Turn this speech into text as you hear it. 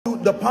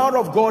the power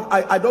of God,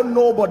 I don't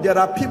know, but there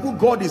are people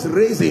God is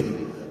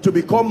raising to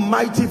become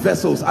mighty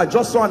vessels. I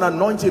just saw an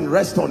anointing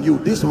rest on you,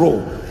 this row.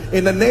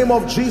 In the name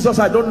of Jesus,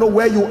 I don't know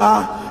where you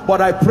are, but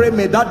I pray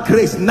may that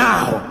grace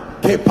now,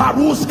 let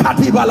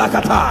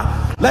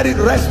it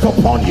rest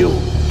upon you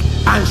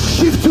and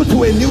shift you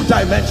to a new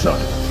dimension.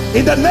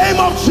 In the name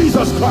of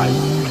Jesus Christ.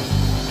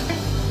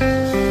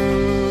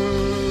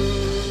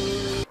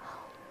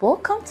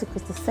 Welcome to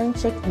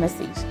Christocentric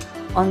Message.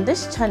 On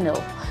this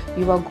channel,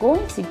 you are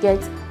going to get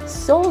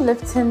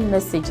soul-lifting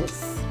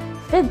messages,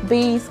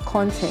 faith-based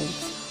content,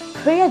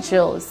 prayer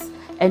drills,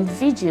 and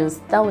videos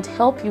that would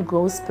help you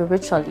grow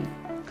spiritually.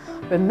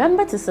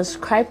 Remember to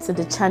subscribe to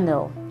the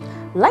channel,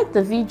 like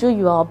the video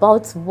you are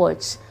about to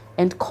watch,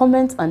 and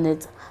comment on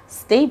it.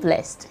 Stay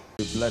blessed.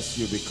 We bless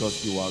you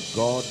because you are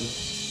God.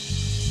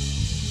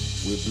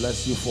 We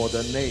bless you for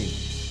the name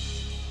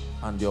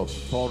and the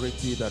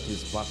authority that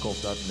is back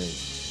of that name.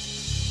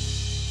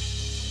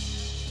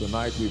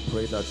 Tonight we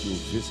pray that you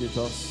visit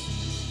us.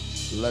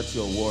 Let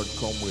your word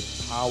come with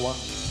power.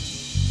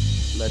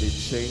 Let it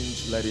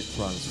change, let it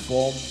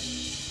transform,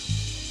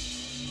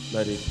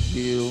 let it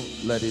heal,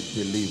 let it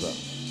deliver.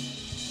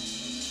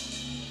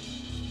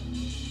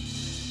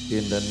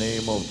 In the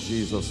name of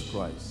Jesus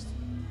Christ.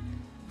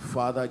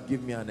 Father,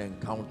 give me an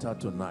encounter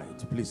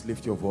tonight. Please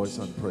lift your voice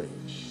and pray.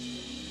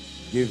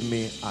 Give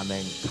me an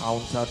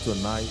encounter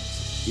tonight,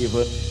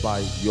 even by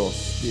your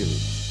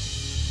Spirit.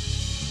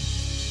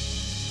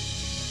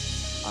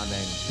 An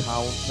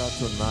encounter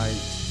tonight,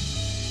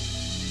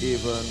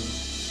 even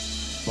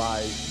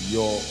by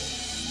your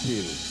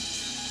Spirit.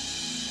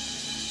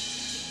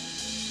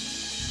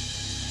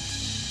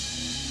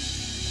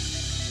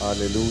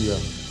 Hallelujah.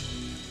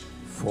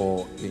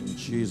 For in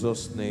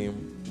Jesus'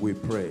 name we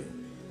pray.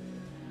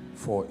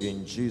 For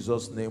in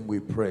Jesus' name we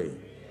pray.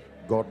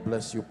 God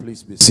bless you.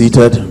 Please be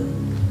seated.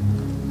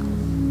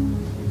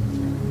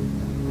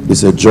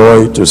 It's a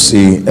joy to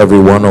see every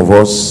one of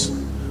us.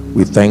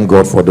 We thank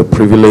God for the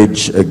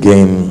privilege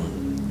again.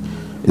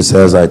 It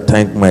says, I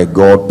thank my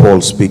God,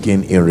 Paul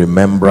speaking, in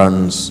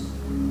remembrance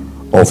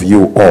of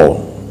you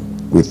all.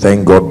 We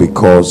thank God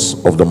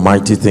because of the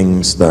mighty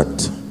things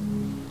that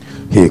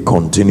he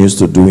continues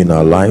to do in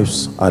our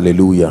lives.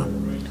 Hallelujah.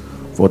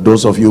 For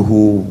those of you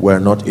who were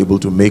not able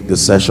to make the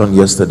session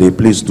yesterday,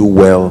 please do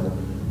well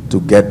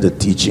to get the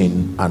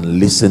teaching and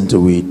listen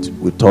to it.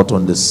 We taught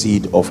on the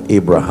seed of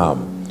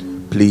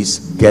Abraham. Please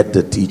get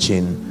the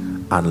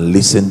teaching and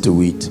listen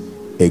to it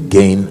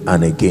again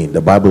and again. The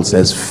Bible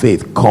says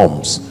faith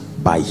comes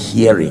by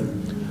hearing,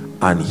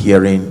 and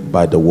hearing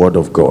by the word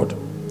of God.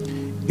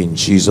 In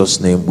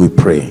Jesus' name we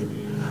pray.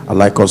 I'd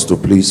like us to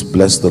please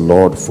bless the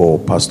Lord for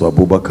Pastor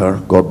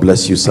Abubakar. God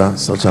bless you, sir.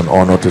 Such an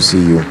honor to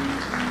see you.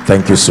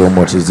 Thank you so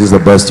much. Is this the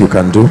best you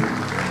can do?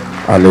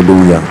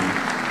 Hallelujah.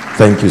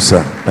 Thank you,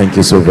 sir. Thank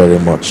you so very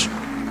much.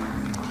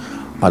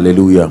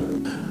 Hallelujah.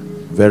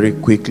 Very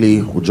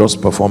quickly, we'll just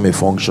perform a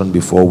function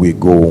before we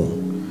go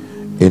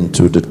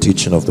into the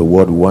teaching of the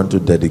word. We want to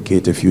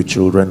dedicate a few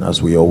children,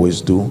 as we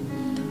always do.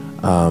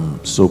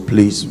 So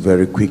please,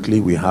 very quickly,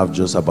 we have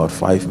just about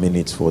 5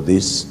 minutes for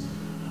this.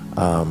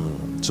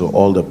 So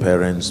all the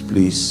parents,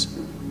 please,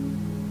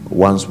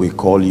 once we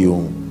call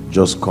you,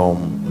 just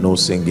come. No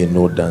singing,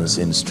 no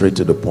dancing, straight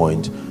to the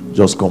point.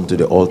 Just come to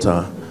the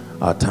altar.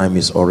 Our time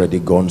is already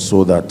gone,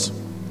 so that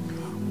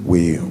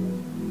we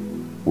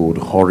would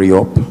hurry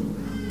up.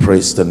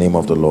 Praise the name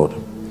of the Lord.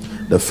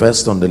 The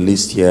first on the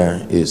list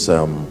here is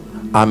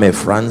Ame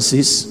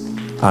Francis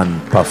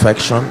and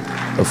Perfection,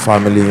 the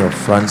family of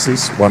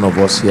Francis, one of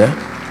us here.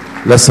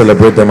 Let's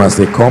celebrate them as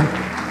they come.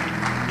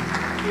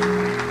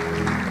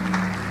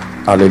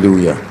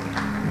 Hallelujah.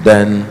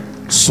 Then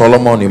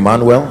Solomon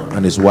Emmanuel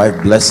and his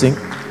wife Blessing.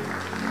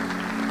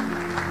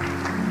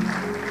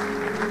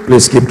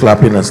 Please keep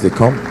clapping as they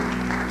come.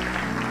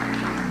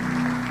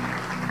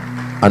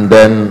 And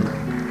then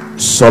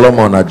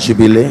Solomon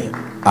Ajibile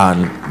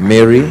and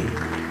Mary.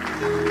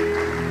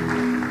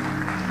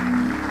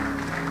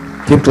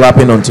 Keep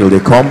clapping until they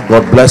come.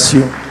 God bless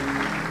you.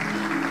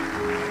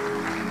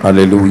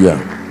 Hallelujah.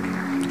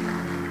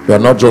 You are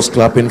not just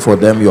clapping for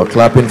them, you are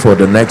clapping for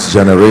the next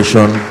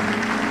generation.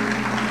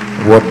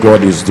 What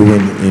God is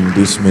doing in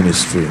this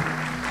ministry.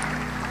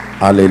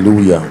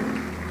 Hallelujah.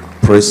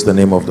 Praise the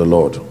name of the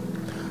Lord.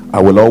 I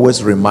will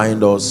always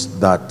remind us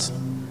that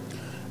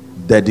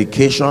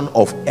dedication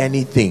of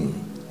anything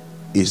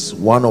is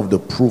one of the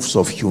proofs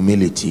of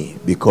humility,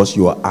 because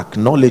you are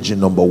acknowledging,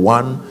 number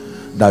one,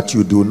 that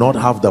you do not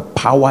have the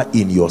power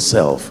in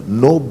yourself.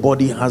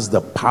 Nobody has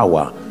the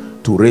power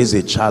to raise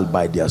a child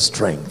by their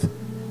strength,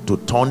 to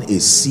turn a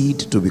seed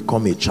to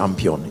become a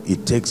champion.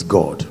 It takes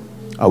God.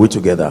 Are we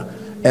together?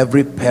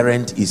 Every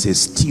parent is a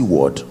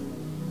steward.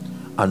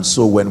 And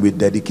so when we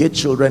dedicate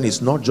children,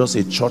 it's not just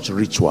a church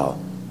ritual.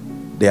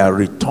 They are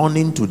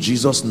returning to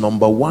Jesus,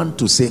 number one,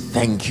 to say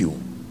thank you.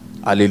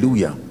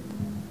 Hallelujah.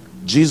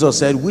 Jesus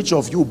said, which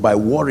of you by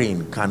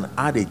worrying can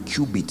add a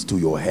cubit to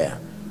your hair?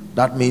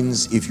 That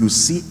means if you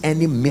see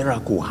any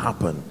miracle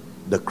happen,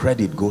 the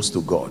credit goes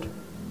to God.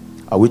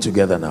 Are we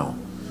together now?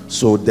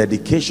 So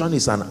dedication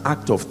is an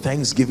act of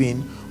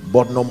thanksgiving.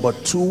 But number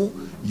two,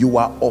 you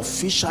are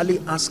officially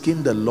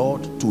asking the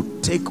Lord to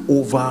take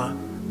over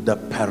the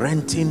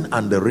parenting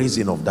and the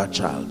raising of that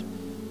child.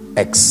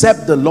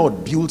 Except the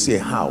Lord builds a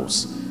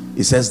house,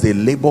 it says they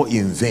labor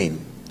in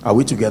vain. Are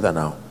we together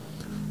now?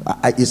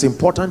 It's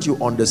important you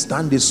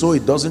understand this, so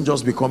it doesn't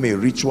just become a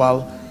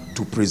ritual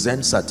to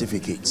present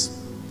certificates,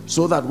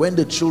 so that when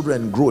the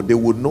children grow, they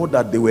would know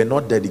that they were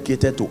not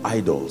dedicated to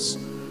idols.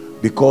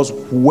 Because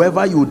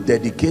whoever you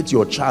dedicate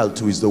your child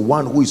to is the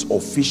one who is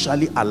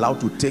officially allowed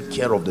to take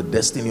care of the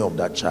destiny of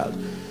that child.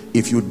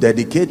 If you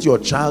dedicate your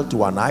child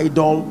to an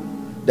idol,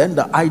 then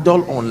the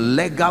idol on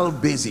legal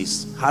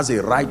basis has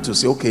a right to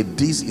say, okay,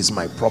 this is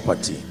my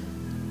property.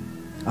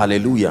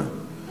 Hallelujah.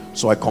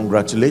 So I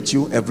congratulate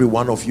you, every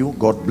one of you.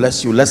 God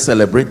bless you. Let's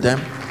celebrate them.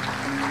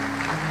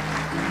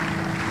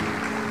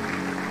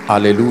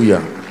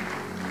 Hallelujah.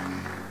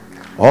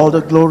 All the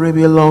glory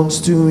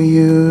belongs to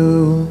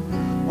you.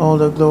 All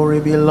the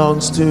glory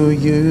belongs to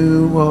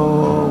you,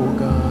 oh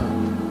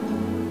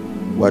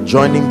God. We're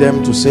joining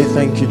them to say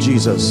thank you,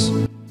 Jesus.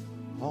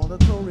 All the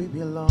glory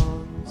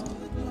belongs.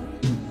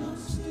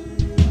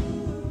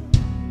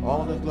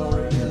 All the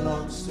glory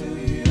belongs to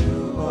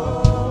you,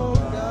 oh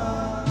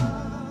God.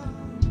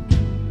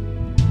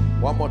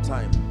 One more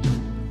time.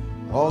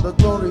 All the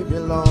glory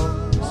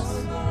belongs.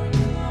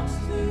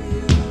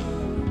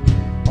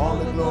 All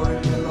the glory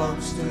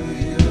belongs to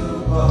you,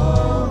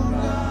 oh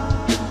God.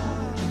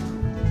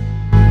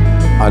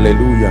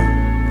 Hallelujah.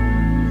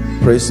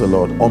 Praise the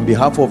Lord. On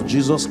behalf of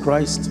Jesus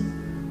Christ,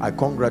 I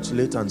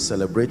congratulate and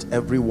celebrate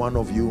every one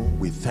of you.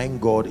 We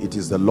thank God. It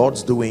is the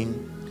Lord's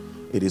doing.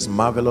 It is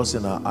marvelous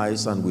in our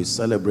eyes, and we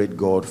celebrate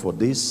God for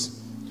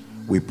this.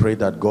 We pray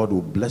that God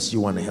will bless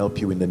you and help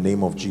you in the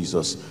name of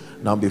Jesus.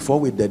 Now, before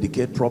we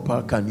dedicate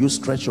proper, can you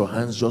stretch your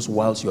hands just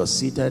whilst you are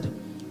seated?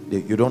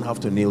 You don't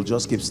have to kneel,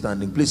 just keep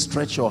standing. Please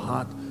stretch your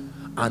heart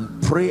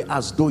and pray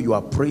as though you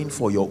are praying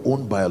for your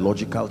own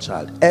biological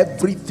child.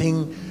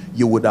 Everything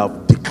you would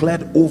have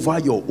declared over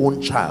your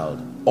own child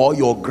or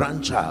your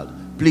grandchild,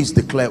 please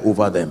declare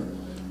over them.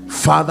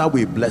 Father,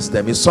 we bless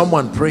them. Is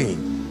someone praying?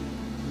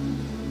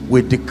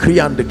 We decree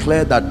and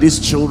declare that these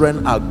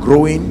children are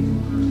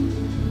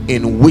growing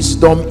in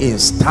wisdom, in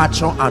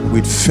stature, and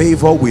with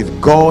favor with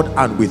God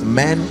and with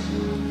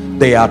men.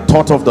 They are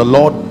taught of the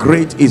Lord.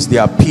 Great is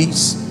their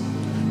peace.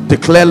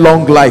 Declare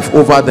long life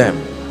over them.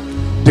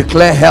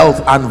 Declare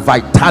health and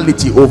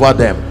vitality over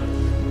them.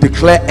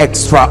 Declare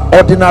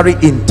extraordinary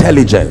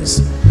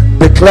intelligence.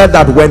 Declare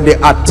that when they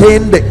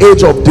attain the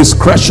age of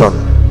discretion,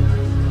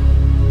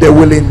 they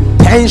will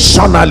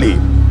intentionally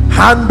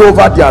hand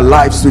over their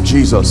lives to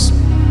Jesus.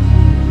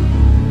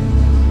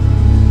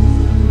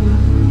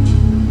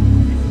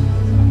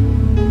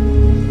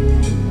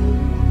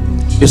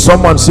 Is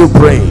someone still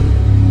praying?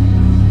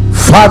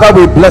 Father,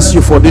 we bless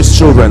you for these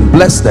children.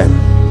 Bless them.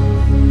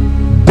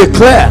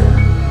 Declare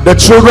the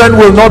children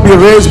will not be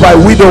raised by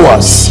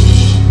widowers.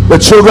 The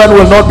children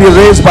will not be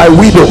raised by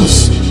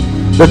widows.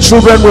 The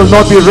children will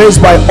not be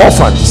raised by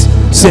orphans.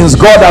 Since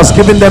God has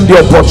given them the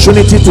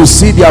opportunity to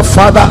see their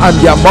father and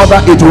their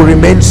mother, it will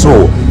remain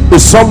so.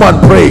 Is someone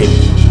praying?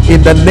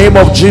 In the name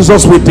of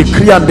Jesus, we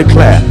decree and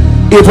declare,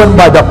 even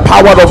by the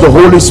power of the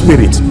Holy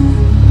Spirit,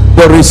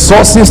 the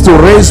resources to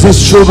raise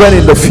these children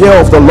in the fear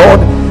of the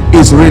Lord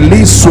is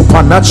released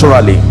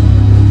supernaturally.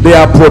 They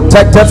are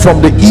protected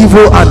from the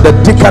evil and the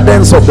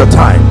decadence of the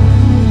time.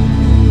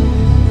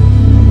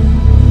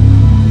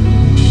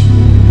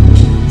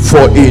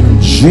 For in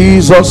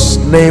Jesus'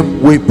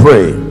 name we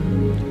pray.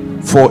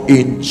 For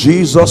in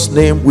Jesus'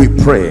 name we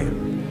pray.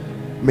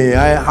 May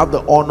I have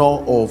the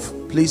honor of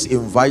please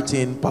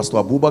inviting Pastor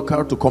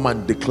Abubakar to come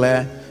and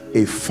declare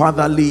a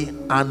fatherly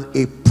and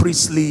a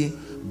priestly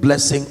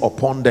blessing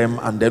upon them,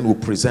 and then we'll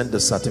present the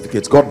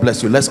certificates. God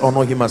bless you. Let's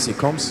honor him as he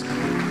comes.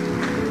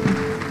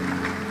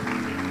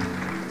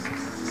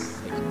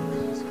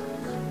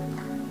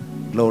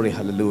 Glory,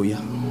 hallelujah.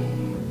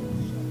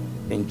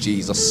 In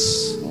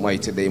Jesus'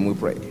 mighty name we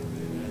pray.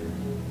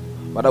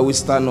 Father, we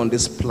stand on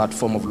this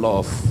platform of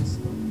love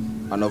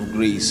and of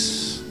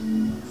grace,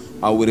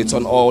 and we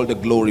return all the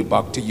glory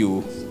back to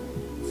you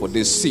for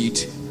this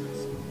seat.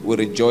 We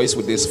rejoice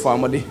with this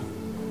family,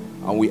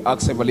 and we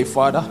ask, Heavenly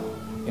Father,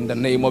 in the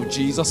name of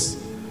Jesus,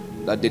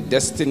 that the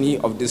destiny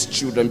of these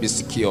children be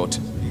secured.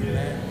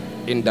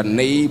 In the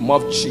name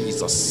of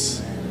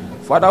Jesus.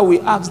 Father, we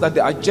ask that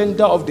the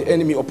agenda of the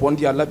enemy upon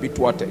their life be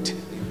thwarted.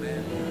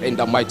 In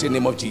the mighty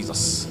name of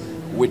Jesus.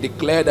 We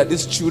declare that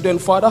these children,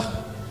 Father,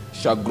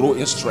 shall grow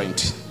in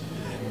strength.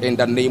 In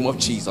the name of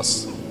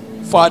Jesus.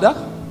 Father,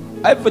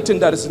 everything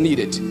that is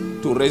needed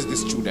to raise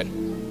these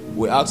children,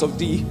 we ask of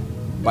thee,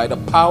 by the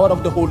power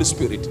of the Holy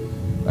Spirit,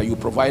 that you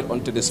provide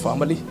unto this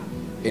family.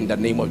 In the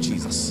name of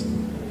Jesus.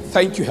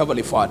 Thank you,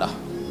 Heavenly Father.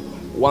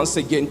 Once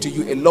again, to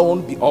you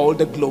alone be all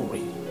the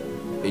glory.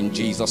 In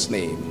Jesus'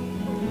 name.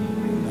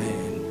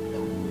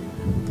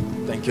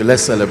 Amen. Thank you.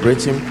 Let's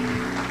celebrate him.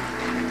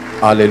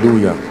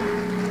 Hallelujah.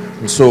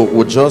 And so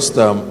we'll just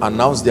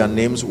announce their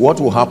names. What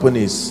will happen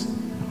is,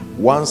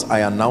 once I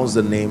announce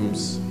the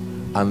names,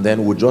 and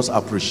then we'll just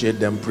appreciate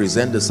them,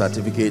 present the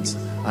certificates,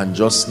 and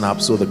just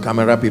snap. So the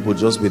camera people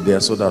just be there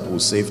so that we'll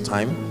save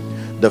time.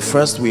 The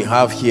first we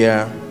have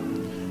here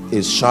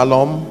is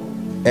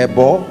Shalom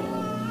Ebo,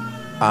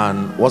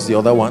 and what's the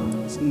other one?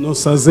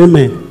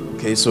 Nosazeme.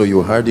 Okay, so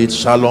you heard it.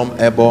 Shalom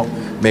Ebo.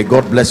 May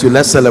God bless you.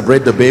 Let's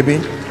celebrate the baby.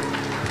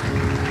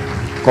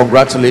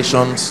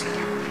 Congratulations.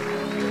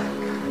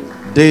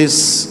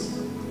 This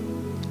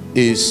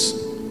is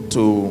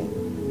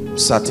to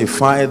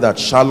certify that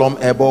Shalom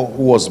Ebo,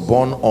 who was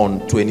born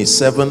on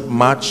 27th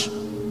March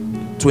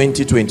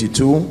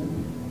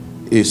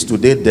 2022, is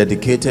today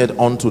dedicated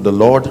unto the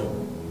Lord.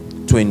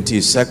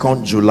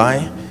 22nd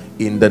July,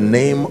 in the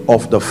name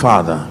of the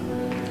Father,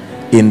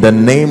 in the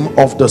name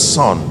of the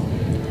Son,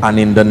 and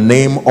in the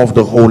name of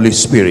the Holy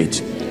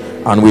Spirit.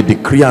 And we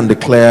decree and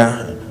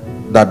declare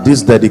that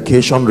this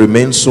dedication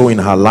remains so in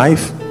her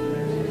life,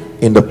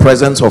 in the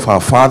presence of her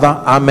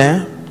father,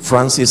 Ame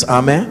Francis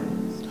Ame,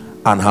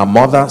 and her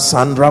mother,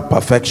 Sandra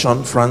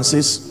Perfection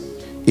Francis,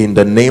 in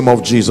the name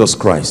of Jesus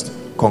Christ.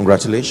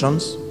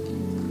 Congratulations.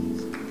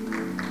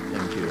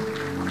 Thank you.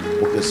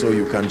 Okay, so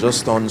you can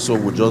just turn, so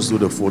we'll just do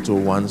the photo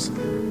once.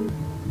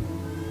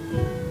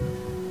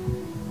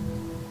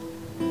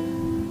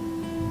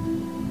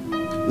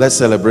 Let's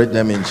celebrate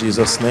them in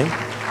Jesus' name.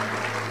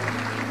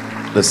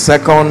 The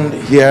second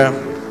here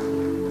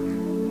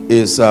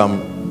is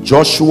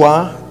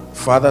Joshua,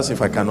 fathers,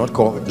 if I cannot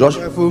call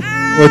Joshua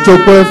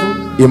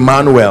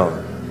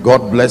Emmanuel.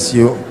 God bless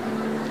you.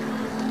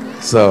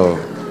 So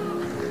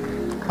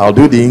I'll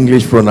do the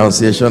English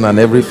pronunciation, and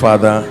every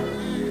father,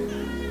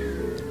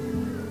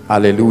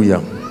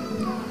 hallelujah.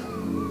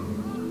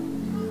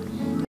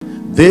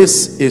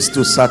 This is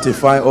to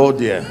certify, oh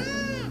dear,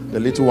 the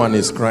little one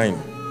is crying.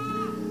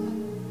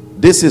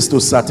 This is to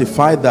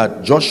certify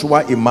that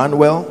Joshua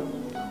Emmanuel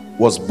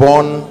was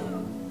born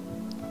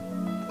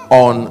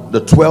on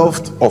the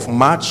 12th of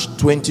March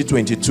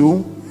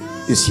 2022,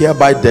 is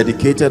hereby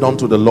dedicated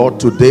unto the Lord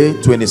today,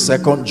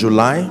 22nd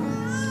July.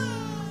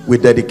 We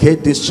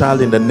dedicate this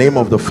child in the name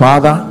of the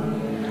Father,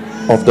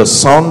 of the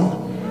Son,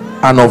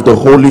 and of the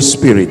Holy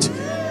Spirit,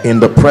 in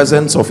the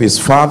presence of his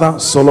father,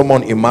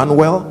 Solomon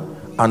Emmanuel,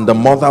 and the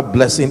mother,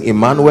 Blessing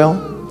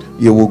Emmanuel.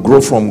 You will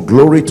grow from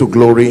glory to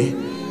glory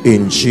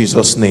in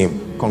Jesus'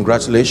 name.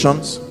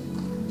 Congratulations.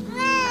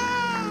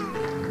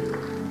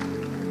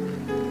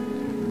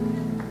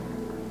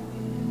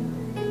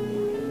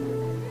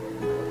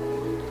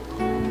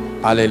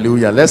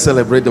 Hallelujah. Let's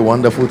celebrate the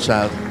wonderful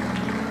child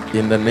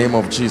in the name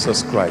of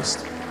Jesus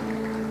Christ.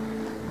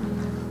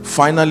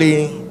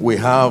 Finally, we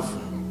have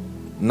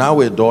now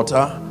a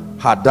daughter,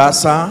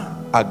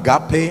 Hadassah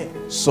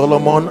Agape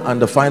Solomon, and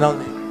the final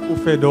name.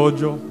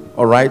 Ufedojo.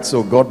 All right,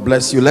 so God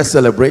bless you. Let's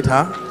celebrate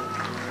her.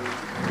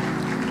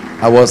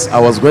 I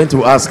was going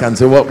to ask and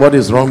say, what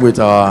is wrong with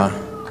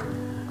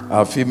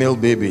our female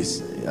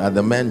babies? Are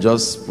the men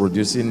just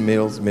producing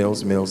males?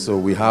 So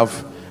we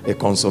have a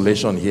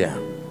consolation here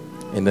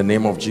in the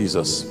name of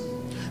Jesus.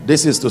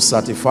 This is to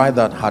certify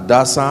that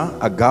Hadassah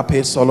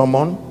Agape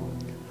Solomon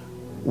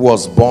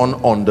was born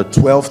on the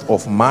 12th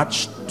of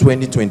March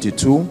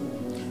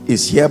 2022,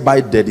 is hereby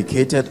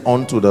dedicated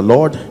unto the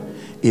Lord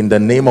in the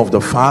name of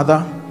the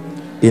Father,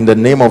 in the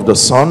name of the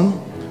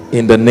Son,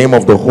 in the name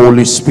of the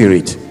Holy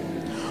Spirit.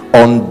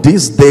 On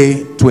this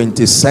day,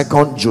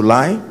 22nd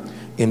July,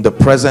 in the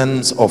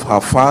presence of her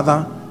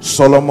father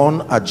Solomon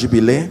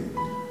Ajibile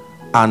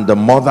and the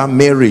mother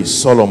Mary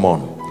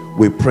Solomon,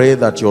 we pray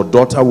that your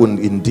daughter will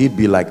indeed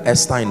be like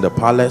Esther in the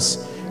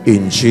palace.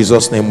 In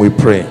Jesus' name we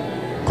pray.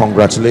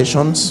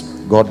 Congratulations.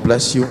 God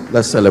bless you.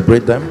 Let's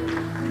celebrate them.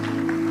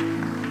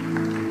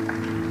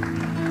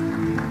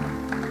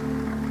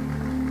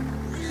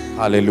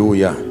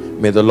 Hallelujah.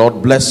 May the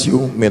Lord bless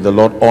you. May the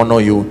Lord honor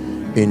you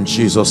in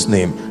Jesus'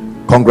 name.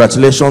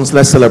 Congratulations.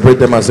 Let's celebrate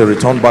them as they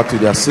return back to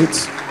their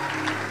seats.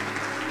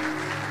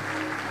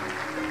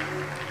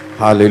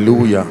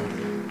 Hallelujah.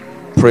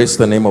 Praise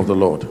the name of the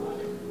Lord.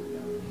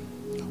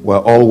 We're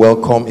all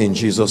welcome in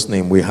Jesus'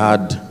 name. We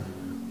had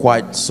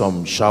quite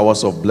some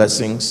showers of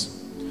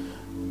blessings.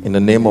 In the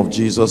name of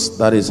Jesus,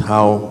 that is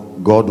how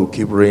God will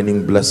keep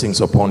raining blessings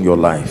upon your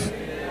life.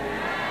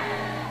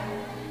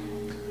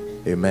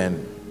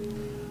 Amen.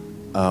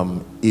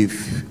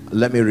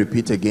 Let me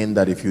repeat again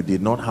that if you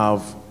did not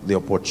have the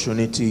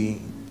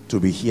opportunity to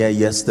be here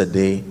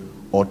yesterday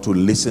or to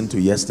listen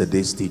to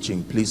yesterday's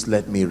teaching, please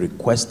let me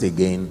request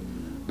again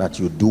that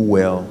you do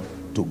well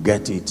to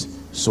get it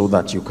so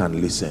that you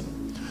can listen.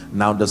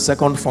 Now, the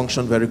second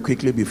function, very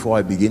quickly before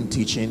I begin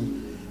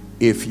teaching,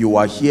 if you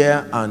are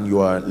here and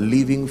you are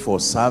leaving for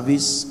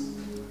service,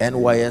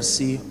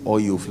 NYSC, or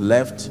you've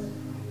left,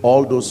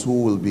 all those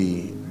who will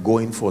be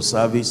going for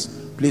service,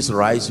 please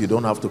rise. You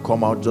don't have to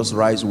come out, just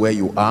rise where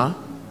you are,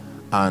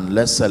 and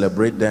let's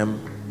celebrate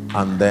them.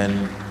 And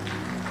then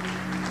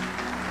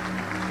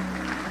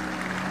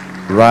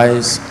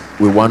rise.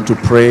 We want to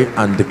pray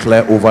and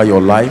declare over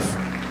your life.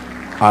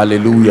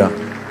 Hallelujah.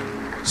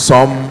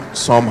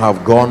 Some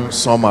have gone,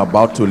 some are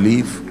about to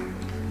leave.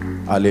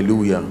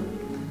 Hallelujah.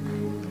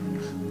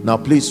 Now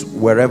please,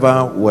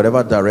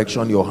 wherever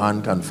direction your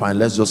hand can find,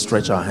 let's just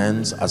stretch our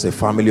hands as a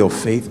family of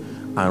faith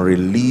and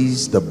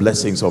release the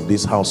blessings of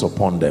this house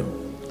upon them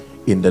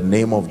in the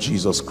name of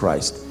Jesus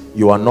Christ.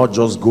 You are not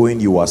just going,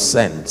 you are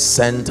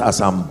sent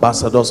as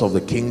ambassadors of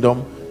the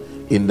kingdom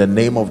in the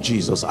name of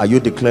Jesus. Are you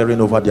declaring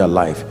over their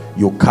life,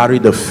 you carry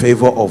the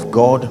favor of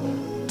God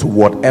to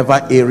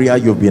whatever area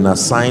you've been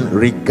assigned,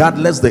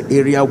 regardless the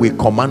area we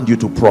command you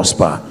to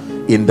prosper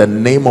in the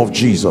name of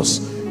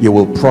Jesus? You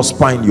will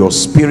prosper in your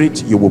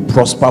spirit, you will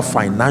prosper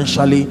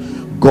financially.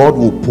 God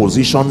will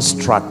position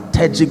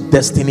strategic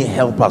destiny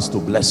helpers to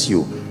bless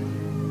you.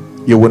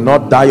 You will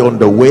not die on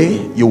the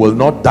way, you will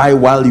not die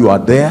while you are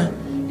there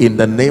in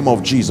the name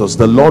of Jesus.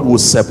 The Lord will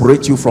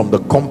separate you from the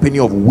company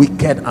of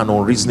wicked and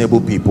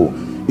unreasonable people.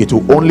 It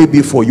will only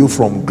be for you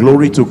from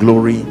glory to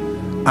glory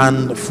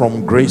and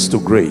from grace to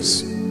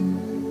grace.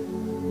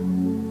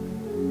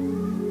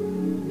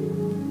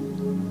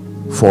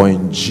 For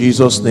in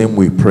Jesus' name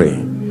we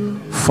pray.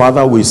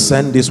 Father, we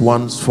send these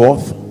ones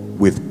forth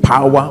with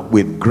power,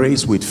 with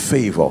grace, with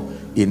favor,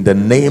 in the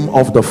name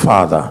of the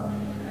Father,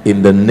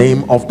 in the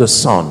name of the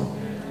Son,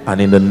 and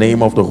in the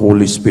name of the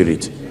Holy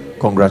Spirit.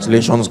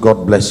 Congratulations.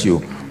 God bless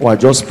you. Oh, I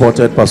just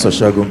spotted Pastor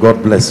Shagun.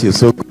 God bless you.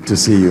 So good to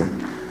see you.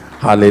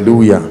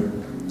 Hallelujah.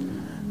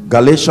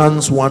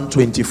 Galatians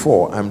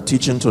 1:24. I'm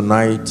teaching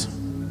tonight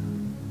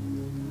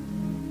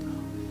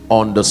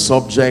on the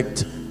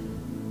subject,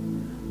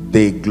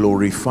 they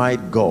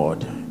glorified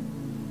God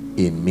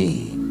in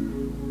me.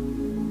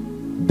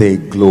 They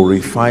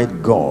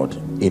glorified God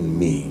in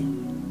me.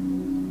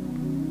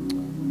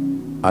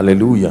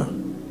 Hallelujah.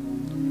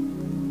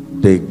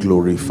 They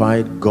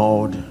glorified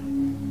God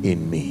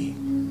in me.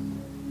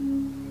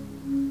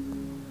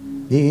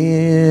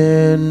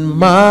 In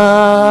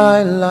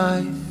my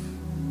life,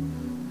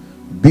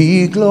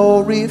 be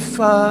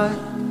glorified,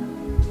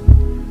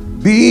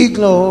 be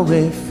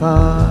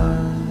glorified.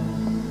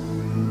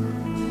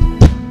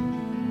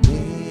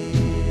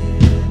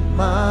 In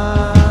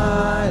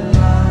my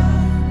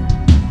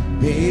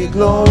life, be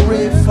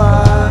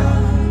glorified,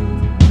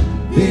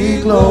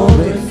 be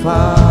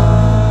glorified.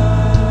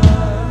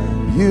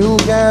 You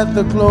get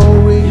the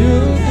glory, you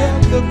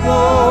get the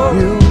glory,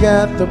 you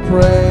get the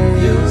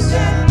praise, you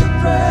get the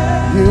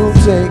praise, you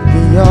take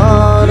the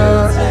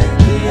honor,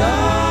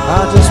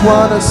 I just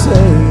want to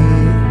say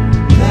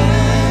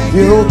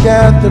you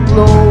get the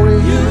glory,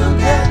 you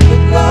get the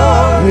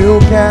glory, you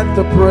get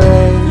the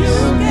praise, you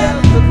get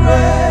the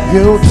praise,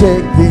 you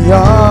take the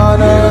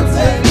honor,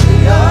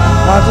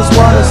 I just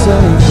want to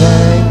say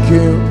thank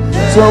you.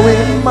 So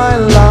in my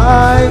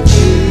life,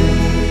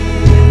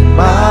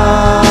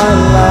 my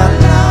life,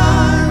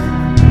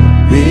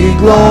 be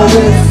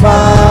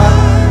glorified,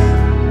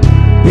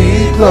 be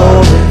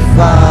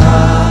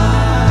glorified.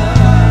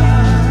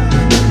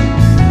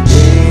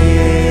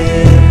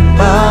 In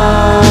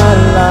my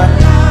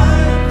life,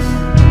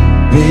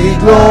 be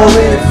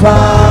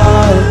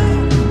glorified,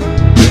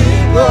 be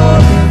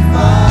glorified.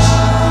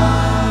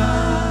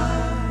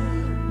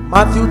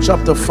 Matthew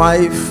chapter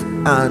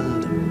 5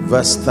 and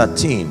verse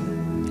 13.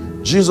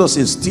 Jesus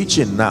is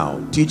teaching now,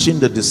 teaching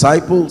the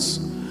disciples,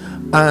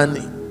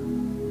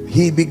 and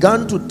he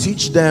began to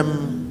teach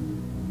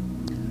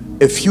them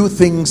a few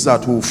things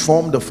that will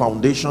form the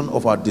foundation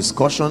of our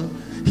discussion.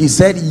 He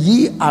said,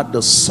 ye are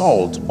the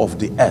salt of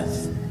the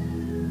earth,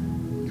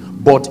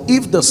 but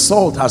if the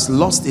salt has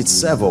lost its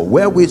savor,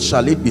 wherewith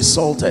shall it be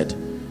salted?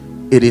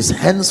 It is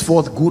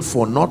henceforth good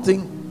for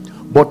nothing,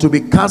 but to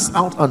be cast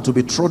out and to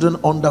be trodden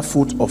under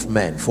foot of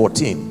men.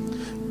 14.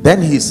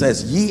 Then he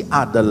says, ye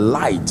are the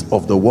light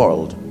of the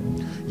world.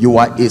 You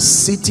are a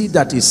city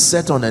that is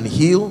set on an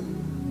hill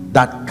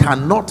that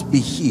cannot be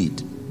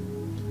hid.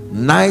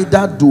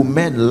 Neither do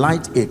men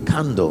light a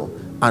candle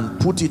and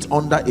put it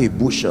under a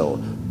bushel,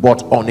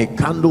 but on a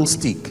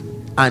candlestick,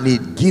 and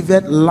it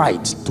giveth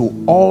light to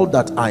all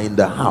that are in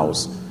the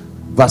house.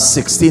 Verse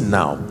 16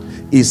 now.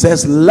 It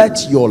says,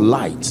 let your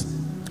light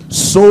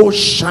so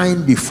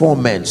shine before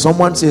men.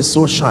 Someone says,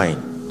 so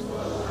shine.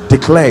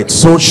 Declare it,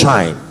 so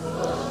shine.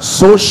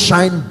 So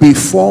shine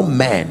before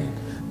men,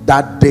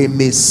 that they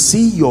may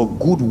see your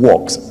good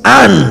works.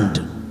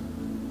 And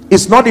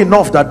it's not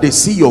enough that they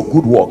see your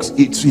good works.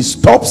 It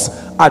stops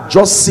at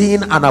just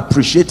seeing and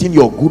appreciating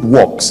your good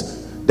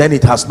works. Then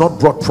it has not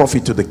brought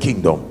profit to the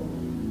kingdom.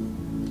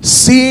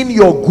 Seeing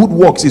your good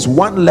works is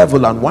one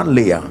level and one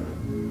layer,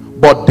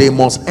 but they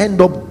must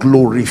end up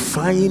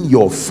glorifying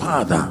your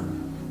Father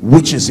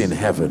which is in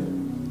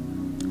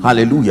heaven.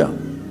 Hallelujah.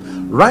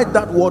 Write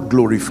that word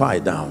glorify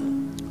down.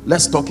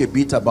 Let's talk a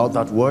bit about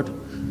that word.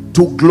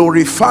 To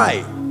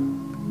glorify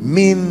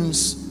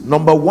means,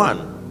 number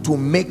one, to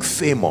make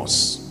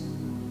famous.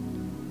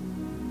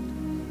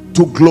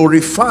 To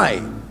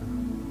glorify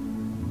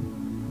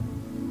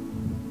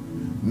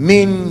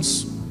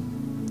means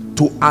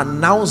to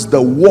announce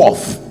the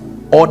worth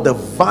or the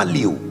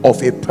value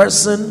of a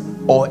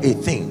person or a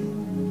thing.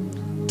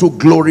 To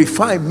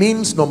glorify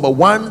means, number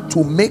one,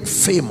 to make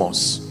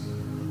famous.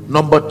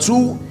 Number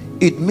two,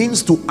 it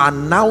means to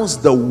announce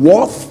the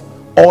worth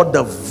or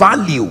the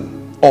value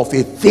of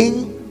a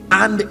thing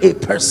and a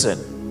person.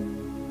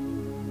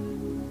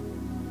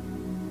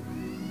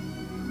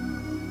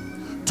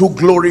 To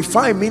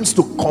glorify means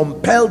to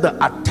compel the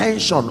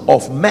attention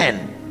of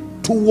men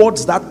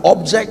towards that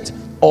object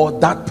or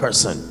that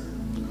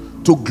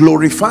person. To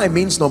glorify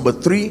means, number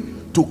 3,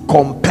 to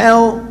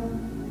compel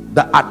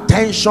the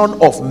attention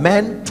of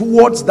men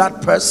towards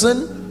that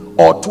person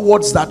or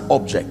towards that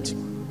object.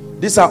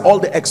 These are all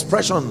the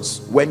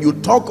expressions when you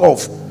talk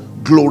of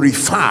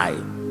glorify.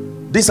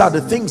 These are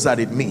the things that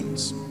it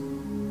means.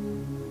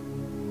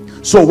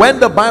 So when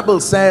the Bible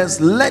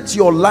says, let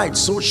your light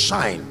so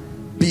shine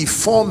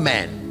before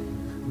men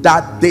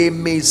that they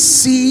may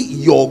see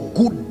your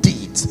good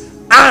deeds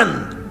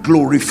and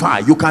glorify,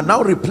 you can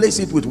now replace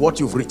it with what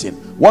you've written.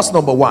 What's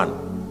number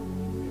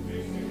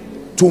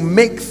 1? To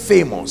make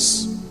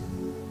famous.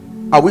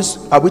 Are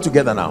we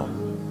together now?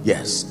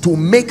 Yes. To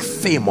make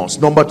famous.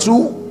 Number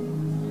 2,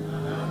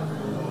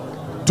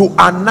 to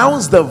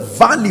announce the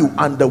value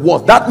and the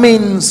worth. That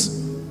means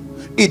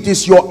it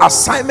is your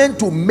assignment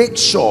to make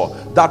sure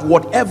that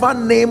whatever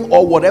name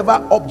or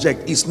whatever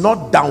object is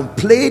not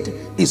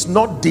downplayed, is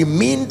not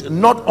demeaned,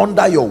 not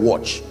under your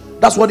watch.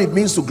 That's what it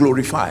means to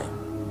glorify.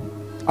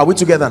 Are we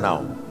together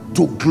now?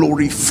 To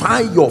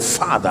glorify your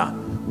Father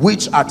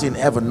which art in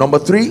heaven. Number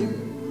 3,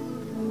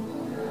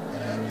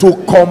 to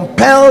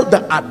compel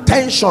the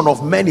attention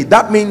of many.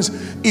 That means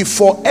if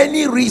for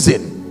any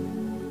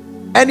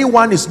reason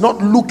anyone is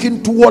not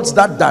looking towards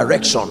that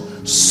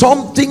direction,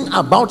 something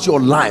about your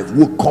life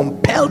will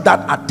compel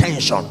that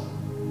attention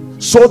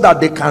so that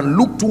they can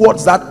look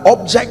towards that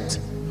object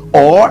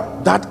or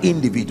that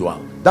individual.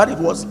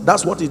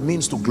 That's what it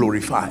means to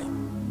glorify,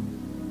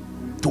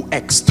 to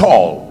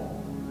extol,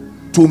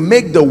 to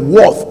make the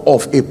worth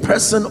of a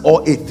person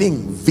or a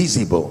thing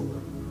visible.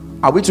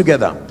 Are we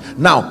together?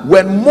 Now,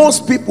 when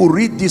most people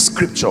read this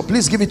scripture,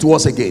 please give it to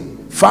us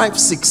again.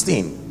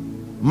 5:16,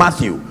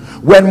 Matthew.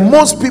 When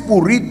most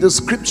people read the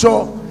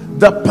scripture,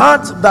 the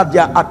part that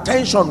their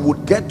attention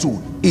would get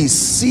to is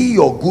see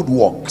your good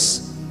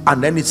works,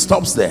 and then it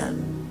stops there.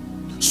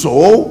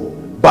 So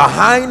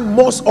behind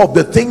most of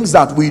the things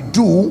that we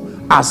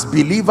do as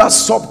believers,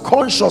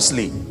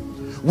 subconsciously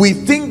we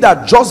think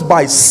that just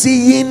by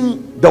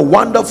seeing the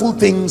wonderful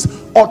things,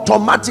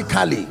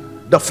 automatically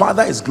the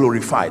Father is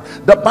glorified.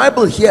 The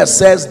Bible here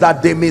says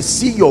that they may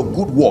see your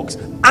good works,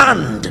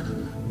 and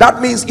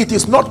that means it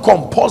is not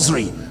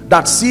compulsory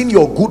that seeing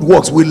your good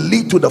works will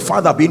lead to the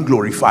Father being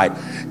glorified.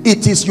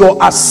 It is your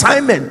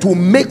assignment to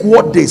make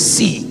what they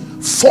see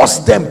force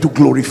them to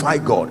glorify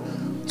God,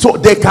 so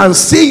they can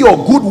see your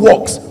good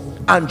works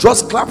and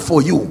just clap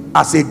for you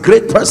as a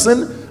great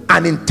person,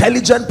 an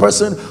intelligent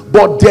person.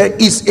 But there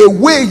is a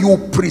way you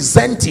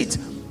present it.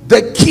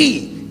 The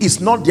key is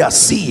not their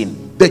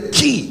seeing, the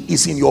key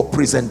is in your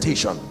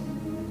presentation.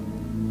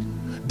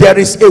 There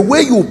is a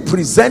way you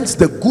present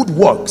the good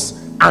works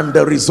and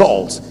the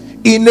results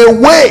in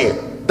a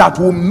way that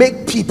will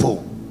make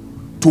people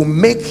to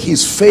make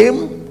his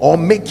fame or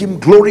make him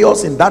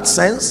glorious, in that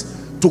sense,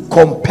 to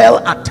compel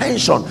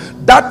attention.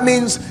 That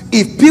means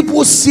if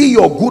people see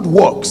your good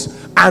works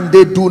and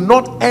they do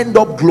not end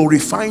up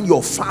glorifying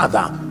your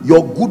Father,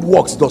 your good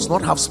works does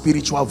not have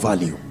spiritual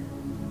value.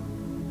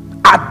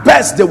 At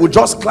best, they will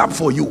just clap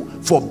for you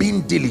for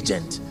being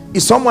diligent.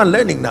 Is someone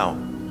learning now?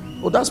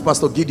 Oh, that's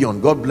Pastor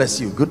Gideon. God bless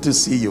you. Good to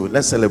see you.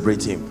 Let's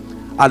celebrate him.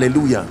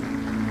 Hallelujah.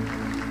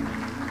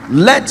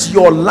 Let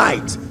your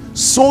light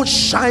so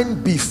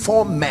shine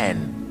before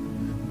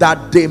men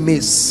that they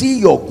may see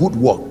your good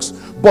works.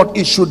 But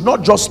it should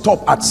not just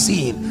stop at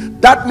seeing.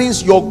 That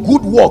means your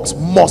good works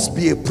must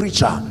be a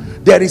preacher.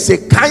 There is a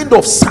kind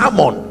of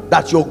sermon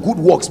that your good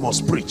works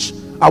must preach.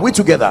 Are we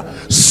together?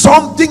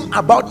 Something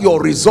about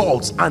your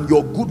results and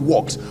your good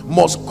works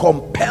must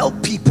compel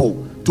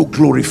people to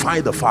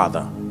glorify the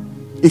Father.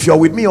 If you're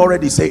with me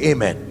already, say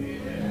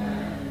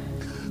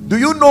amen. Do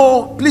you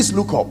know, please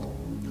look up,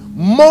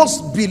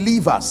 most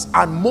believers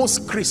and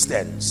most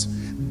Christians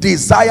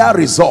desire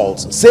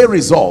results. Say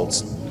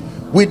results.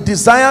 We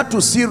desire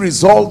to see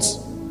results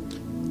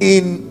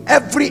in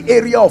every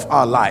area of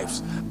our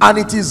lives, and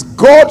it is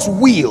God's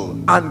will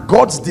and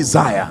God's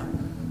desire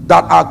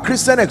that our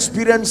Christian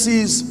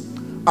experiences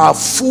are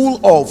full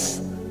of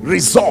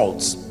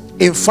results.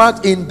 In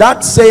fact, in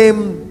that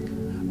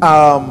same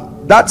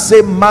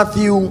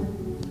Matthew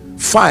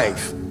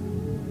 5,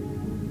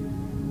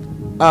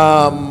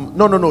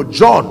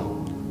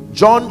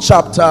 John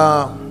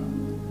chapter,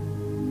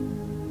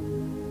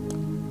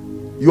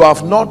 you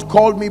have not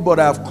called me, but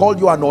I have called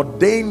you and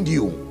ordained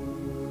you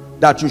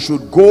that you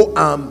should go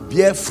and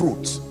bear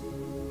fruit.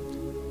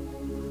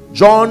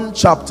 John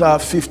chapter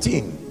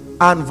 15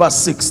 and verse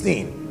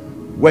 16.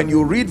 When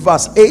you read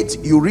verse 8,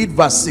 you read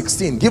verse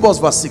 16. Give us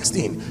verse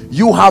 16.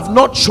 You have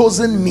not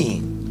chosen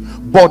me,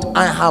 but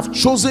I have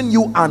chosen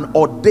you and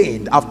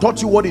ordained. I've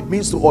taught you what it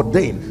means to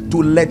ordain, to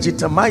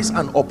legitimize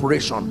an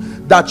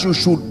operation, that you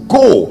should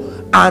go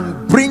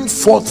and bring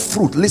forth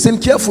fruit. Listen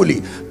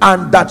carefully.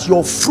 And that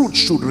your fruit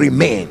should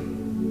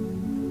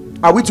remain.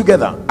 Are we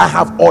together? I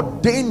have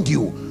ordained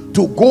you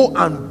to go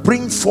and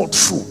bring forth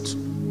fruit.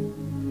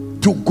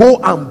 to go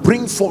and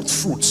bring forth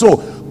fruit. So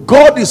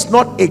God is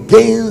not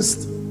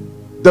against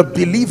the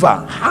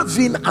believer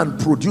having and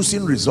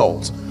producing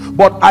results,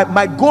 but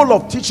my goal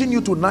of teaching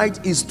you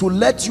tonight is to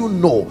let you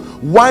know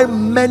why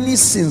many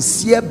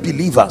sincere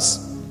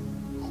believers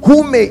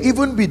who may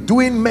even be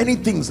doing many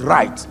things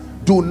right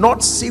do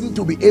not seem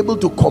to be able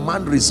to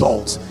command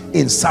results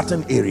in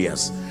certain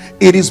areas.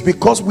 It is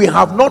because we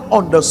have not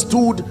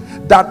understood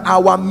that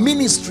our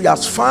ministry,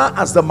 as far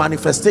as the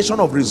manifestation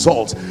of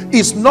results,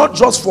 is not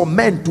just for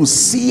men to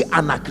see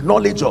and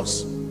acknowledge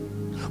us,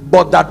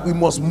 but that we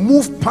must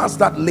move past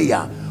that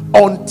layer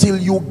until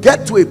you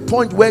get to a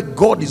point where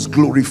God is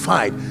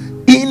glorified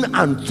in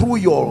and through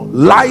your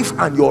life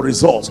and your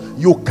results.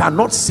 You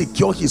cannot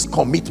secure his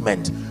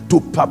commitment to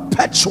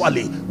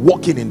perpetually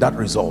walking in that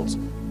result.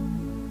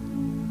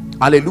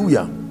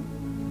 Hallelujah.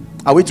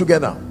 Are we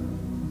together?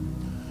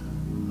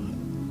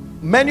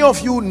 Many of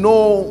you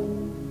know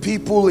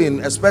people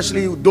in,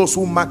 especially those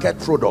who market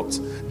products.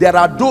 There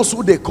are those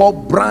who they call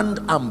brand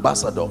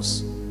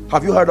ambassadors.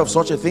 Have you heard of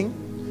such a thing?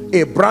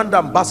 A brand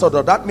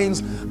ambassador, that means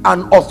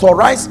an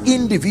authorized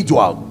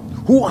individual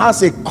who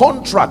has a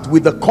contract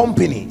with the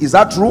company. Is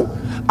that true?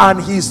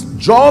 And his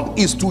job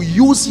is to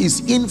use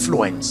his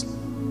influence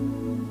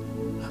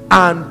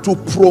and to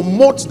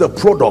promote the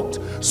product.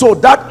 So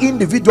that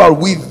individual,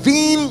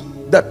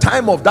 within the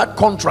time of that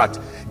contract,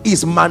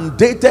 is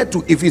mandated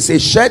to, if it's a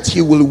shirt,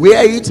 he will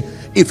wear it.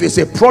 If it's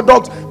a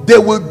product, they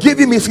will give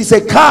him. If it's a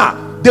car,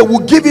 they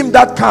will give him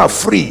that car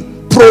free,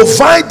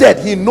 provided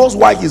he knows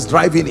why he's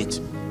driving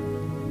it.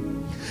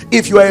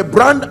 If you are a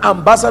brand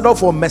ambassador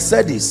for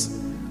Mercedes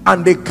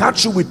and they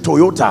catch you with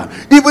Toyota,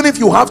 even if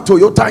you have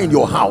Toyota in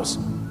your house,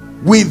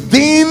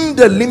 within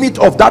the limit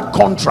of that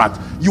contract,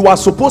 you are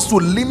supposed to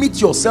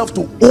limit yourself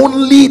to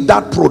only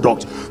that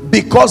product,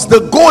 because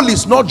the goal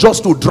is not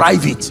just to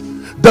drive it.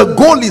 The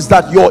goal is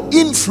that your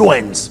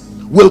influence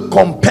will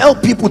compel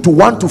people to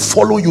want to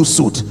follow you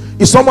suit.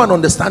 Is someone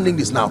understanding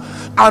this now?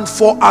 And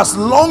for as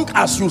long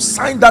as you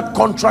sign that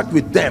contract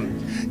with them,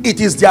 it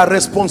is their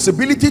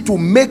responsibility to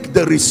make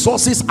the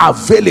resources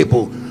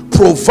available,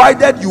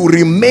 provided you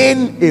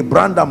remain a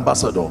brand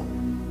ambassador.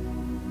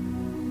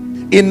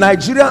 In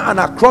Nigeria and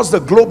across the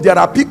globe, there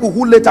are people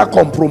who later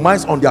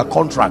compromise on their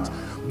contract.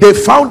 They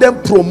found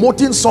them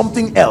promoting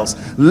something else,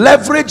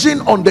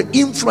 leveraging on the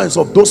influence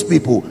of those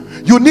people.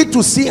 You need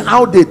to see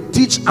how they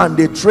teach and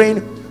they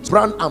train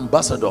brand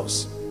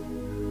ambassadors.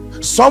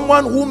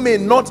 Someone who may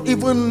not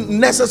even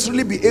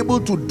necessarily be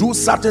able to do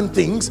certain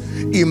things,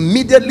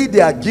 immediately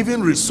they are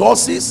given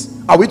resources.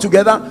 Are we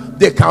together?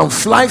 They can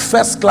fly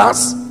first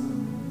class,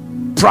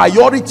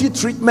 priority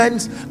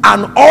treatment,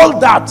 and all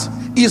that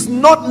is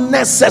not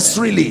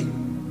necessarily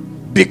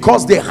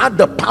because they had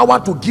the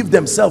power to give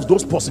themselves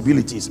those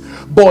possibilities,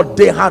 but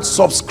they had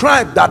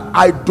subscribed that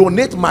I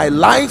donate my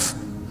life,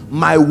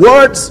 my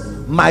words,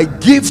 my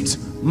gift,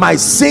 my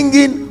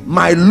singing,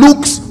 my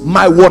looks,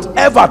 my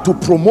whatever to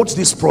promote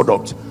this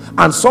product.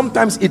 And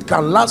sometimes it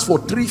can last for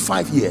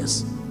 3-5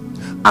 years,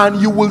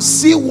 and you will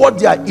see what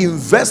they are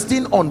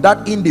investing on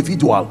that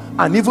individual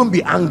and even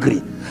be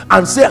angry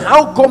and say,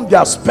 how come they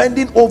are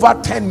spending over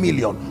 10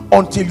 million,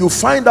 until you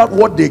find out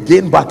what they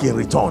gain back in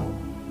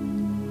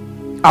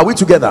return. Are we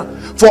together?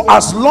 For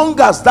as long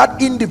as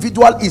that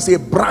individual is a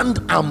brand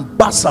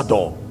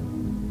ambassador,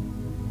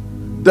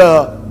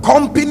 the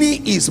company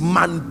is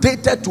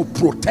mandated to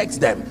protect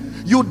them.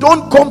 You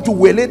don't come to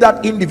waylay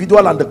that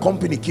individual and the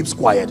company keeps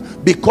quiet,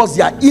 because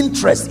their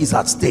interest is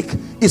at stake.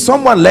 Is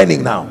someone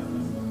learning now?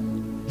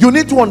 You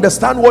need to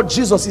understand what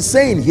Jesus is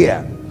saying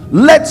here.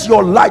 Let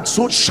your light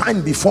so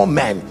shine before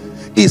men.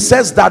 It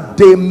says that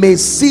they may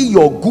see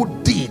your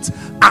good deeds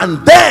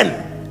and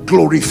then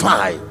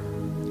glorify,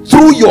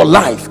 through your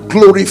life,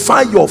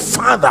 glorify your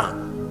Father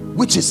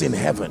which is in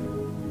heaven.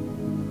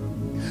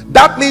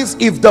 That means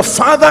if the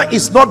Father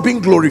is not being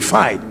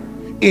glorified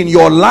in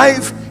your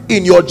life,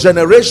 in your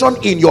generation,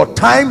 in your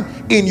time,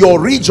 in your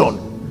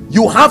region,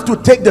 you have to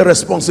take the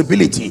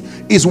responsibility.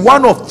 Is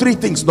one of three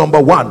things.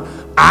 Number one,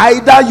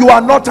 either you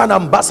are not an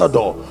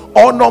ambassador,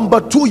 or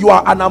number two, you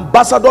are an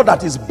ambassador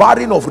that is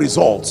barren of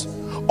results,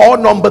 or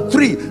number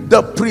three,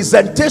 the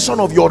presentation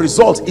of your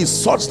results is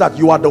such that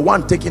you are the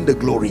one taking the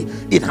glory.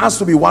 It has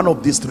to be one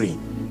of these three.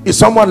 Is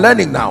someone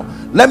learning now?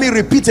 Let me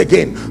repeat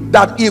again,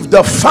 that if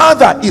the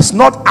Father is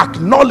not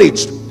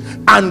acknowledged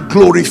and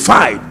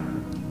glorified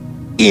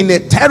in a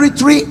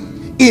territory,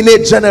 in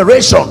a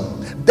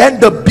generation, then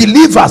the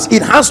believers,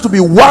 it has to be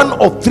one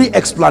of three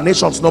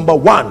explanations. Number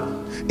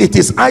one, it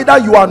is either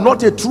you are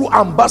not a true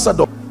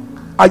ambassador.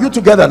 Are you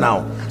together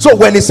now? So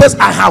when it says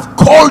I have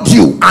called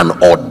you and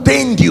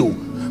ordained you,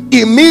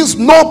 it means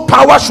no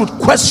power should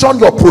question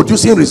your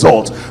producing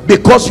results,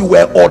 because you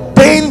were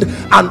ordained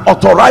and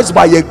authorized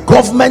by a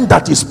government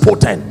that is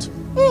potent.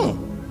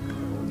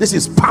 This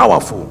is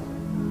powerful.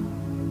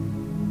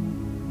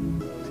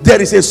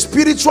 There is a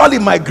spiritual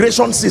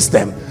immigration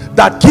system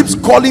that keeps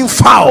calling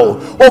foul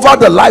over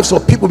the lives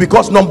of people,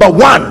 because number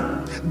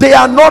one, they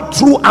are not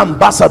true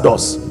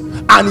ambassadors,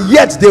 and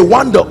yet they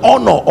want the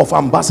honor of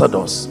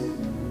ambassadors.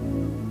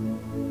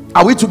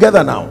 Are we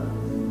together now?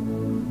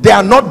 They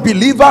are not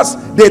believers.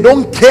 They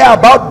don't care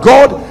about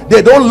God.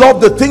 They don't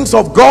love the things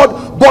of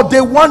God, but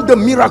they want the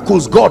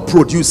miracles God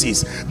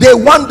produces. They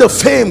want the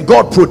fame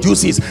God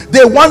produces.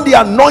 They want the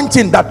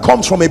anointing that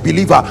comes from a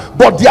believer,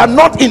 but they are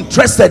not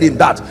interested in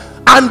that.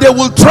 And they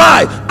will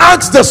try.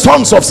 Ask the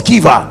sons of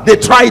Sceva. They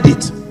tried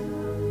it.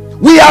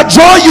 We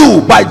adjure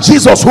you by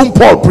Jesus whom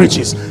Paul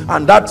preaches.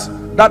 And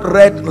that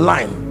red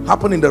line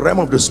happened in the realm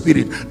of the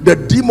spirit. The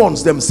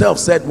demons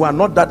themselves said, we are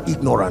not that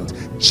ignorant.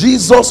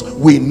 Jesus,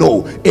 we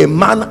know, a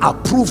man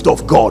approved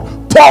of God.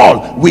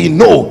 Paul, we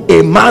know,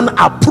 a man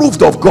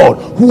approved of God.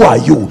 Who are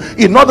you?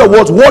 In other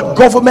words, what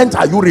government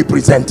are you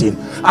representing?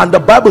 And the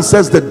Bible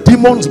says the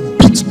demons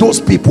beat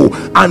those people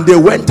and they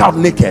went out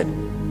naked.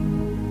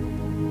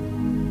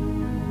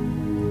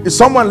 Is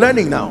someone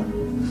learning now?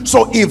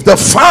 So if the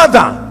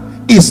Father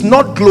is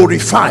not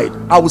glorified,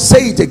 I will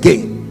say it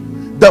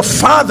again, the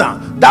Father,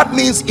 that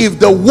means if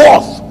the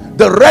worth,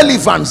 the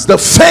relevance, the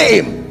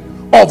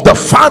fame of the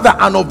Father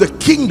and of the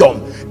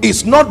kingdom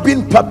is not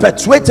being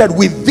perpetuated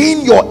within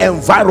your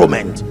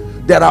environment,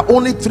 there are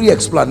only three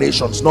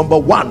explanations. Number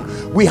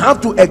one, we have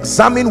to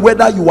examine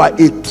whether you are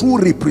a true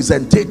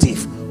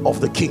representative of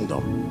the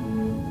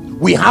kingdom.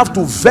 We have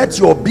to vet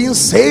your being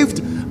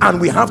saved, and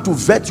we have to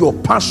vet your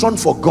passion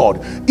for God,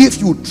 if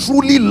you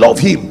truly love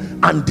him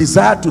and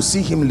desire to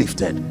see him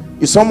lifted.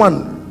 Is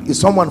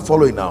someone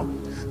following now?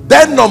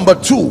 Then number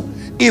two,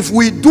 if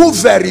we do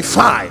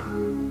verify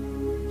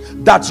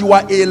that you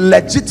are a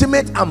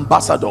legitimate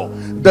ambassador,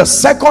 the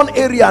second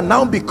area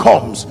now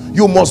becomes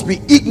you must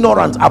be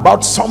ignorant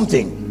about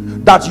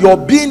something, that your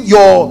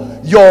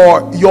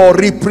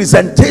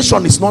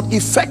representation is not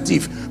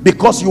effective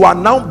because you are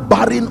now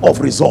barren of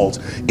results.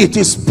 It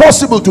is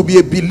possible to be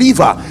a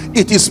believer,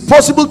 it is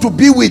possible to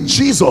be with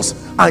Jesus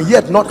and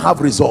yet not have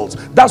results.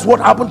 That's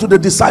what happened to the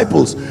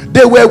disciples.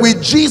 They were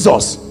with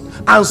Jesus,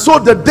 and so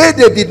the day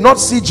they did not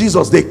see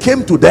Jesus, they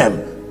came to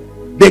them.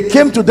 They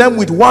came to them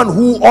with one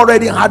who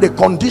already had a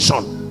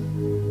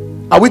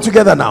condition. Are we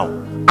together now?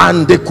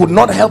 And they could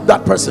not help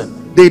that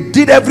person. They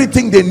did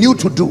everything they knew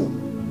to do.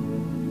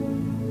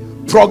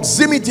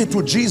 Proximity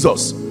to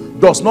Jesus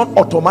does not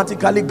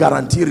automatically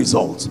guarantee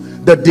results.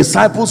 The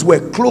disciples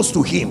were close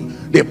to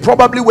him. They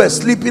probably were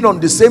sleeping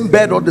on the same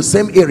bed or the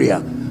same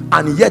area,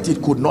 and yet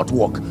it could not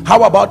work.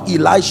 How about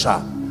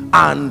Elisha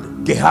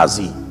and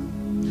Gehazi?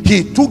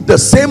 He took the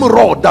same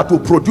rod that will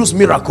produce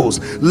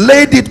miracles,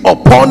 laid it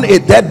upon a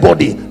dead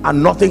body,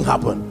 and nothing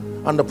happened.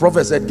 And the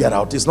prophet said, get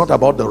out. It's not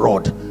about the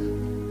rod.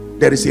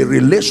 There is a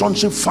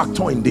relationship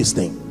factor in this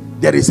thing.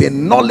 There is a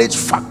knowledge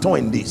factor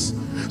in this.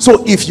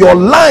 So if your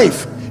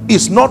life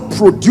is not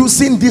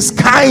producing these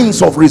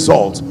kinds of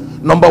results,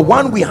 number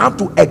one, we have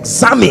to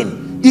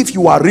examine if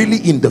you are really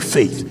in the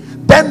faith.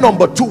 Then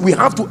number two, we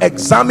have to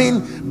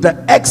examine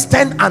the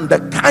extent and the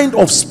kind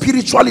of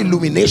spiritual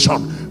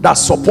illumination that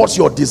supports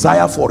your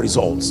desire for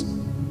results.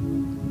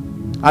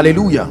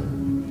 Hallelujah.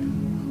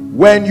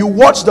 When you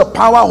watch the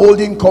power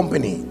holding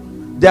company,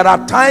 there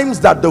are times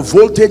that the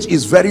voltage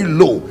is very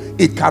low.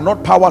 It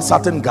cannot power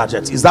certain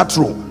gadgets. Is that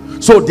true?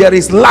 So there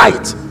is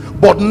light,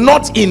 but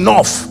not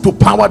enough to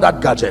power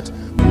that gadget.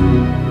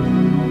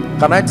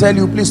 Can I tell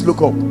you, please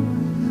look up.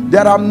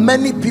 There are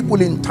many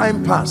people in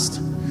time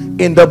past,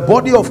 in the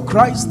body of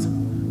Christ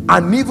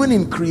and even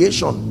in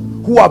creation,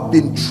 who have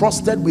been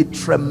trusted with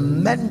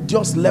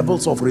tremendous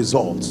levels of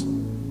results,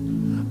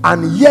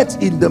 and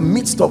yet in the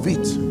midst of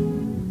it,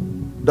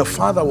 the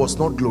Father was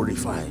not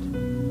glorified.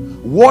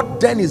 What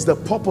then is the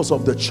purpose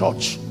of the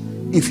church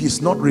if he's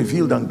not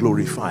revealed and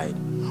glorified?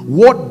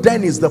 What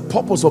then is the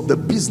purpose of the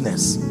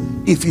business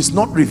if it's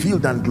not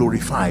revealed and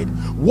glorified?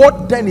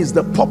 What then is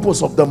the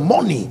purpose of the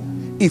money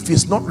if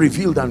it's not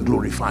revealed and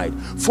glorified?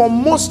 For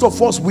most of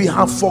us, we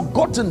have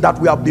forgotten that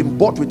we have been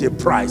bought with a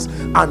price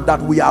and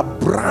that we are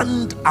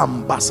brand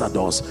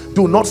ambassadors.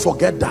 Do not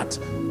forget that.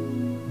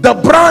 The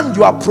brand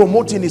you are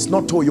promoting is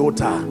not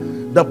Toyota.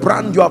 The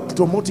brand you are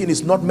promoting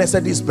is not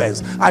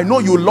Mercedes-Benz. I know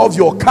you love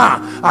your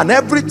car, and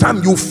every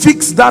time you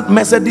fix that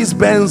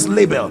Mercedes-Benz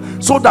label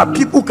so that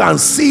people can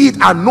see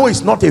it and know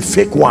it's not a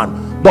fake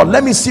one. But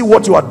let me see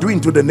what you are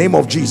doing to the name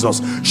of Jesus.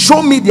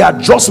 Show me the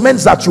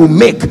adjustments that you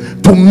make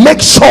to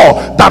make sure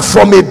that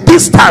from a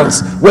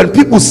distance, when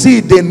people see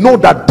it, they know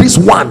that this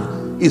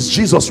one is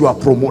Jesus you are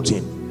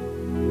promoting.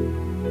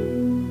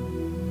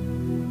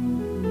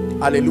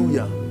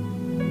 Hallelujah.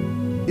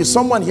 Is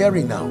someone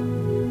hearing now?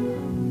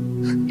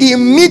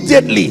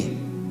 Immediately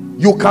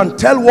you can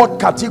tell what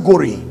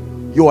category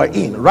you are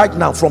in right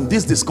now from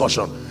this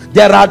discussion.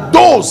 There are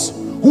those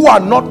who are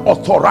not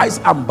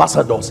authorized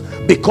ambassadors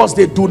because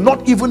they do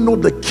not even know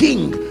the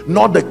king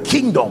nor the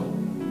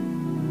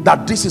kingdom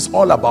that this is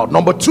all about.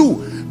 Number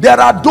two, there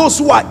are those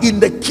who are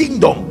in the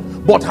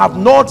kingdom but have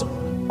not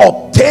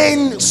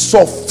obtained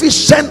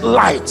sufficient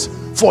light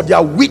for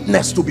their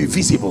witness to be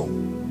visible.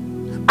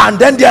 And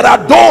then there are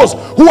those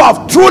who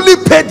have truly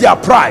paid their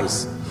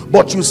price,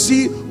 but you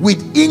see,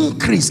 with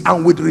increase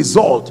and with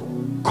result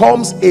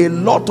comes a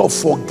lot of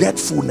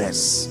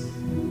forgetfulness.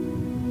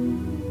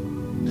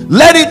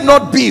 Let it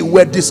not be,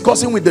 we're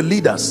discussing with the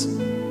leaders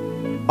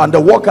and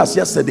the workers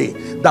yesterday,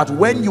 that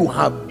when you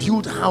have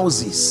built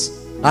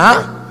houses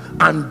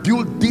and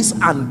built this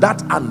and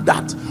that and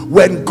that,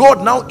 when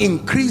God now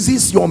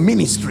increases your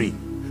ministry,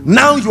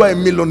 now you are a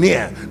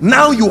millionaire,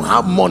 now you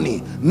have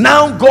money,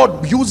 now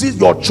God uses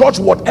your church,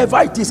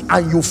 whatever it is,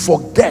 and you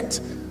forget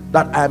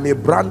that I am a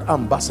brand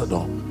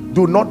ambassador.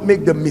 Do not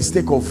make the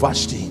mistake of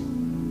Vashti.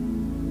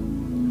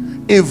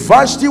 If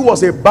Vashti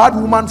was a bad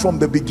woman from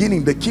the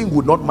beginning, the king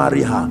would not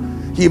marry her.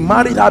 He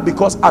married her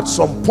because at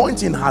some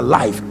point in her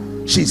life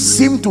she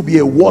seemed to be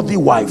a worthy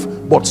wife,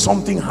 but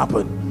something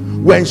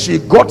happened. When she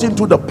got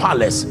into the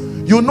palace,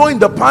 you know, in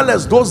the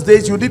palace those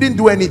days you didn't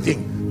do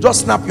anything,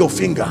 just snap your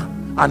finger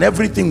and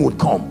everything would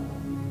come.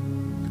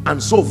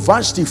 And so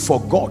Vashti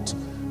forgot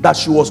that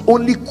she was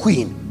only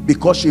queen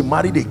because she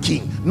married a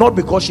king, not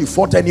because she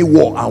fought any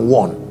war and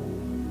won.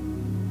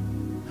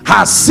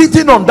 Her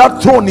sitting on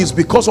that throne is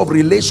because of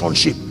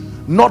relationship,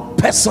 not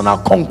personal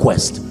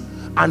conquest.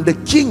 And the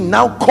king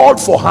now called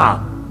for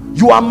her.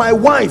 You are my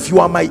wife, you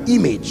are my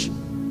image.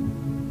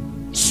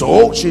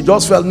 So she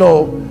just felt,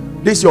 no,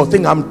 this is your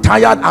thing. I'm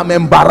tired, I'm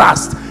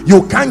embarrassed.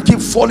 You can't keep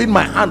folding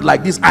my hand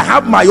like this. I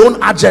have my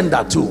own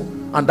agenda too.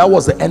 And that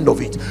was the end of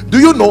it. Do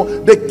you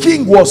know, the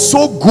king was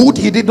so good,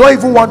 he did not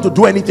even want to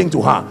do anything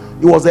to her.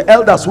 It was the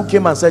elders who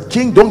came and said,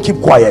 King, don't keep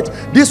quiet.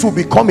 This will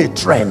become a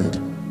trend.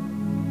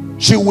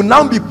 She will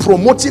now be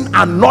promoting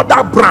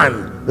another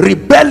brand,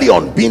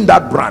 rebellion being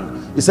that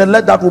brand. He said,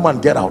 let that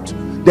woman get out.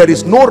 There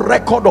is no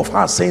record of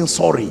her saying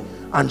sorry.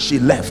 And she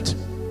left.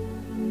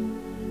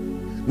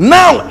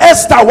 Now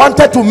Esther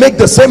wanted to make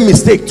the same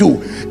mistake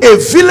too. A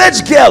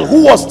village girl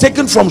who was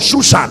taken from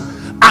Shushan,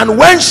 and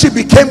when she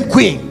became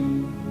queen,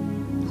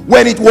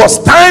 when it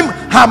was time,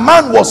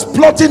 Haman was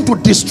plotting to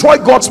destroy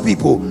God's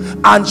people,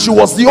 and she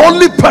was the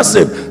only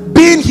person,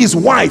 being his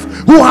wife,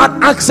 who had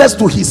access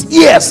to his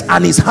ears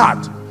and his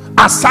heart,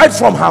 aside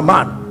from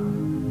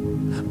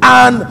Haman.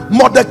 And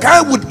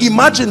Mordecai would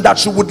imagine that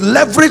she would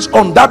leverage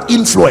on that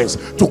influence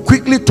to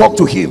quickly talk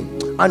to him,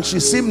 and she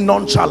seemed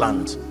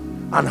nonchalant.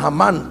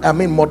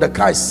 And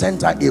Mordecai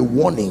sent her a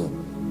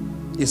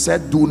warning. He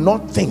said, do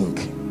not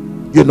think,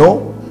 you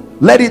know,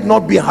 let it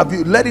not be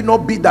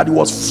that it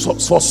was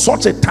for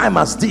such a time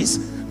as this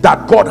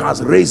that God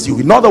has raised you.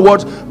 In other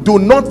words, do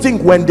not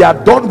think when they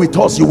are done with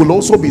us you will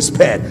also be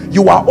spared.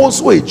 You are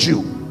also a Jew.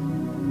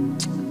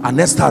 And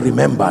Esther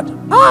remembered,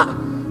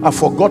 I've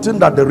forgotten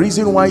that the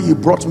reason why he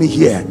brought me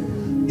here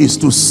is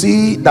to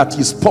see that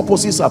his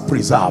purposes are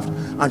preserved.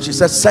 And she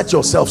said, set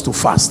yourselves to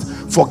fast.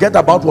 Forget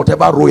about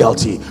whatever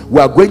royalty.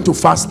 We are going to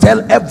fast.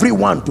 Tell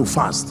everyone to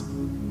fast.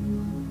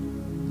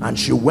 And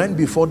she went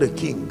before the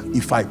king.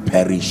 If I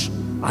perish,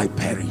 I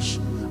perish.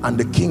 And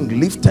the king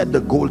lifted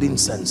the golden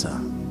censer.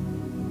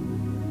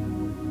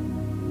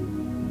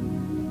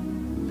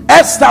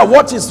 Esther,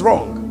 what is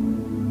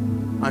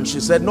wrong? And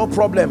she said, no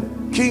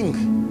problem,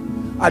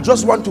 king. I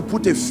just want to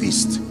put a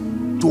feast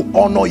to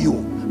honor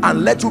you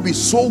and let you be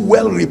so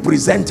well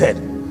represented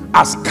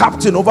as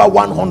captain over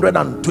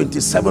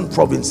 127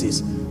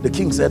 provinces. The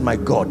king said, my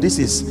God,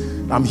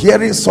 I'm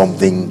hearing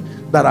something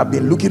that I've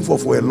been looking for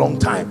a long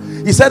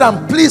time. He said,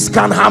 and please,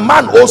 can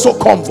Haman also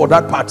come for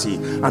that party?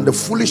 And the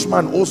foolish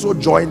man also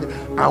joined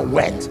and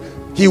went.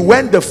 He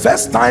went the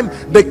first time.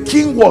 The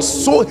king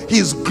was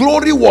his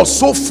glory was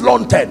so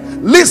flaunted.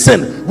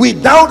 Listen,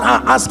 without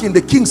her asking,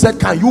 the king said,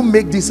 can you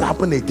make this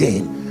happen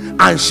again?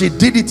 And she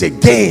did it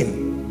again.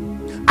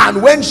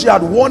 And when she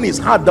had won his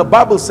heart, the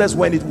Bible says,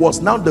 when it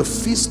was now the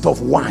feast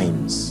of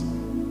wines,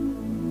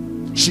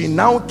 she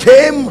now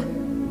came.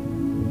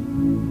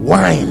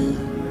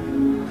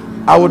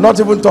 Wine, I would not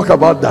even talk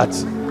about that.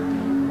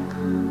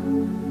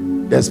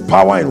 There's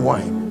power in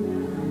wine.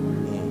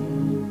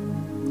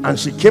 And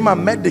she came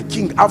and met the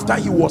king after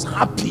he was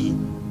happy,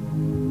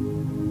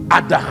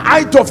 at the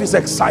height of his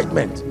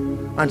excitement.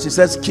 And she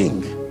says,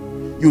 king,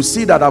 you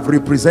see that I've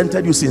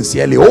represented you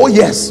sincerely. Oh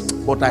yes,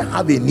 but I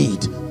have a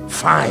need.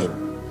 Fine,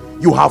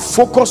 you have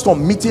focused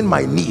on meeting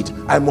my need.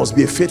 I must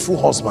be a faithful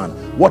husband.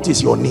 What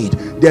is your need?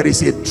 There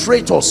is a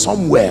traitor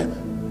somewhere.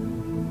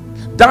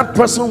 That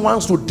person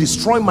wants to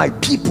destroy my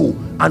people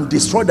and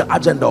destroy the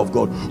agenda of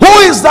God. Who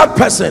is that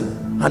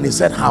person? And he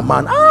said,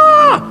 Haman.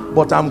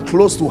 But I'm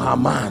close to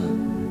Haman.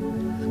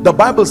 The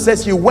Bible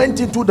says he went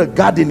into the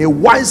garden, a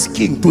wise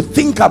king, to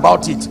think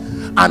about it.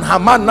 And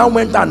Haman now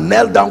went and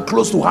knelt down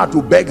close to her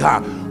to beg her.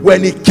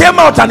 When he came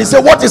out and he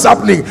said, what is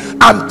happening?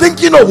 I'm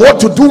thinking of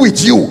what to do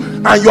with you,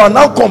 and you are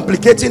now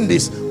complicating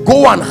this.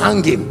 Go and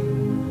hang him.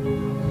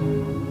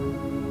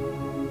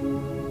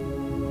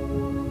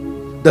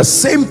 The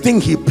same thing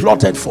he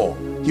plotted for,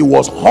 he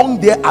was hung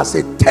there as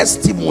a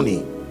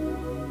testimony.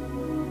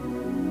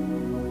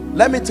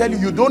 Let me tell you,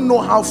 you don't know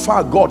how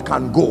far God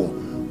can go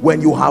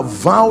when you have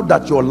vowed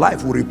that your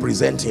life will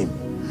represent him.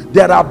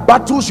 There are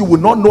battles you will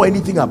not know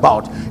anything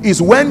about. It's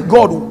when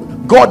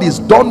God is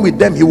done with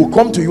them, he will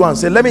come to you and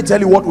say, let me tell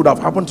you what would have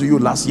happened to you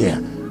last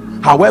year.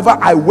 However,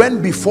 I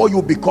went before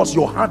you because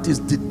your heart is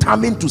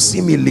determined to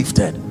see me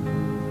lifted.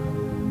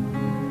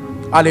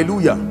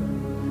 Hallelujah.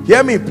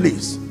 Hear me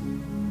please.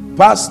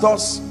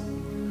 Pastors,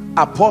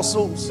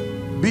 apostles,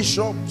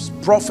 bishops,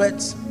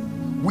 prophets,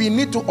 We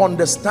need to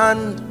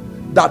understand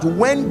that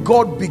when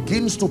God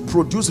begins to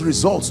produce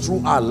results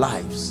through our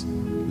lives,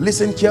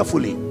 listen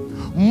carefully,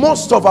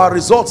 most of our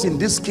results in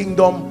this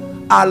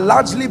kingdom are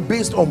largely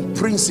based on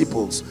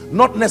principles,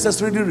 not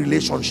necessarily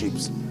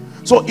relationships.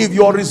 So if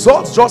your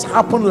results just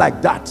happen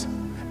like that,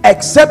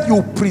 except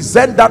you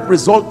present that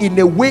result in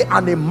a way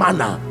and a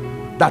manner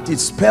that it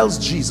spells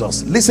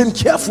Jesus, listen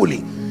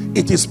carefully,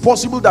 it is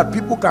possible that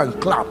people can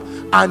clap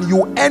and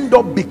you end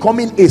up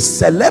becoming a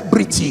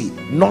celebrity,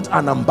 not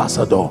an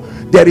ambassador.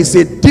 There is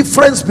a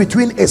difference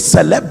between a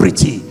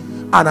celebrity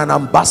and an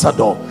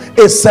ambassador.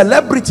 A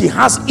celebrity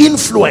has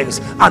influence,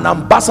 an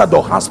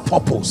ambassador has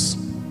purpose.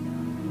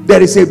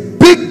 There is a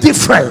big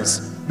difference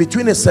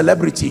between a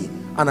celebrity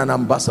and an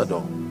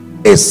ambassador.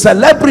 A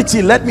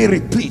celebrity, let me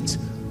repeat,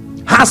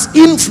 has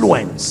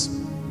influence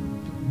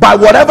by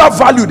whatever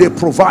value they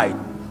provide,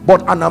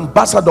 but an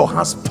ambassador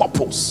has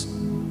purpose.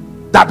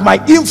 That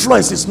my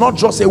influence is not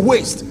just a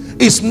waste,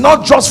 it's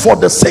not just for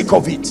the sake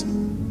of it,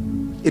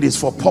 it is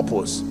for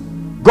purpose.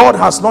 God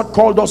has not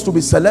called us to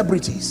be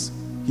celebrities,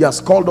 he has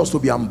called us to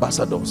be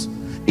ambassadors.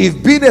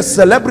 If being a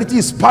celebrity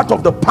is part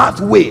of the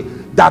pathway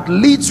that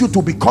leads you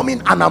to becoming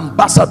an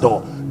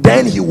ambassador,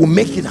 then he will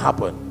make it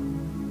happen.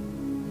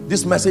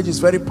 This message is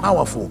very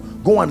powerful.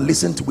 Go and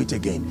listen to it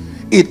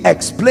again. It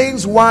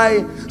explains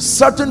why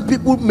certain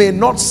people may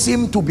not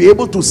seem to be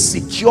able to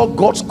secure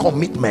God's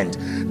commitment.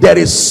 There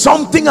is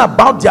something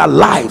about their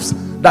lives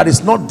that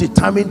is not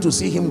determined to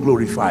see him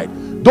glorified.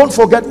 Don't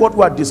forget what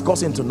we are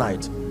discussing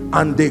tonight.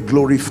 And they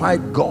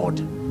glorified God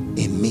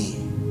in me.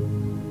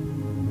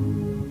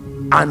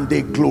 And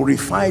they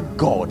glorified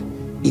God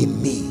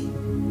in me.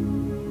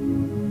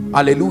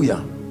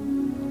 Hallelujah.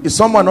 Is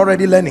someone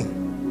already learning?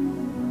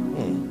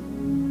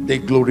 They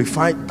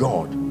glorified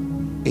God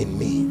in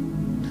me.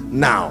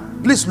 Now,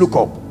 please look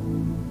up.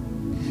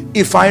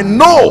 If I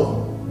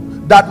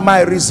know that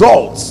my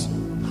results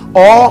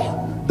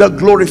or the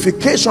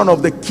glorification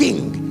of the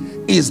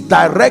King is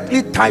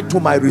directly tied to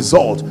my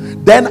result,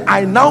 then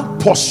I now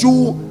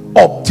pursue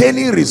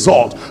obtaining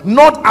result,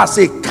 not as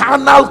a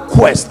carnal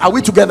quest. Are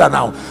we together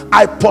now?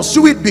 I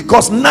pursue it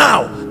because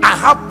now I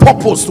have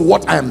purpose to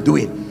what I am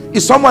doing.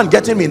 Is someone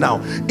getting me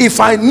now? If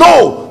I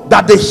know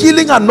that the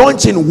healing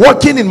anointing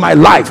working in my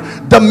life,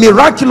 the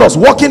miraculous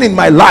working in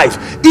my life,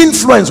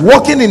 influence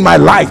working in my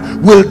life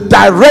will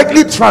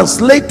directly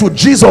translate to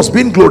Jesus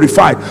being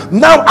glorified,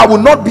 now I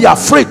will not be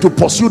afraid to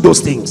pursue those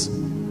things.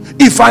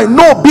 If I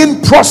know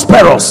being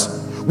prosperous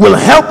will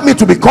help me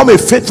to become a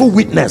faithful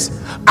witness,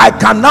 I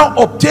can now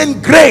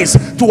obtain grace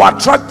to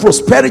attract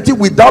prosperity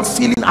without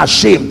feeling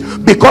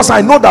ashamed, because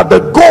I know that the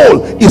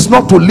goal is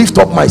not to lift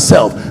up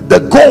myself, the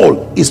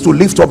goal is to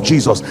lift up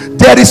Jesus.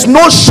 There is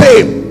no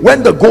shame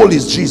when the goal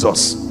is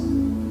Jesus.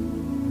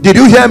 Did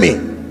you hear me?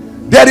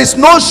 There is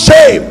no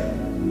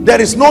shame, there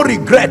is no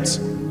regret,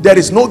 there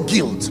is no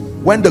guilt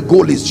when the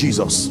goal is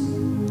Jesus.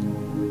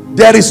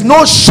 There is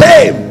no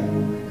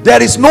shame,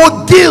 there is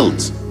no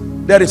guilt,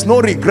 there is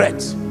no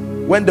regret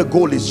when the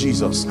goal is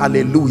Jesus.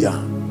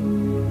 Hallelujah.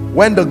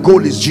 When the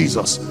goal is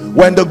Jesus.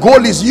 When the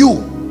goal is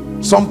you,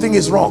 something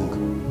is wrong.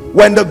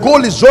 When the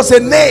goal is just a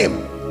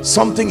name,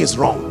 something is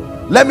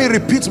wrong. Let me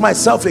repeat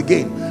myself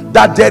again,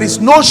 that there is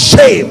no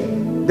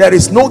shame, there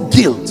is no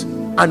guilt,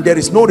 and there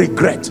is no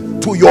regret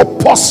to your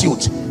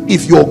pursuit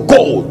if your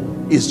goal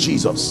is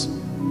Jesus.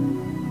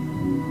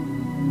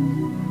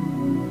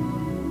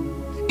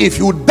 If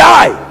you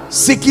die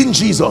seeking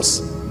Jesus,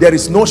 there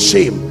is no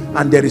shame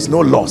and there is no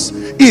loss.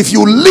 If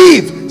you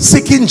live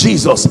seeking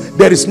Jesus,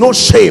 there is no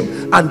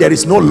shame and there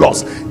is no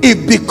loss.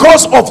 If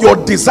because of your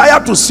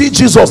desire to see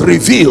Jesus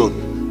revealed,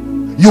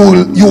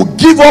 you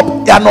give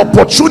up an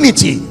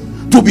opportunity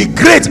to be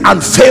great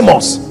and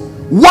famous,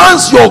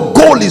 once your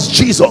goal is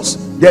Jesus,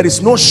 there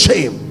is no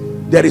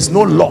shame, there is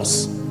no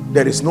loss,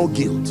 there is no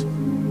guilt.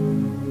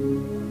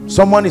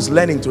 Someone is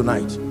learning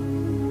tonight.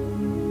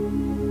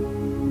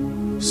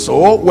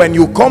 So when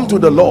you come to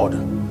the Lord,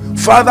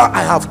 Father,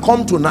 I have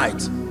come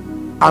tonight,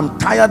 I'm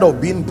tired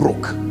of being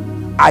broke.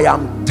 I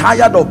am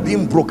tired of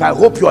being broke. I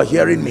hope you are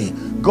hearing me.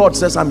 God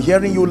says, I'm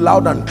hearing you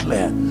loud and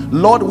clear.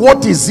 Lord,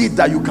 what is it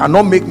that you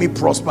cannot make me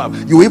prosper?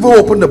 You even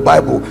open the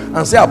Bible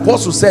and say,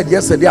 Apostle said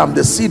yesterday, I'm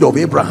the seed of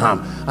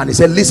Abraham. And he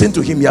said, listen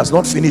to him, he has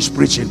not finished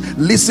preaching.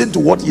 Listen to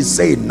what he's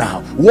saying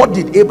now. What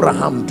did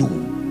Abraham do?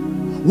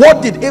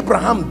 What did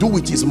Abraham do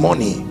with his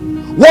money?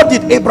 What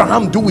did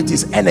Abraham do with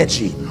his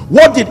energy?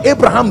 What did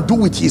Abraham do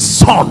with his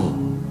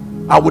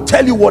son? I will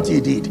tell you what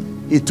he did.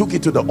 He took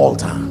it to the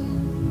altar.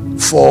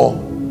 For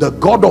the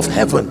God of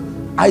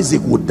heaven,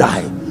 Isaac would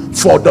die.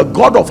 For the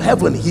God of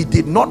heaven, he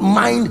did not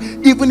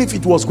mind even if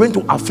it was going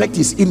to affect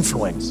his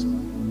influence.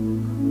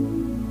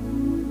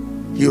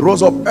 He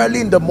rose up early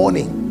in the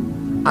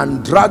morning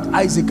and dragged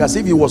Isaac as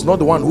if he was not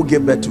the one who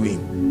gave birth to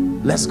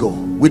him. Let's go.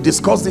 We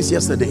discussed this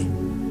yesterday.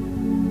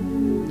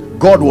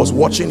 God was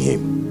watching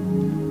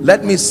him.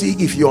 Let me see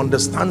if he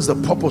understands the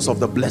purpose of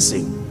the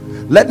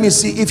blessing. Let me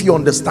see if he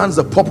understands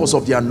the purpose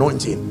of the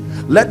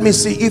anointing. Let me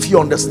see if he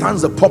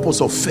understands the purpose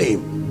of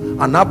fame.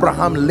 And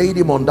Abraham laid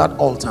him on that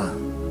altar.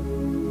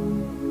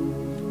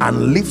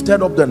 and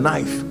lifted up the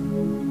knife,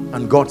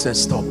 and God said,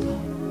 stop,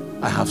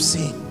 I have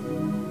seen.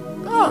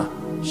 I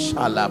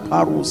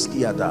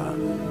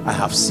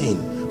have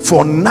seen.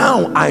 For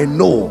now I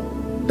know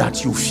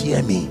that you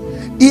fear me,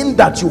 in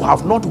that you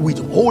have not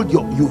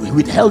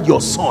withheld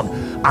your son.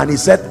 And he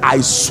said,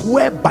 I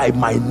swear by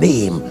my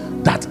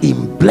name that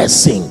in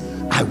blessing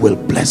I will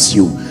bless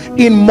you,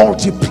 in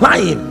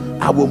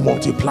multiplying I will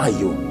multiply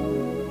you.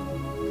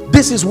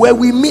 This is where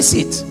we miss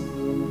it.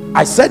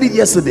 I said it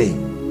yesterday.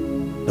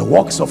 The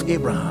works of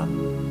Abraham,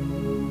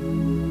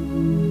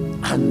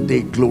 and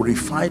they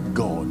glorified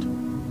God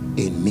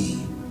in me.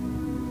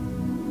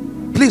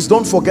 Please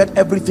don't forget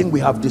everything we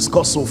have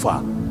discussed so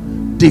far,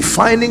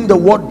 defining the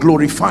word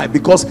glorify,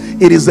 because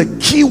it is a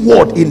key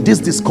word in this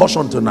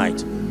discussion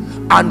tonight,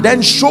 and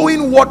then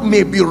showing what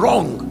may be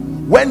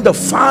wrong when the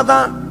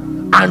Father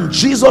and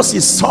Jesus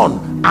his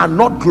Son are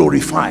not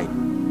glorified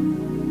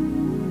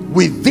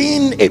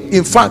within it.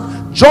 In fact,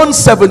 John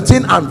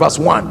 17 and verse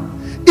 1,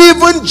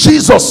 even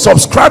Jesus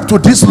subscribed to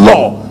this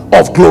law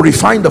of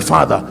glorifying the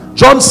Father.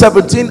 John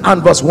 17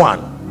 and verse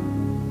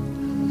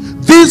 1,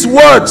 these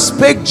words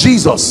spake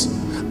Jesus,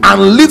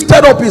 and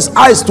lifted up his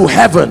eyes to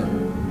heaven,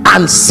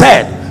 and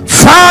said,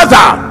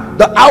 Father,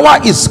 the hour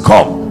is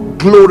come,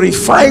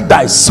 glorify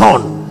thy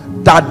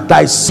Son, that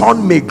thy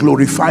Son may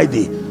glorify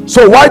thee.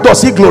 So why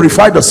does he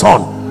glorify the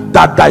Son?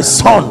 That thy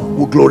Son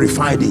will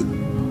glorify thee.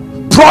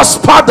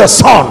 Prosper the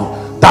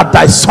Son, that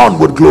thy Son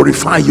would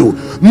glorify you.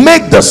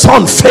 Make the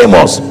Son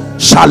famous. Lord,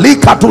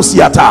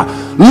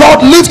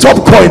 lift up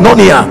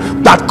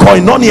Koinonia, that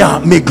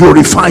Koinonia may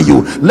glorify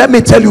you. Let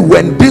me tell you,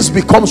 when this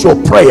becomes your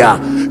prayer,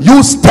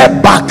 you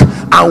step back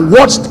and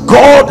watch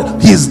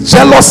God, his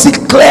jealousy,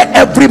 clear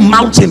every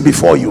mountain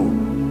before you.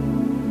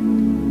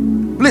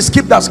 Please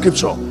keep that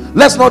scripture.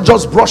 Let's not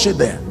just brush it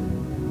there.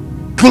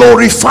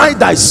 Glorify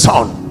thy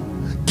Son.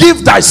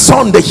 Give thy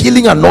Son the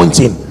healing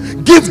anointing.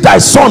 Give thy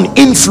Son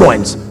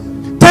influence.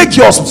 Take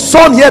your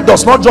son here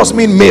does not just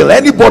mean male,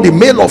 anybody,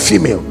 male or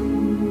female.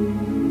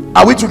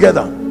 Are we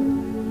together?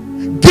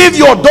 Give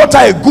your daughter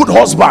a good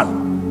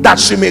husband, that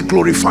she may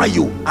glorify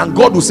you, and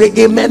God will say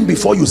amen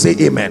before you say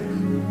amen.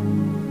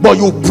 But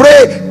you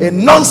pray a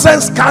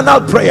nonsense carnal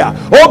prayer.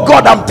 Oh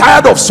God, I'm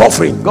tired of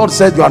suffering. God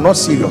said you are not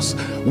serious.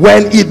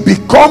 When it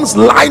becomes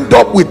lined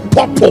up with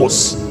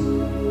purpose,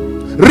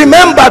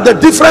 remember the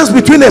difference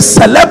between a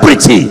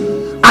celebrity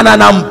and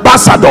an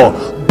ambassador.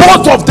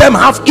 Both of them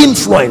have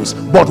influence,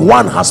 but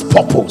one has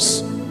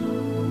purpose.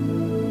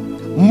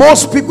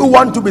 Most people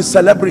want to be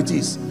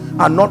celebrities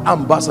and not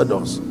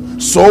ambassadors.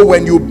 So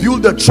when you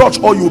build a church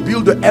or you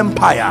build an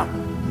empire,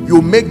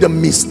 you make the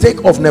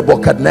mistake of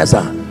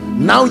Nebuchadnezzar.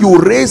 Now you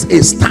raise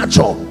a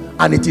statue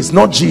and it is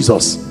not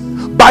Jesus.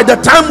 By the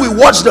time we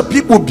watch the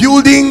people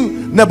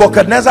building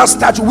Nebuchadnezzar's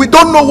statue, we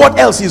don't know what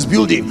else he's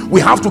building. We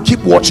have to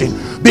keep watching,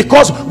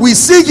 because we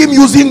see him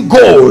using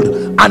gold,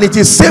 and it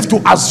is safe to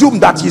assume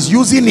that he's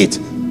using it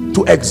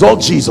to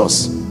exalt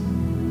Jesus.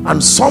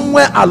 And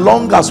somewhere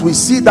along, as we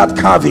see that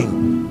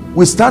carving,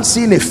 we start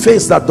seeing a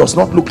face that does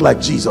not look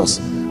like Jesus,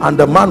 and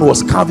the man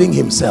was carving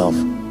himself.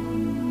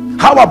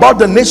 How about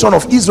the nation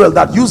of Israel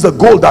that used the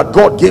gold that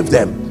God gave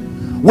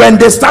them? When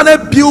they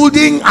started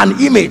building an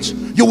image,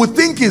 you would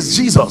think it's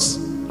Jesus,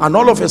 and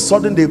all of a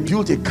sudden they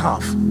built a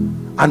calf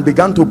and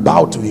began to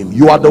bow to him.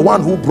 You are the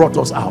one who brought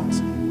us out.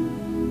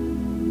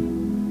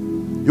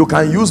 You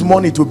can use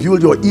money to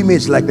build your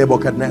image like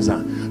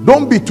Nebuchadnezzar.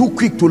 Don't be too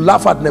quick to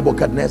laugh at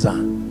Nebuchadnezzar.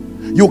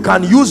 You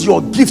can use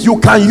your gift, you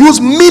can use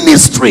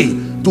ministry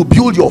to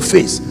build your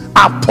face.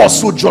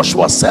 Apostle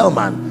Joshua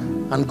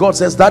Selman, and God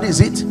says that is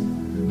it.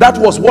 That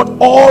was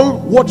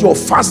what your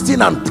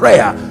fasting and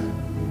prayer,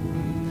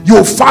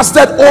 you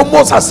fasted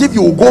almost as if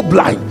you will go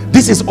blind.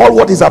 This is all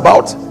what is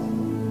about.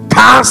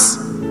 Cars,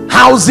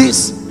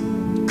 houses,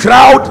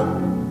 crowd,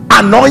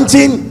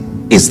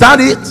 anointing. Is that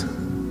it?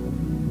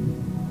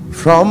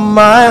 From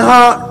my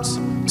heart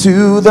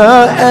to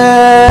the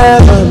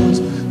heavens,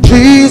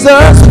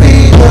 Jesus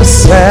be the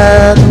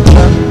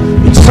center.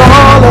 It's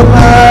all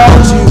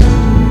about you.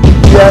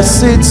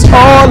 Yes, it's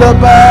all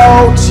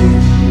about you.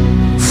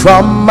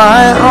 From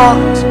my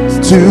heart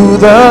to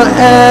the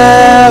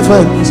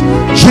heavens,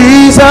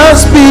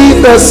 Jesus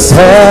be the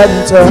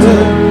center.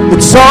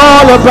 It's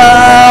all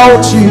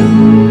about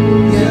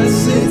you.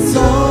 Yes, it's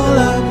all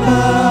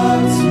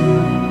about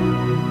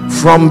you.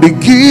 From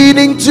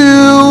beginning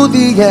to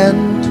the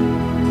end,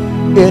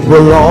 it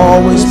will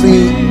always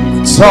be,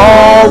 it's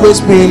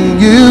always been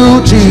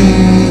you,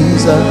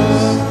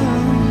 Jesus.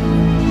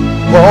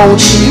 Oh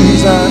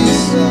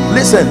Jesus.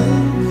 Listen,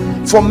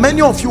 for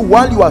many of you,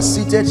 while you are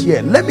seated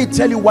here, let me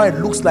tell you why it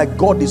looks like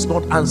God is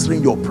not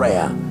answering your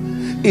prayer.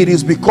 It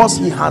is because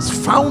he has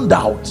found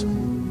out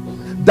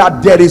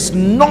that there is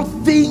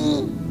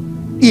nothing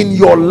in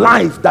your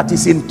life that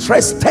is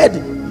interested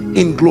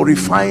in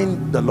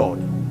glorifying the Lord.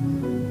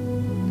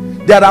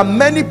 There are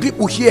many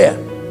people here,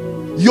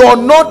 you're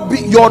not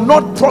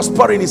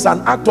prospering is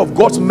an act of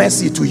God's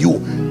mercy to you,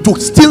 to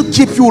still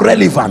keep you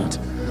relevant.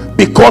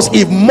 Because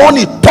if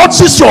money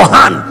touches your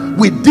hand,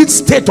 with this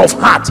state of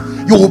heart,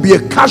 you will be a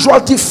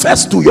casualty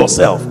first to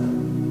yourself.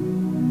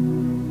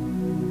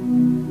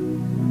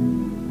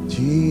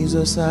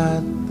 Jesus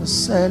at the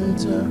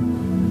center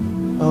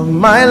of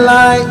my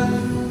life.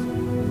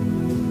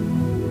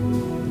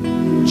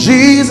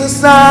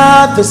 Jesus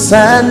at the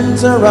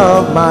center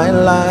of my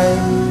life.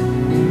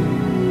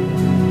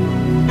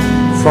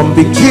 From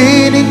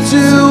beginning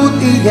to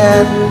the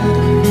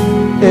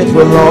end, it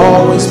will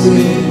always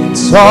be,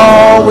 it's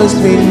always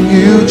been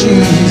you,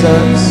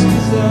 Jesus.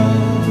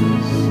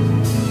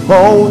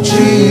 Oh,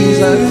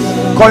 Jesus.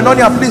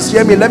 Koinonia, please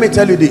hear me. Let me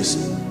tell you this.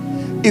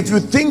 If you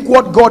think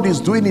what God is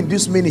doing in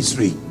this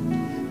ministry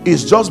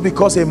is just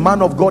because a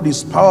man of God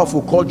is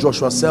powerful called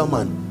Joshua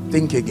Selman,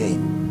 think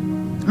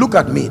again. Look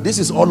at me. This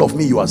is all of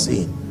me you are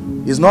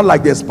seeing. It's not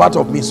like there's part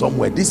of me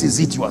somewhere. This is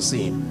it you are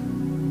seeing.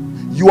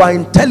 You are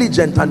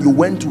intelligent and you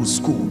went to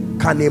school.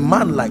 Can a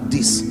man like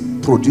this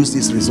produce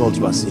this result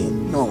you are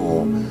seeing?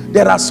 No.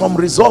 There are some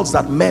results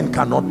that men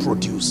cannot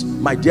produce.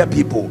 My dear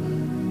people,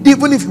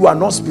 even if you are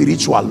not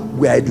spiritual,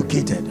 we are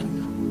educated.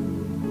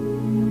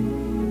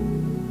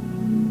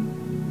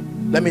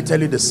 Let me tell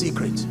you the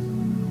secret.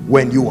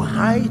 When you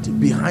hide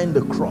behind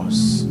the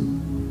cross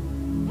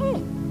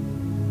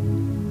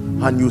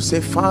and you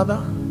say,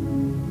 Father,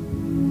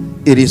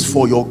 it is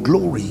for your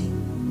glory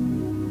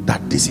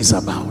that this is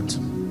about.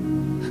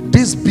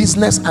 This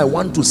business I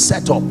want to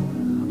set up,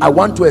 I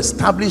want to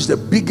establish the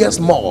biggest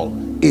mall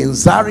in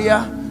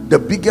Zaria, the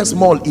biggest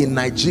mall in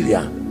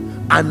Nigeria,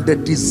 and the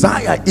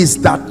desire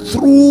is that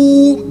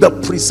through the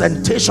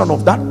presentation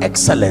of that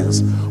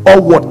excellence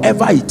or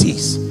whatever it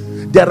is,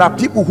 there are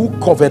people who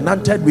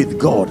covenanted with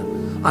God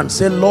and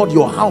say, Lord,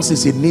 your house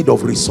is in need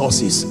of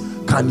resources,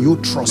 can you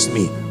trust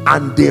me?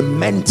 And they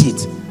meant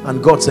it,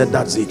 and God said,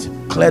 that's it,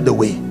 clear the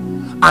way.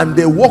 And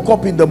they woke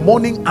up in the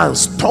morning and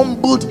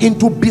stumbled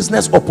into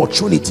business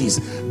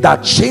opportunities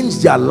that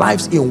changed their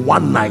lives in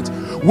one night.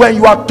 When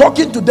you are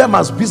talking to them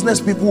as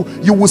business people,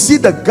 you will see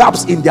the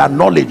gaps in their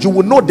knowledge. You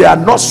will know they are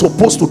not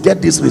supposed to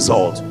get this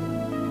result.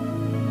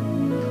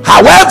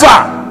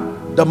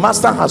 However, the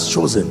master has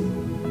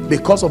chosen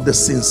because of the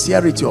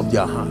sincerity of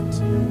their heart.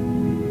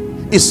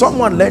 Is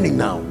someone learning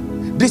now?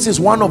 This is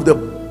one of the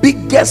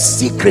biggest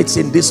secrets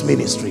in this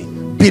ministry.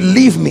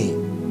 Believe me.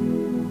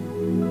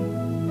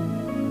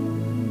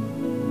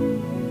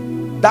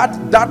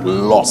 That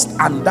lust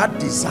and that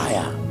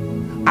desire,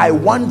 I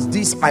want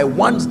this, I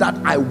want that,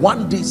 I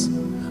want this,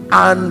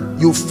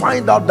 and you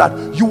find out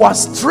that you are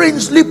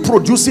strangely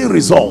producing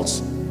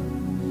results,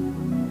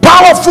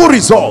 powerful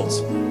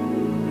results,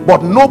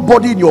 but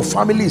nobody in your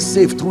family is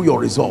safe through your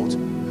result.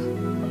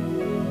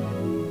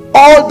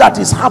 All that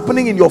is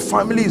happening in your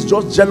family is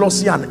just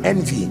jealousy and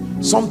envy.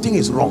 Something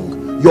is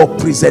wrong. Your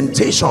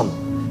presentation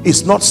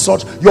is not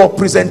such. Your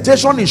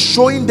presentation is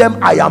showing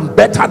them I am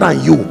better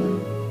than you.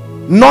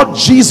 Not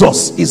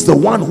Jesus is the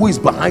one who is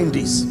behind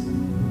this.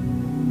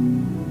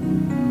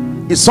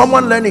 Is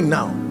someone learning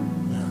now?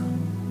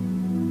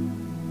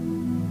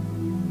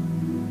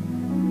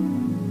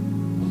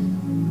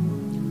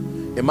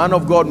 A man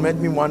of God met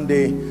me one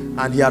day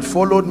and he had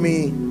followed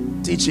me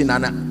teaching,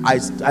 and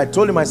I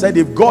told him, I said,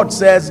 if God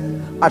says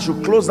I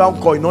should close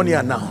down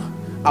Koinonia now,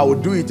 I will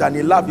do it. And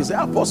he laughed. He said,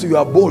 Apostle, you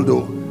are bold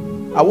though.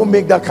 I won't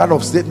make that kind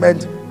of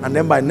statement, and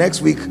then by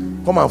next week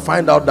come and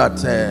find out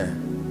that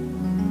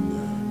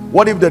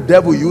what if the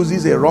devil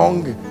uses a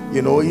wrong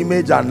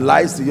image and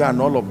lies to you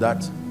and all of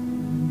that.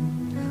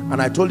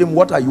 And I told him,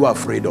 what are you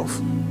afraid of?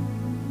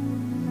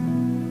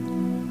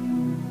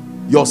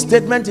 Your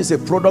statement is a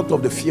product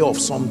of the fear of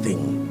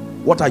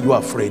something. What are you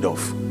afraid of?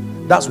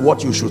 That's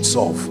what you should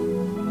solve.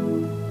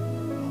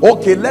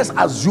 Okay, let's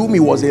assume it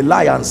was a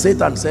lie and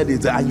Satan said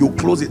it and you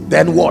close it.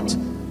 Then what?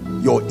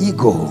 Your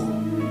ego,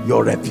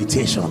 your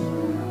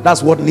reputation.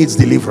 That's what needs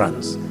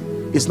deliverance.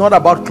 It's not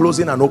about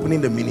closing and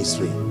opening the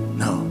ministry.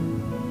 No,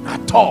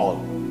 at all.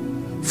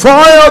 For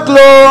your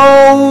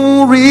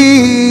glory,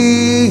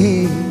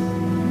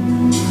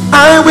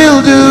 I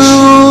will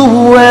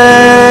do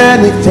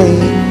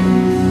anything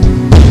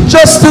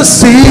just to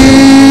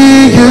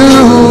see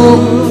you,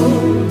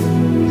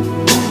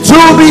 to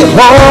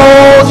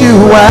behold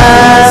you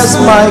as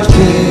my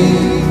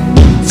King.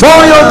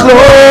 For your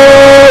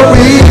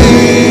glory,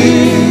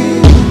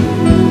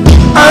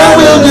 I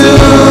will do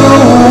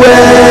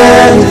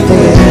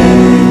anything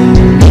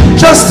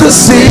just to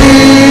see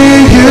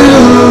you,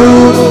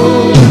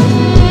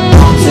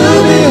 to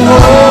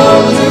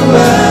behold you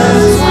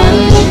as my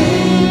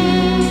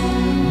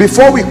King.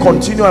 Before we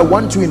continue, I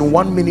want you in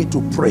 1 minute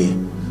to pray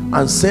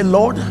and say,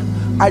 Lord,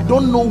 I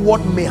don't know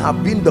what may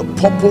have been the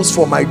purpose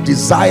for my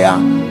desire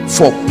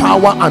for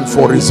power and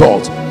for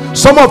result.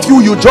 Some of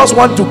you, you just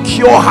want to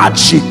cure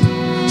hardship.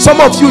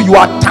 Some of you, you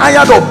are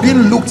tired of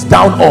being looked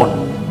down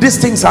on. These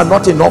things are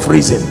not enough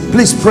reason.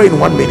 Please pray in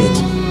 1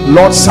 minute.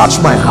 Lord, search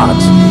my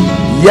heart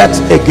yet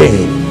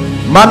again.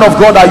 Man of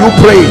God, are you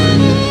praying?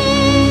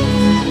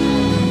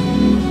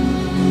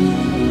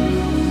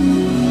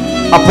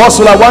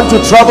 Apostle, I want to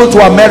travel to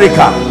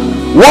America.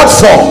 What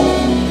for?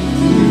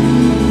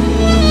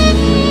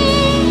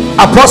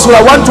 Apostle,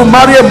 I want to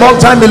marry a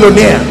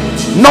multi-millionaire.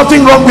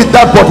 Nothing wrong with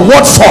that, but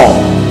what for?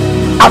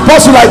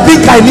 Apostle, I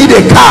think I need a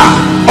car,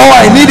 or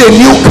I need a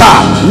new car.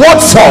 What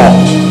for?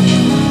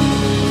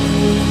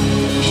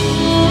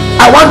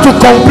 I want to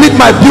complete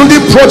my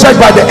building project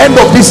by the end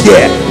of this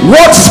year.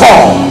 What for?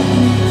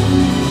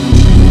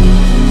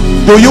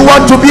 Do you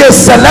want to be a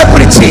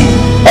celebrity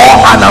or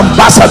an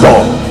ambassador?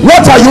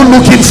 What are you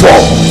looking for?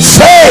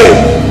 Fame,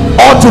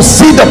 or to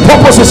see the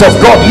purposes of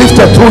God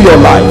lifted through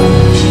your life?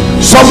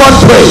 Someone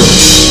pray.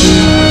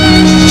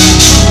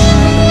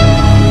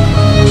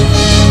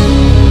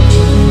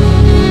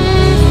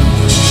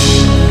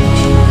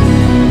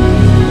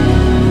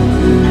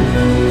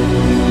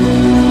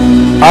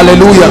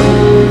 Hallelujah.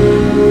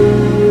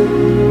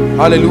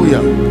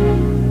 Hallelujah.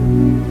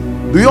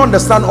 Do you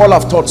understand all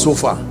I've taught so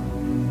far?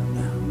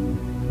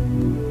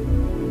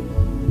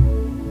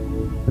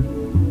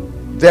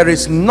 There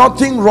is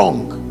nothing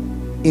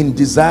wrong in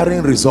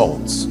desiring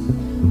results.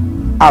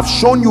 I've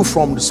shown you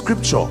from the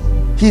scripture.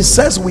 He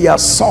says we are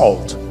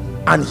salt,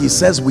 and he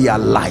says we are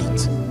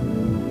light.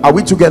 Are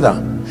we together?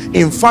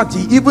 In fact,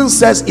 he even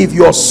says if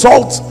your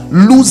salt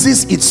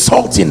loses its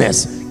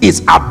saltiness,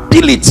 its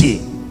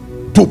ability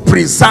to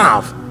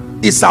preserve,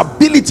 its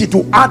ability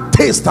to add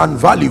taste and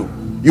value,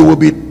 you will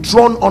be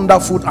thrown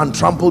underfoot and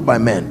trampled by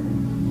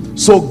men.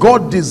 So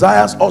God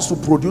desires us to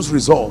produce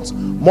results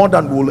more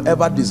than we will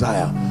ever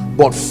desire.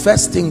 But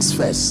first things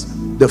first,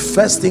 the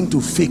first thing to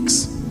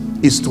fix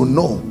is to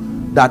know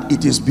that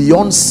it is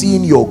beyond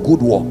seeing your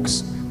good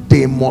works.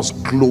 They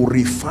must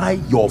glorify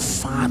your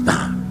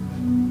Father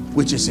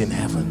which is in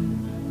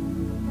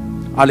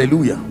heaven.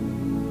 Hallelujah.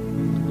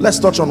 Let's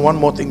touch on one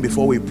more thing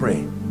before we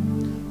pray.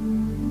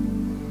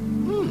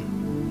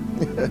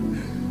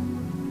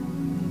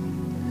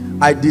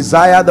 I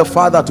desire the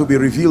Father to be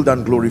revealed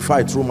and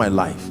glorified through my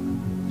life.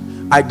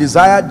 I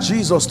desire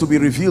Jesus to be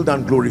revealed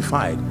and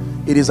glorified.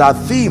 It is our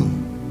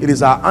theme, it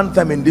is our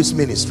anthem in this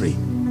ministry.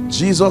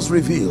 Jesus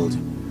revealed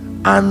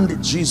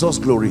and Jesus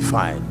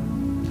glorified.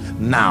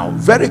 Now,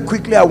 very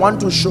quickly, I want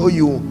to show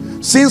you,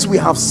 since we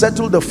have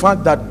settled the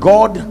fact that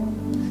God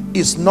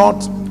is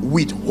not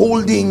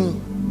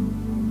withholding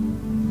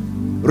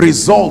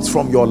results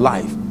from your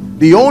life,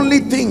 the only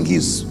thing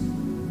He's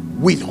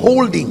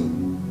withholding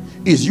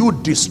is you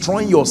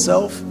destroying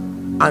yourself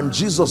and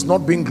Jesus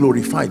not being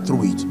glorified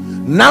through it.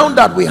 Now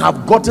that we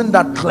have gotten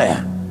that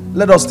clear,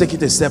 let us take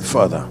it a step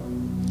further.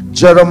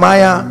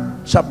 Jeremiah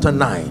chapter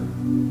 9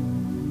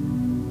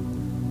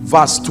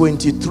 verse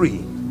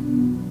 23.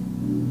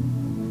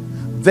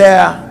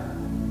 There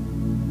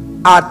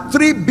are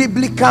three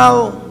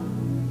biblical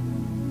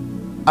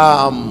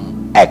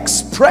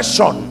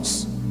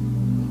expressions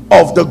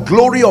of the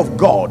glory of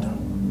God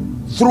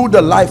through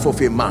the life of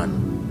a man.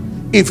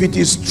 If it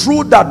is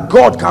true that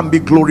God can be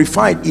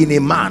glorified in a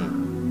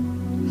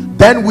man,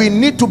 then we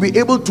need to be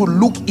able to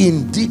look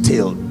in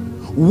detail.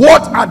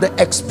 What are the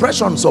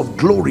expressions of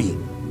glory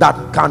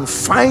that can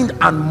find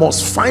and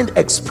must find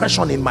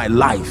expression in my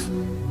life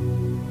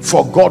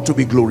for God to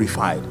be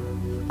glorified?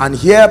 And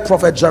here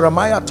Prophet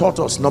Jeremiah taught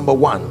us, number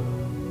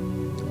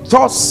one,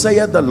 thus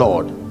saith the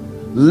Lord,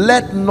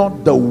 let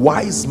not the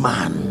wise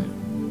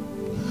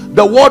man.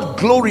 The word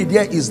glory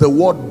there is the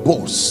word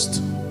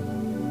boast.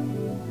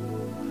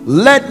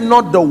 Let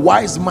not the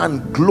wise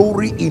man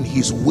glory in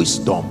his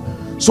wisdom.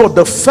 So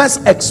the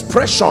first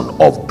expression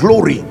of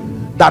glory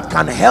that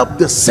can help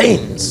the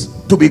saints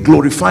to be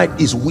glorified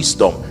is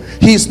wisdom.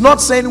 He's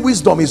not saying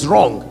wisdom is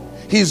wrong.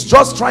 He's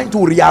just trying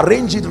to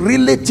rearrange it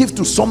relative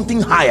to something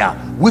higher,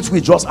 which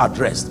we just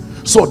addressed.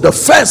 So the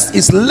first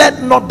is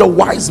let not the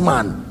wise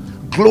man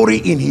glory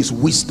in his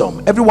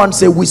wisdom. Everyone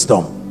say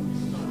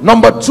wisdom.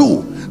 Number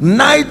two,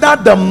 neither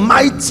the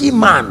mighty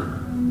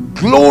man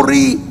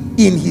glory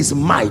in his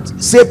might.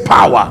 Say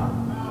power.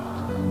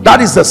 That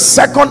is the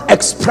second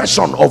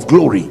expression of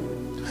glory.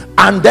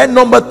 And then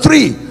number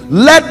three,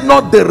 let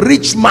not the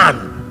rich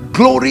man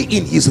glory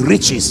in his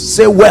riches.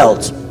 Say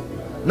wealth.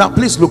 Now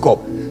please look up.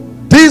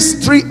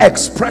 These three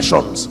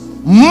expressions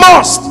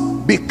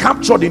must be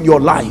captured in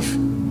your life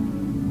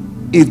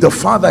if the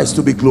Father is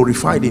to be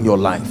glorified in your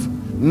life.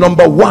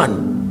 Number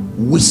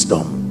one,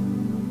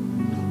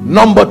 wisdom.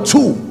 Number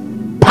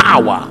two,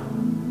 power.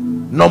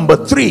 Number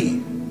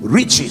three,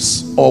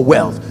 riches or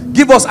wealth.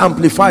 Give us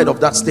amplified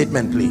of that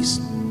statement, please.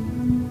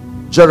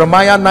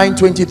 Jeremiah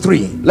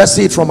 9:23. Let's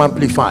see it from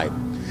amplified.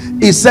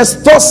 It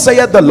says, thus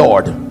saith the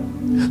Lord,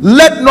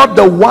 let not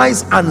the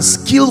wise and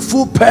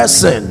skillful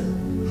person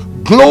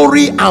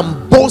glory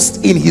and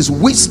boast in his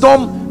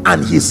wisdom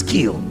and his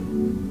skill.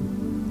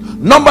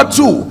 Number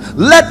two,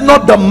 let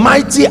not the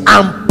mighty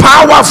and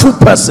powerful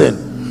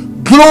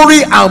person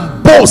glory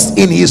and boast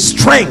in his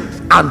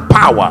strength and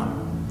power.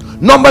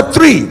 Number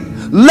three,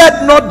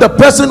 let not the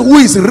person who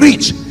is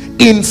rich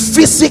in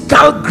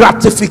physical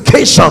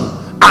gratification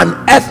and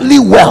earthly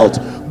wealth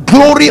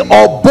glory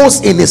or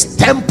boast in his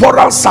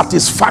temporal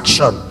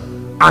satisfaction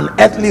and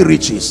earthly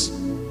riches.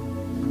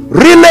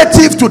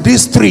 Relative to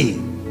these three,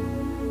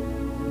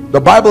 the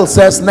Bible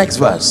says, next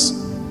verse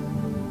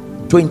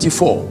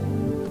 24,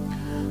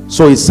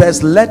 So it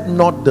says, let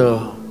not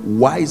the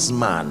wise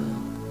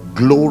man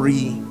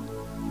glory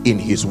in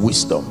his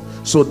wisdom.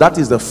 So that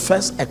is the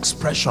first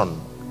expression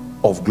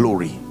of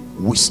glory,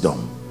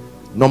 wisdom.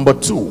 Number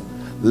two,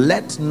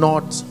 let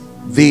not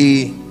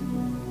the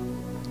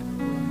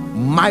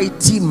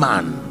mighty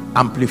man,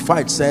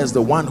 Amplified says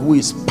the one who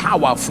is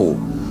powerful.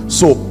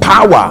 So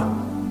power,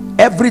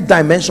 every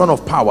dimension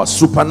of power,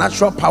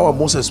 supernatural power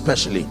most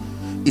especially,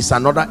 is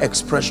another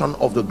expression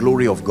of the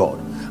glory of God.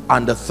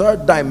 And the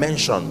third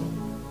dimension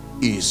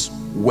is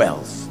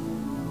wealth.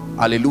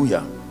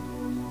 Hallelujah.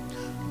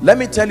 Let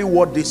me tell you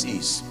what this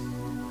is.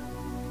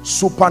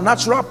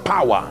 Supernatural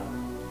power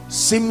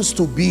seems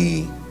to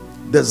be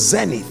the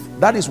zenith.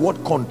 That is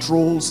what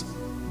controls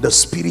the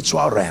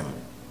spiritual realm.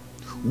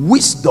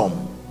 Wisdom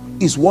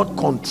is what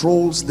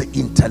controls the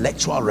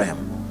intellectual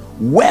realm.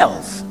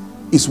 Wealth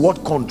is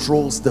what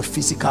controls the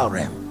physical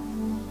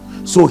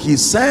realm. So he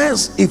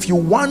says, if you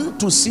want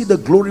to see the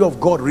glory of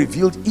God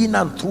revealed in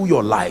and through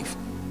your life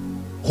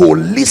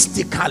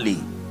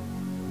holistically,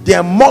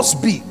 there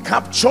must be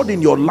captured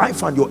in your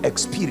life and your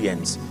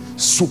experience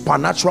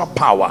supernatural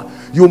power.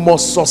 You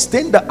must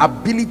sustain the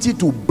ability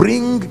to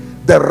bring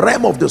the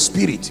realm of the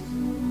spirit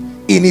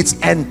in its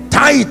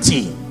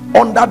entirety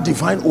under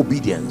divine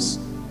obedience.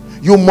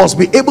 You must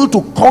be able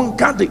to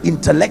conquer the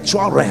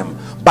intellectual realm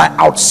by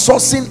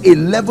outsourcing a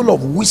level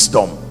of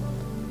wisdom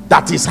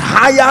that is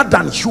higher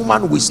than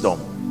human wisdom,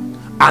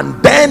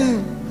 and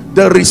then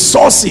the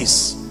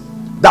resources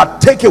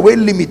that take away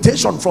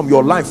limitation from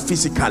your life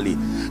physically,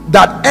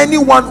 that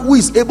anyone who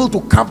is able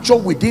to capture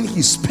within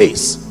his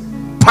space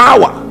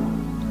power,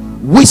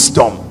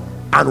 wisdom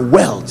and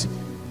wealth,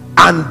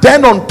 and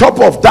then on top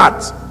of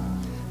that,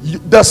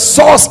 the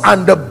source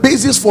and the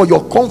basis for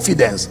your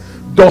confidence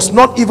does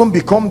not even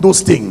become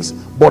those things,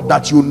 but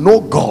that you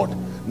know God.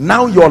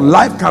 Now your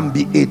life can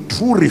be a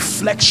true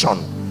reflection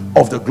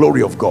of the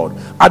glory of God.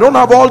 I don't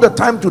have all the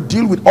time to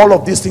deal with all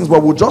of these things,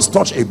 but we'll just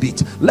touch a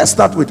bit. Let's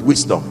start with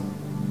wisdom.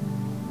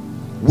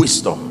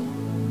 Wisdom.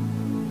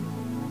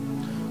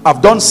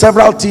 I've done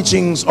several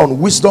teachings on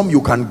wisdom.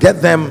 You can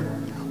get them,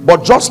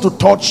 but just to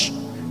touch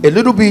a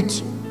little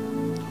bit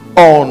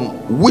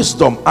on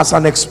wisdom as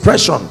an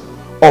expression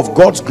of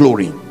God's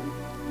glory.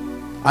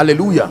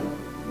 Hallelujah.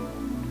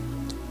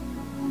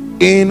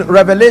 In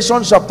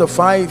Revelation chapter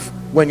 5,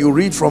 when you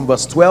read from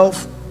verse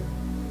 12,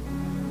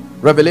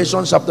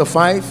 Revelation chapter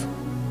 5,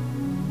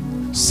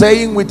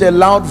 saying with a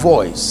loud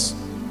voice,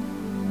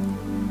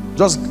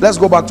 just let's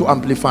go back to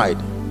Amplified.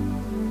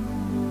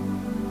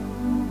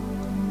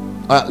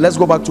 Let's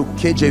go back to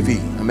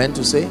KJV. I meant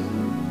to say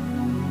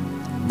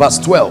verse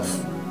 12,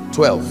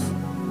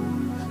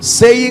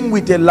 saying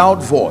with a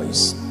loud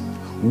voice,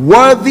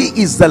 worthy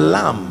is the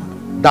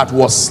Lamb that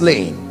was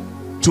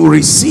slain to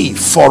receive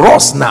for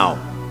us now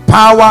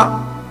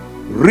power,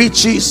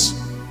 riches,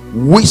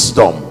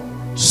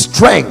 wisdom,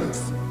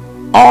 strength,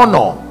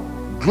 honor,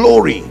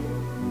 glory,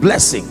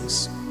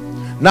 blessings.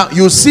 Now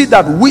you see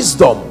that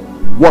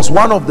wisdom was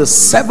one of the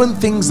 7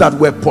 things that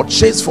were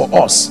purchased for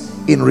us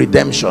in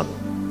redemption.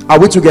 Are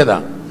we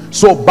together?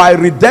 So by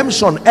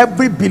redemption,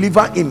 every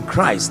believer in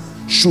Christ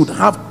should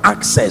have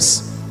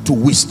access to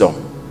wisdom.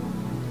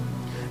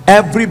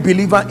 Every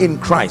believer in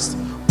Christ.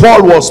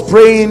 Paul was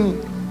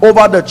praying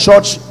over the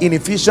church in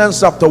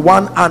Ephesians chapter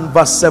 1 and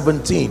verse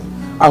 17.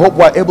 I hope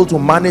we're able to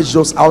manage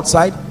those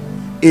outside.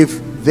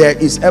 If there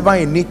is ever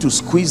a need to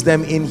squeeze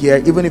them in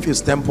here, even if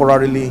it's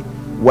temporarily,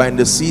 we're in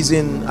the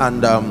season,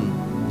 and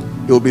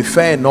it will be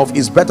fair enough.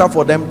 It's better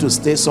for them to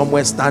stay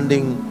somewhere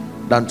standing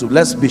than to,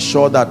 let's be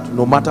sure that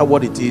no matter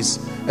what it is,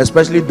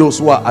 especially those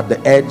who are at the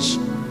edge,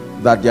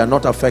 that they are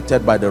not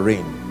affected by the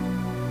rain.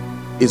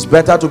 It's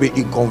better to be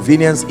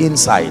inconvenienced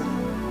inside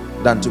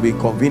than to be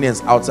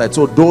inconvenienced outside.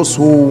 So those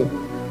who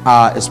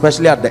are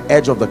especially at the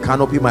edge of the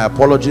canopy, my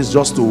apologies,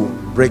 just to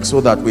break so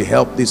that we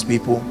help these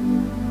people.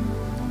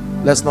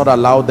 Let's not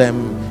allow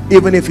them,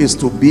 even if it's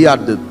to be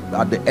at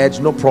the edge,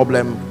 no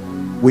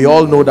problem. We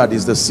all know that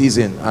it's the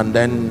season, and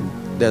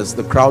then there's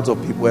the crowds of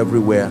people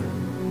everywhere.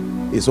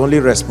 It's only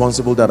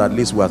responsible that at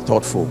least we are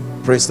thoughtful.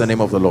 Praise the name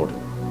of the Lord.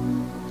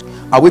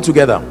 Are we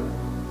together?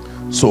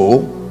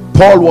 So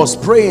Paul was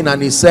praying,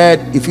 and he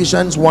said,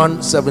 Ephesians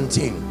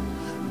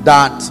 1:17,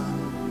 that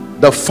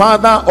the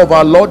Father of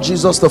our Lord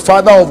Jesus, the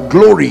Father of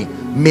glory,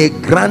 may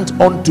grant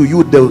unto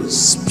you the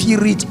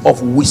spirit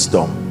of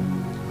wisdom.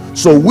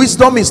 So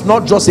wisdom is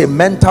not just a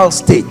mental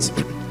state.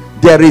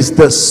 There is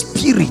the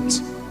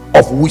spirit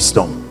of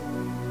wisdom.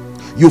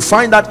 You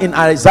find that in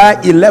Isaiah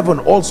 11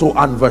 also,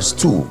 and verse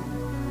 2.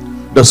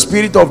 The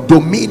spirit of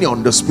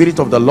dominion, the spirit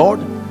of the Lord.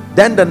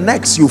 Then the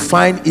next you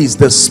find is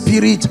the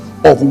spirit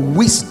of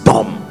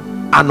wisdom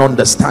and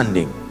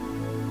understanding.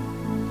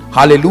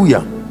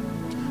 Hallelujah.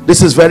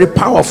 This is very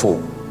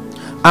powerful.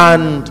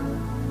 And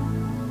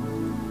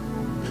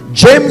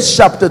James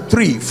chapter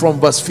 3 from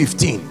verse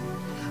 15,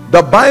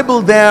 the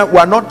Bible there,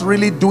 we're not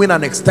really doing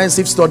an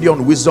extensive study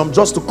on wisdom,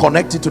 just to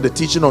connect it to the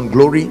teaching on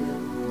glory.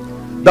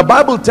 The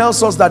Bible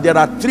tells us that there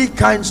are 3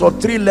 kinds or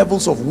 3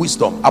 levels of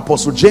wisdom.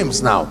 Apostle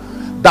James now,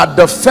 that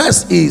the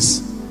first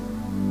is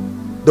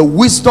The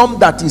wisdom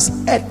that is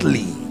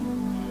earthly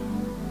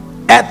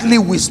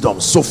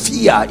wisdom,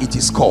 Sophia it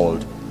is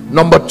called.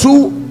 Number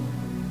 2,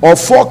 or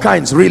 4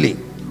 kinds really.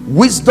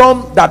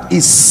 Wisdom that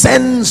is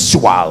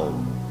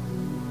sensual,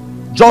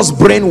 just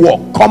brain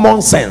work,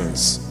 common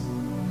sense.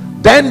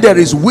 Then there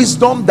is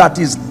wisdom that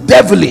is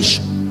devilish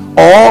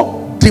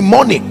or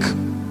demonic.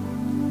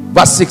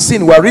 Verse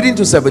 16, we are reading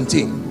to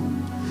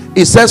 17.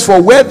 It says,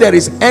 for where there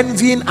is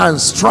envying and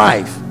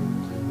strife,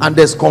 and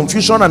there's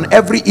confusion and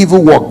every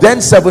evil work.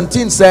 Then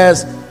 17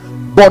 says,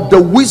 but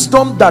the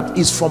wisdom that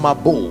is from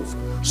above.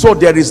 So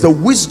there is the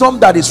wisdom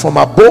that is from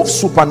above,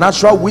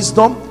 supernatural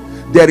wisdom.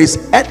 There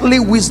is earthly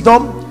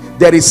wisdom.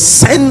 There is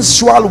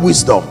sensual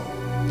wisdom.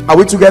 Are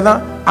we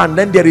together? And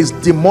then there is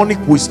demonic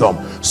wisdom.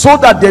 So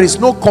that there is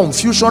no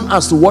confusion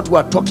as to what we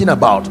are talking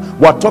about.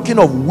 We are talking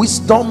of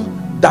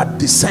wisdom that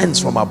descends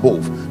from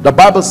above. The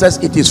Bible says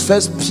it is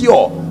first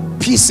pure,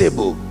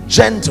 peaceable,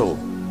 gentle.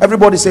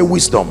 Everybody say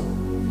wisdom.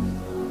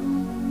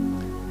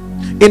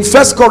 In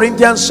 1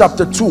 Corinthians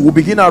chapter 2, we'll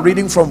begin our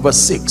reading from verse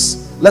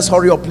 6. Let's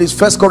hurry up please.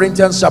 1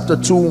 Corinthians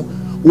chapter 2,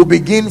 we'll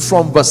begin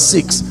from verse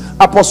 6.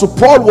 Apostle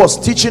Paul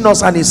was teaching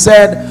us and he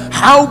said,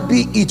 how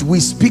be it we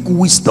speak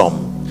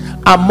wisdom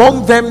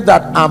among them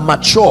that are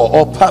mature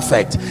or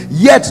perfect,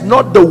 yet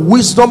not the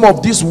wisdom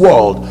of this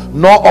world,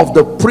 nor of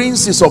the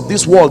princes of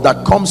this world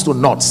that comes to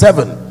naught.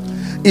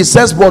 7, it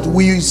says, but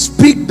we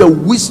speak the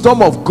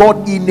wisdom of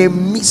God in a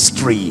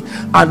mystery.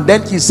 And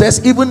then he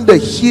says, even the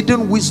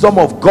hidden wisdom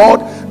of God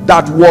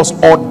that was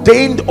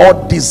ordained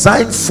or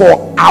designed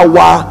for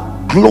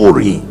our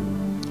glory.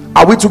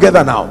 Are we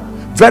together now?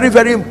 Very,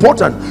 very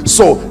important.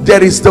 So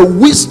there is the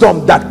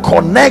wisdom that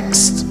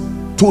connects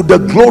to the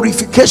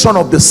glorification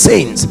of the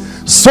saints,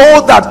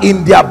 so that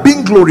in their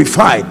being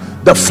glorified,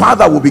 the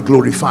Father will be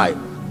glorified.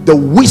 The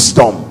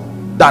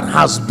wisdom that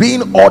has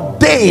been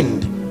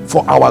ordained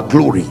for our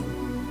glory.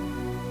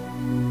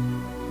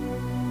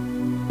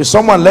 Is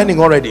someone learning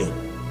already?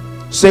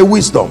 Say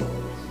wisdom.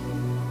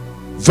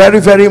 Very,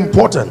 very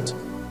important.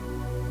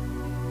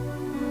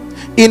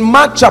 In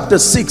Mark chapter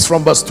 6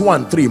 from verse 2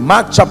 and 3.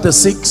 Mark chapter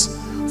 6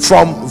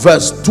 from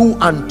verse 2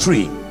 and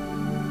 3.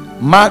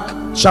 Mark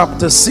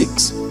chapter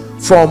 6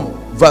 from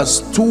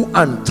verse 2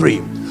 and 3.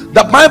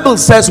 The Bible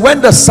says,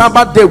 when the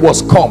Sabbath day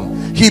was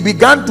come, he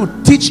began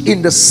to teach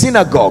in the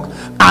synagogue,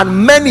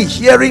 and many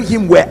hearing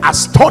him were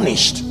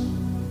astonished,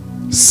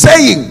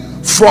 saying,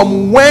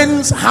 from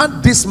whence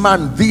had this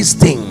man these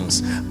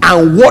things,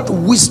 and what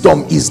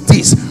wisdom is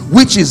this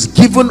which is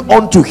given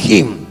unto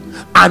him,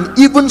 and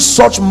even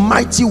such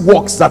mighty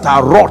works that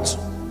are wrought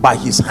by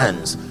his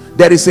hands?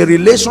 There is a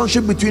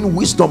relationship between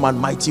wisdom and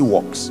mighty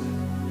works.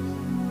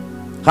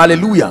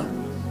 Hallelujah.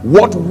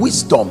 What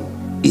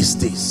wisdom is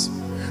this?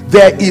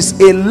 There is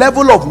a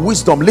level of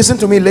wisdom. Listen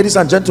to me, ladies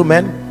and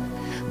gentlemen.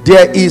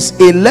 There is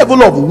a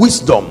level of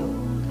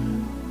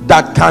wisdom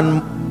that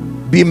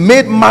can be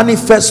made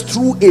manifest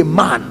through a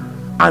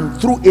man and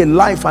through a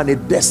life and a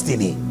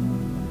destiny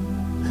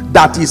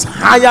that is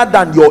higher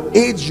than your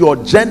age, your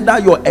gender,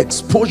 your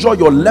exposure,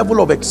 your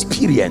level of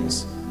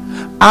experience.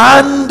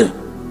 And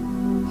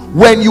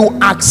when you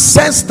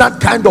access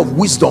that kind of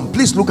wisdom,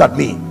 please look at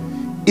me,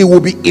 it will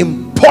be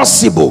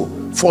impossible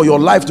for your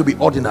life to be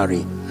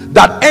ordinary.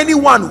 That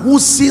anyone who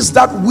sees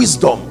that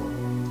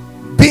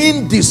wisdom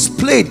being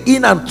displayed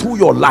in and through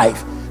your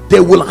life, they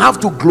will have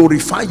to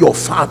glorify your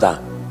Father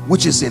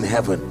which is in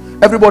heaven.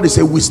 Everybody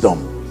say wisdom.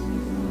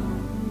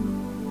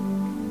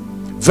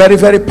 Very,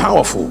 very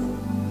powerful.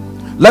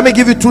 Let me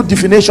give you 2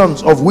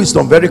 definitions of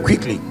wisdom very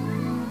quickly.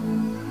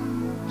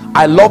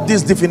 I love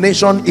this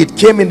definition. It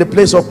came in the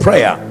place of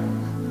prayer.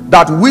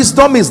 That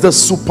wisdom is the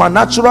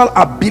supernatural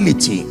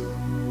ability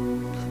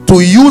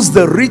to use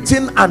the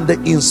written and the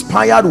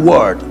inspired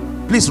word.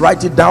 Please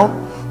write it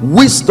down.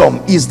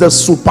 Wisdom is the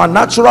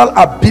supernatural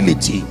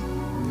ability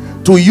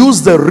to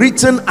use the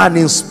written and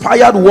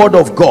inspired word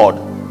of God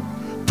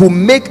to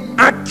make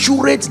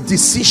accurate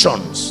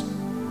decisions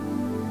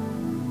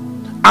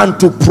and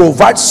to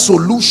provide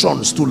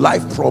solutions to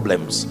life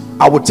problems.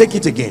 I will take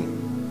it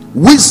again.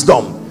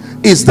 Wisdom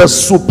is the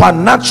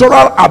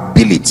supernatural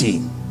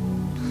ability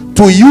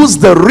to use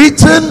the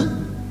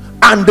written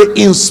and the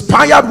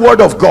inspired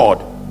word of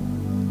God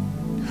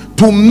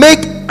to make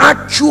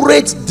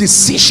accurate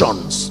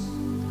decisions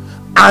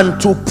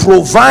and to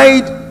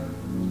provide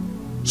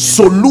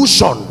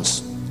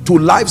solutions to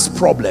life's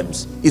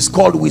problems. Is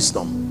called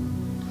wisdom.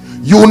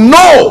 You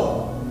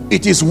know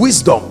it is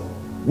wisdom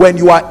when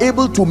you are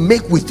able to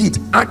make with it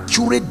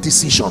accurate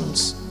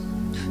decisions.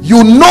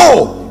 You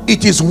know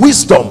it is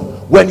wisdom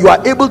when you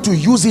are able to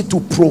use it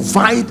to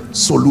provide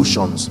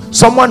solutions.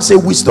 Someone say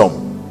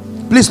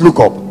wisdom. Please look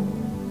up.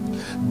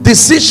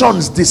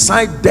 Decisions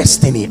decide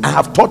destiny. I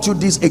have taught you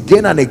this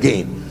again and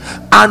again.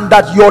 And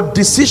that your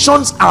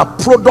decisions are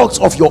products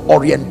of your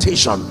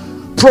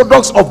orientation,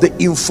 products of the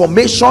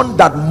information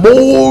that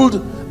mold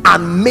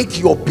and make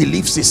your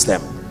belief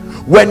system.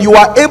 When you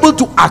are able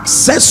to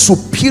access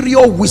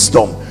superior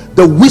wisdom,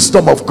 the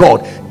wisdom of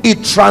God,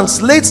 it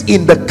translates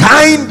in the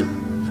kind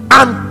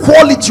and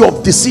quality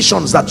of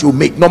decisions that you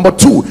make. Number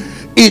 2,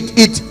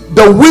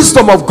 The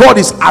wisdom of God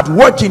is at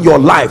work in your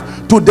life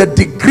to the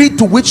degree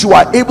to which you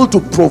are able to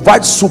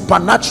provide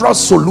supernatural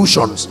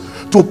solutions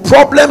to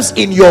problems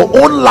in your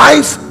own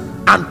life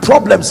and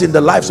problems in the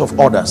lives of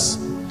others.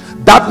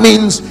 That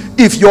means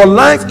if your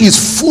life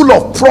is full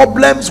of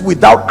problems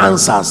without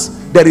answers,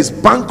 there is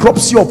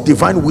bankruptcy of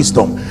divine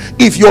wisdom.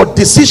 If your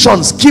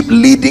decisions keep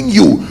leading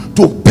you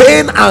to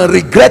pain and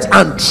regret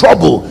and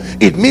trouble,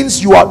 it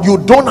means you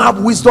don't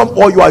have wisdom,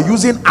 or you are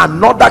using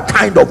another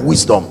kind of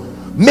wisdom.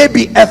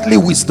 Maybe earthly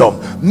wisdom,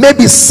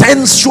 maybe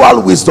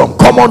sensual wisdom,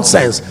 common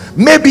sense,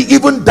 maybe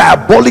even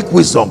diabolic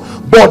wisdom.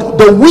 But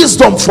the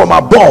wisdom from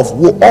above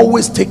will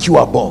always take you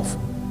above.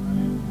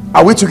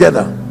 Are we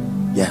together?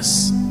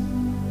 Yes.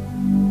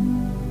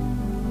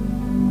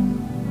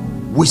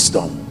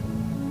 Wisdom.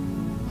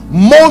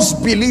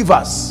 Most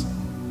believers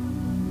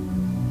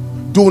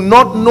do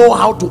not know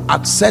how to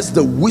access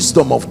the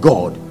wisdom of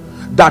God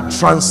that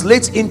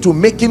translates into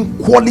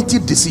making quality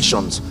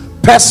decisions,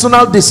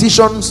 personal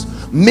decisions,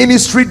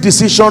 ministry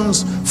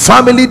decisions,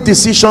 family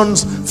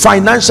decisions,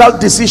 financial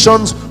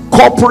decisions,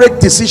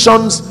 corporate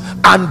decisions,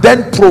 and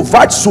then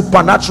provide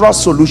supernatural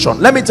solution.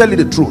 Let me tell you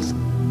the truth.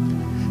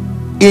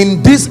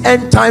 In these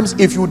end times,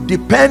 if you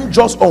depend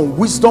just on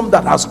wisdom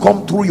that has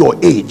come through your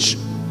age,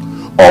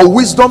 or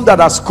wisdom that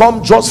has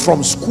come just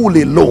from school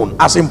alone,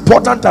 as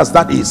important as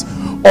that is,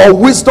 or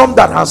wisdom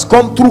that has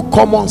come through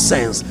common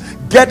sense,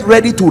 get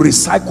ready to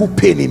recycle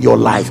pain in your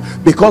life,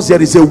 because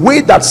there is a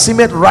way that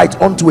seemeth right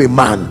unto a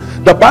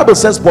man. The Bible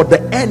says, but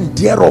the end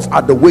thereof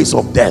are the ways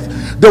of death.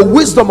 The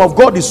wisdom of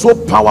God is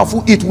so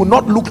powerful, it will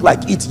not look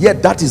like it,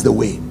 yet that is the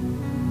way.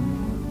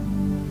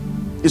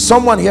 Is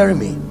someone hearing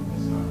me?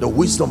 The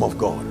wisdom of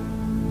God.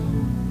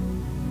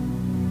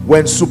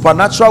 When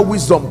supernatural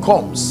wisdom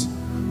comes,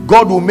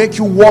 God will make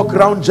you walk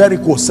around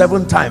Jericho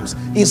 7 times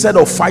instead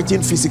of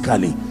fighting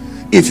physically.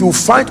 If you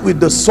fight with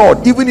the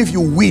sword, even if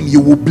you win,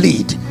 you will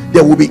bleed.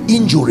 There will be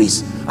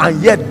injuries,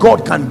 and yet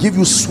God can give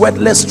you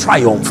sweatless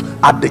triumph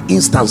at the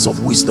instance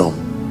of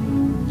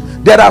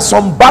wisdom. There are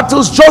some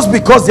battles, just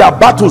because they are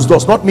battles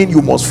does not mean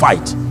you must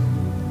fight.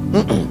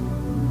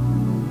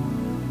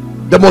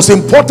 The most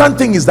important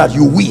thing is that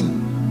you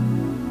win.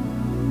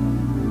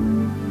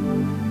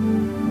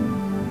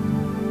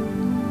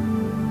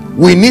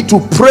 We need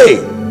to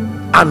pray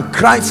and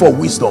cry for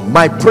wisdom.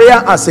 My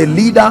prayer as a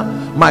leader,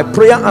 my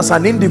prayer as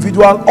an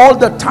individual, all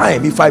the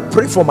time, if I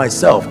pray for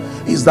myself,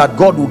 is that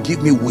God will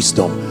give me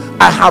wisdom.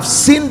 I have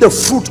seen the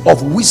fruit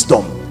of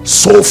wisdom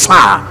so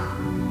far.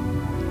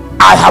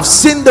 I have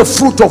seen the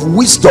fruit of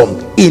wisdom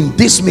in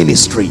this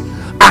ministry.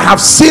 I have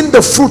seen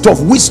the fruit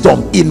of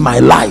wisdom in my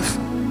life.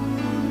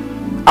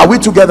 Are we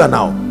together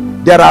now?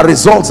 There are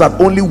results that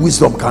only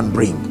wisdom can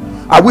bring.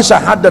 I wish I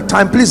had the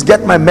time. Please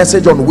get my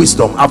message on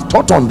wisdom. I've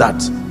taught on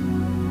that.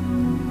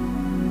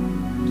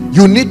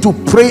 You need to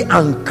pray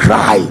and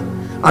cry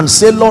and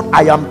say, Lord,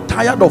 I am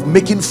tired of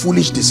making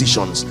foolish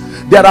decisions.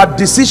 There are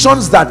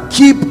decisions that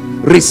keep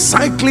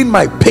recycling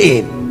my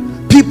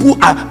pain. People,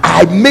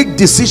 I make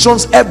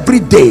decisions every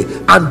day,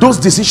 and those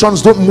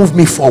decisions don't move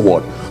me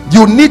forward.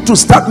 You need to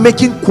start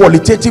making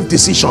qualitative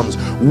decisions.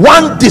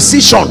 One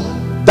decision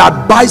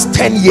that buys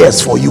 10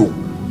 years for you,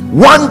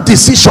 one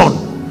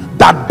decision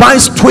that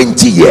buys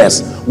 20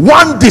 years,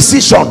 one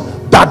decision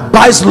that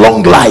buys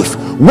long life,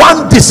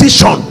 one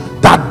decision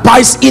that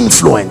buys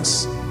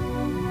influence.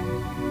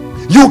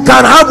 You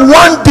can have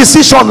one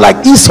decision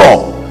like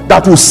Esau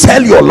that will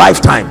sell your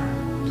lifetime.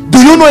 Do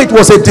you know it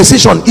was a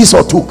decision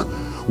Esau took?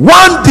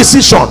 One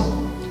decision,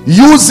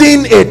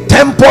 using a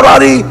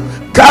temporary,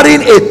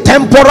 carrying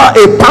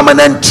a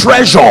permanent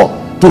treasure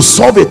to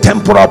solve a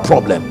temporal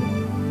problem.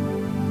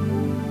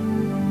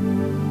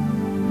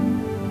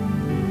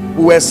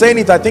 We were saying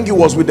it, I think it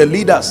was with the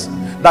leaders,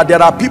 that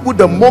there are people,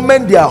 the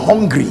moment they are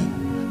hungry,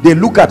 they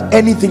look at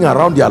anything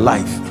around their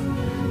life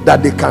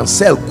that they can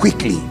sell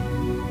quickly.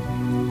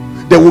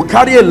 They will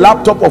carry a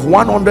laptop of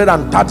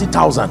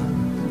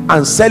 130,000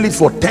 and sell it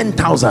for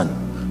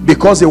 10,000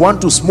 because they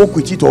want to smoke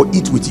with it or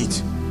eat with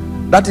it.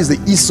 That is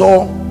the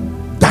Esau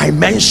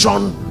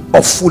dimension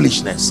of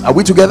foolishness. Are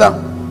we together?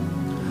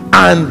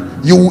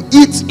 And you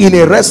eat in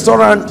a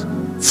restaurant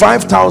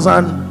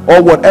 5,000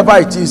 or whatever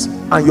it is,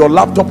 and your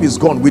laptop is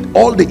gone with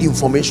all the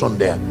information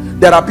there.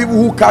 There are people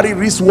who carry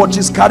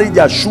wristwatches, carry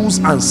their shoes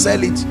and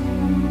sell it.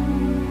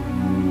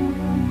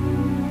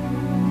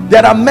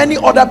 There are many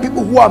other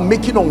people who are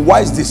making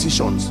unwise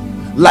decisions,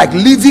 like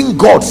leaving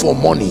God for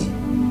money.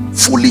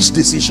 Foolish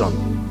decision.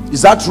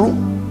 Is that true?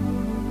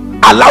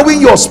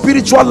 Allowing your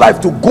spiritual life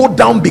to go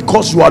down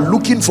because you are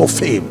looking for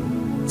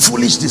fame.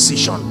 Foolish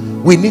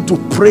decision. We need to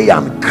pray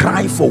and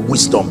cry for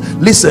wisdom.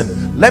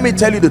 Listen, let me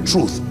tell you the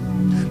truth.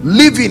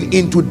 Living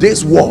in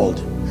today's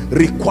world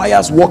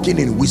requires walking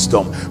in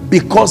wisdom,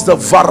 because the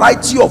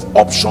variety of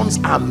options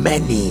are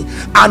many,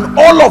 and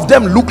all of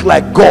them look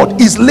like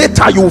God. Is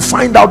later you will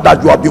find out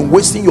that you have been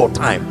wasting your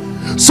time,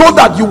 so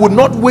that you would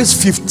not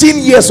waste 15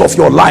 years of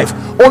your life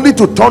only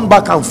to turn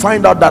back and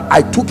find out that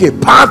I took a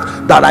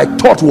path that I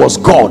thought was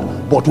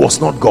God but was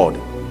not God.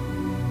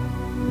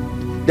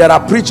 There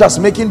are preachers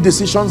making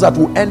decisions that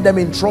will end them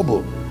in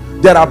trouble.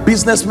 There are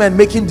businessmen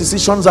making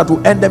decisions that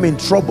will end them in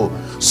trouble.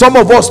 Some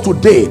of us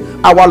today,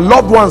 our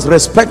loved ones,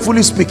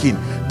 respectfully speaking,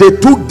 they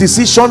took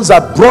decisions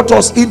that brought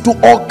us into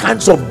all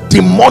kinds of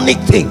demonic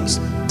things.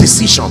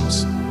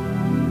 Decisions.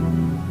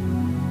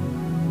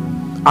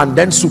 And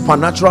then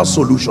supernatural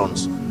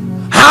solutions.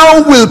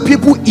 How will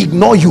people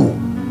ignore you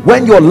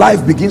when your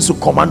life begins to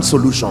command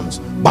solutions?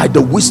 By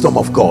the wisdom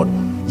of God.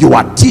 You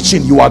are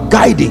teaching, you are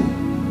guiding,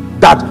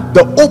 that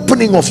the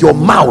opening of your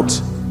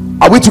mouth,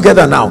 are we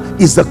together now,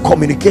 is the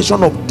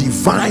communication of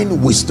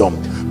divine wisdom.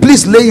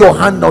 Please lay your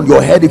hand on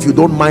your head if you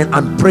don't mind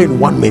and pray in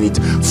 1 minute.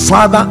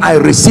 Father, I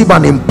receive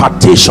an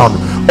impartation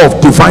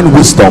of divine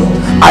wisdom.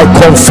 I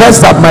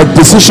confess that my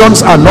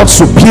decisions are not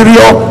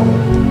superior.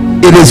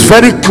 It is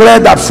very clear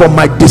that from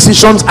my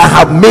decisions I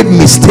have made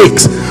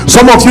mistakes.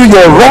 Some of you,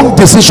 your wrong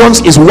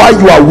decisions is why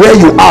you are where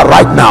you are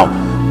right now.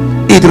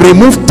 It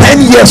removed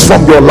 10 years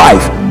from your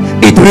life.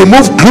 It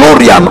removed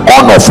glory and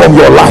honor from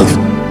your life.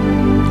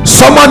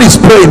 Someone is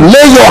praying.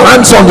 Lay your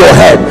hands on your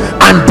head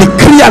and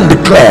decree and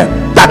declare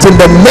that in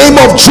the name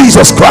of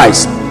Jesus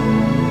Christ,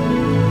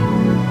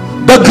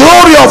 the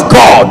glory of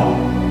God,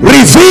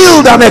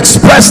 revealed and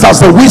expressed as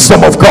the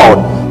wisdom of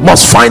God,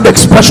 must find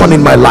expression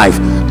in my life.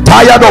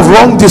 Tired of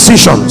wrong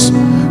decisions,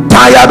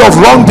 tired of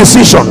wrong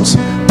decisions,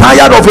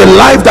 tired of a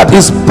life that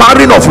is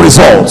barren of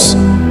results.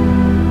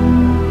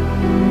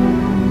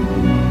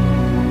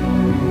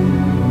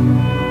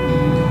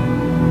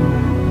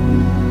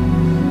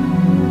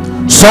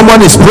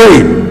 Someone is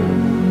praying.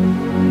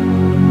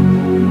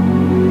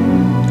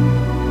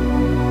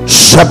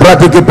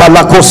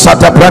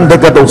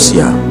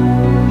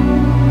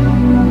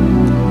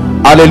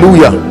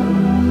 Hallelujah.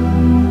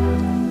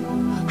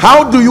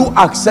 How do you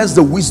access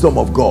the wisdom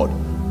of God?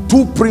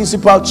 Two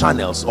principal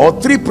channels, or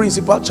three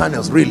principal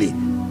channels really.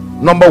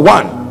 Number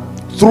one,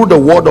 through the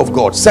word of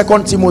God.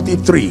 2 Timothy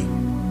 3.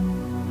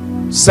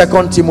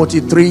 2 Timothy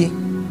 3,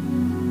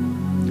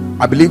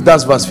 I believe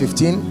that's verse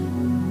 15.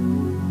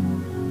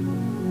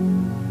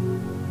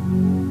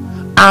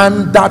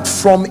 And that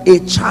from a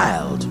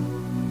child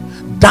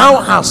thou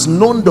hast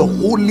known the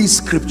holy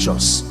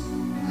scriptures,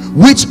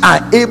 which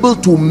are able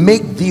to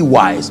make thee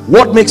wise.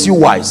 What makes you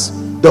wise?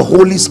 The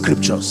holy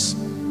scriptures.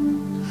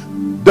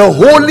 The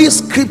holy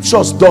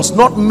scriptures does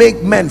not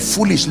make men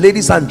foolish,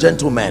 ladies and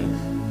gentlemen.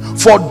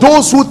 For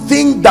those who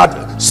think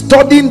that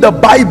studying the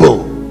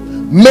Bible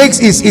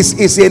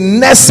is a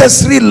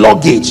necessary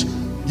luggage,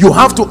 you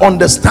have to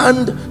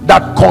understand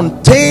that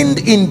contained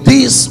in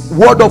this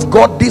word of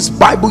God, this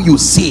Bible you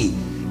see,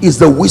 is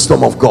the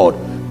wisdom of God.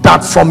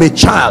 That from a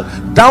child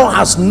thou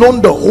hast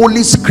known the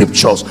holy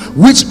scriptures,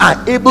 which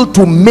are able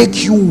to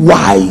make you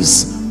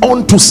wise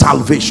unto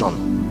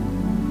salvation.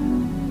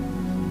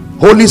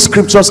 Holy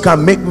scriptures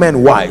can make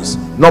men wise.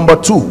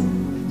 Number two,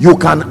 you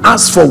can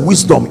ask for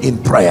wisdom in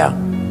prayer.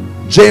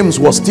 James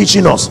was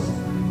teaching us,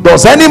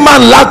 does any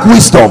man lack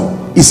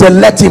wisdom? He said,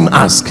 let him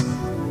ask.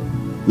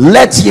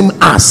 Let him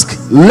ask.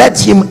 Let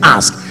him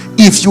ask.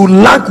 If you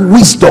lack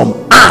wisdom,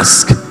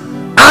 ask.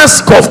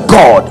 Ask of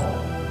God.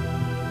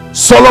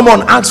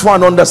 Solomon asked for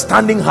an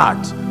understanding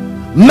heart.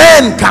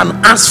 Men can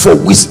ask for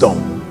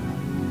wisdom.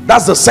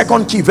 That's the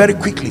second key, very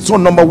quickly. So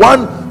number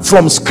one,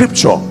 from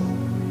scripture.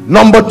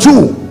 Number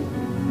two,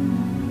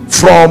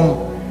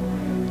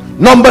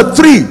 number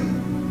three,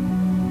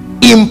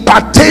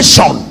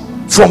 impartation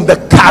from the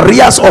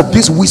carriers of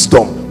this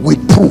wisdom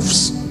with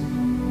proofs.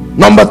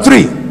 Number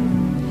three,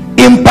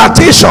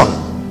 impartation.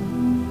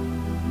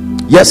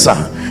 Yes,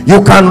 sir.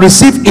 You can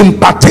receive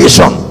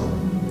impartation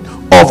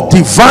of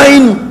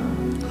divine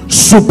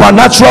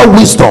supernatural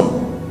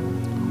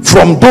wisdom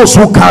from those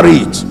who carry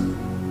it.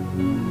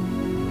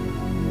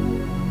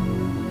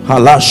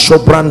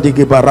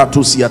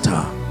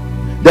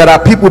 There are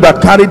people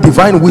that carry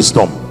divine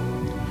wisdom,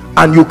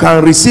 and you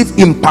can receive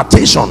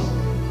impartation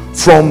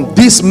from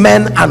these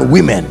men and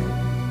women.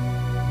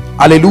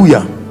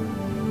 Hallelujah.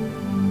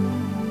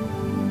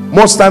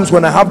 Most times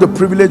when I have the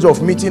privilege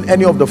of meeting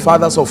any of the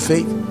fathers of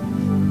faith,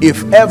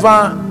 if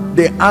ever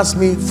they ask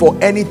me for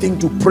anything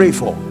to pray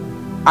for,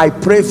 I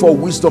pray for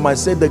wisdom. I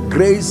say the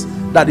grace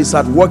that is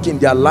at work in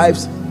their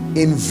lives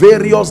in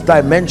various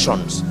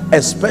dimensions,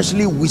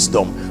 especially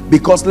wisdom.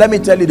 Because let me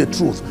tell you the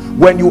truth,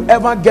 when you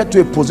ever get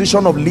to a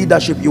position of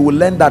leadership, you will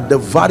learn that the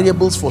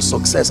variables for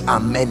success are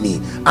many,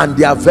 and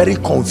they are very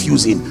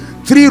confusing.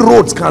 Three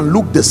roads can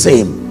look the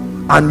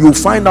same, and you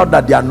find out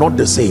that they are not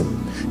the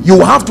same.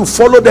 You have to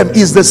follow them.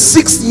 It's the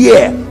 6th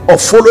year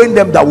of following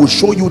them that will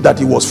show you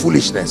that it was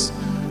foolishness.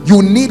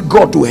 You need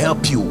God to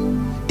help you.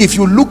 If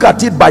you look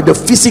at it by the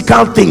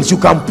physical things, you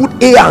can put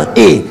A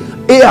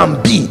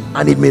and B,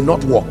 and it may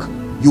not work.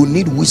 You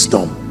need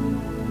wisdom.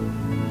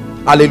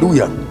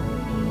 Hallelujah.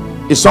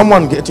 Is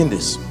someone getting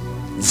this?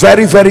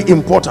 Very, very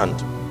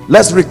important.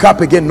 Let's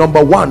recap again.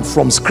 Number one,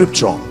 from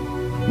scripture.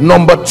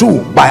 Number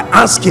two, by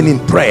asking in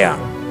prayer.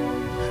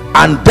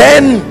 And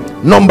then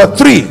number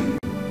three,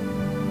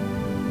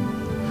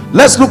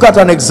 let's look at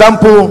an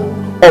example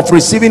of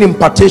receiving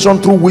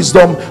impartation through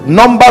wisdom.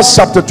 Numbers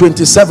chapter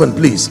 27,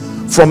 please,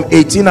 from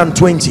 18 and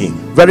 20,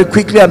 very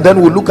quickly, and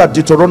then we'll look at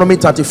Deuteronomy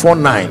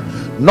 34:9.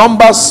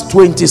 Numbers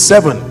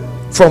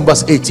 27 from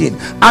verse 18.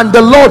 And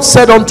the Lord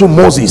said unto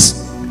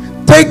Moses,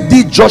 take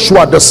thee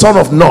Joshua the son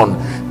of Nun,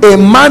 a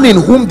man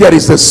in whom there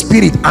is a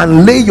spirit,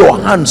 and lay your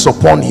hands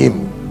upon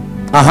him.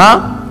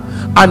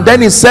 And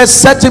then it says,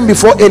 set him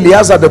before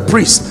Eleazar the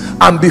priest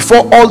and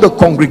before all the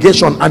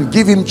congregation, and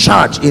give him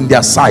charge in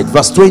their sight.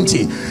 Verse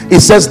 20,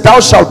 it says, thou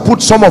shalt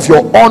put some of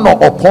your honor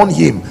upon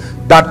him,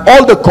 that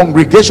all the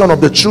congregation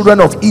of the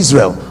children of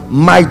Israel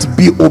might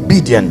be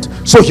obedient.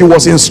 So he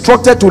was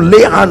instructed to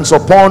lay hands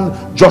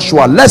upon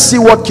Joshua. Let's see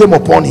what came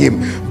upon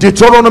him.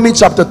 Deuteronomy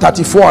chapter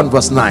 34 and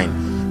verse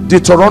 9.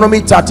 Deuteronomy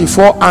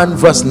 34 and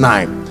verse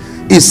 9.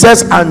 It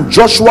says, and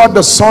Joshua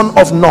the son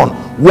of Nun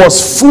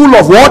was full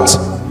of what?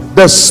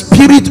 The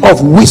spirit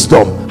of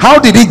wisdom. How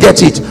did he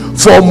get it?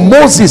 For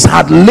Moses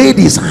had laid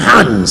his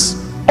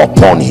hands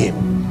upon him.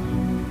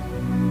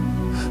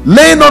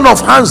 Laying on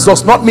of hands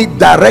does not mean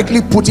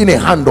directly putting a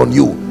hand on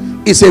you.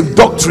 It's a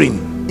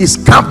doctrine. It's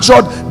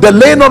captured. The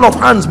laying on of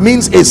hands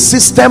means a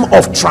system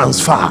of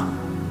transfer.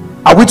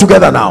 Are we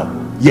together now?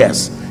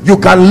 Yes. You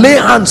can lay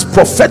hands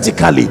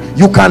prophetically.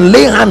 You can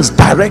lay hands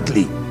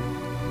directly.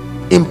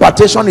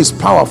 Impartation is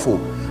powerful.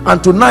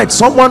 And tonight,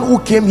 someone who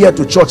came here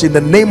to church, in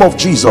the name of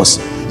Jesus,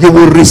 you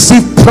will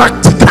receive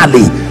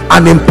practically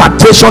an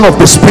impartation of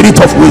the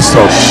spirit of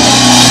wisdom.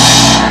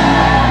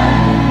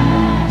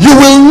 You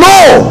will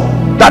know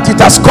that it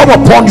has come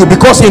upon you,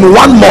 because in 1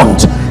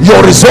 month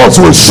your results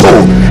will show.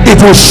 It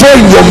will show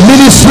in your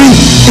ministry,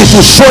 it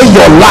will show in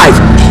your life.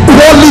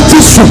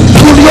 Quality,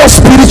 superior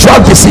spiritual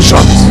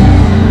decisions.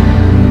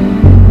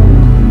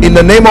 In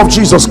the name of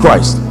Jesus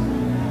Christ.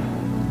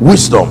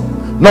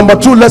 Wisdom. Number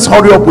 2, let's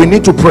hurry up. We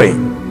need to pray.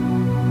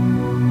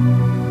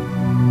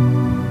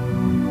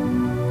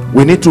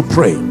 We need to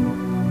pray.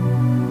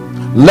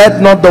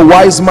 Let not the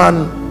wise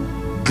man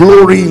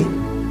glory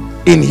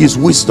in his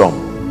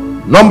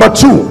wisdom. Number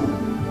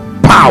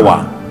 2,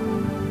 power.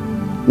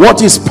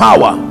 What is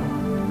power?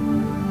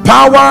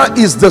 Power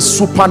is the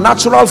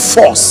supernatural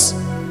force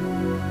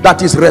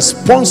that is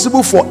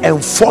responsible for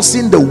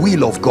enforcing the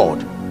will of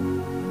God.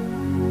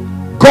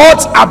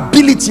 God's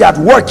ability at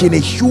work in a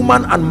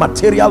human and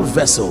material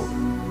vessel.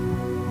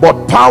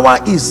 But power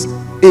is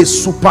a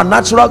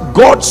supernatural,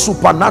 God's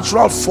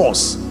supernatural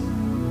force.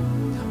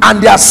 And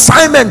the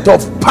assignment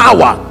of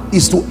power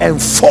is to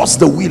enforce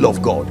the will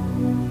of God.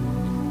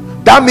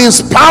 That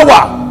means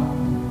power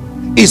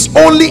is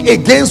only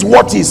against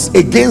what is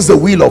against the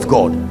will of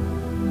God.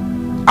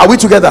 Are we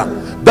together?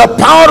 The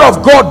power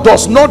of God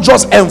does not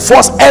just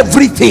enforce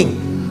everything.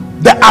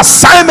 The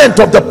assignment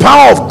of the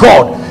power of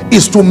God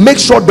is to make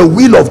sure the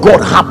will of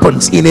God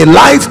happens in a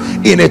life,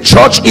 in a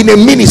church, in a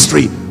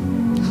ministry.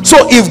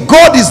 So if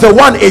God is the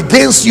one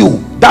against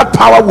you, that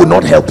power will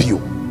not help you.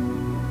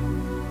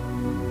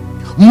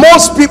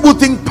 Most people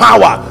think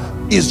power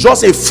is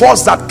just a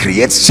force that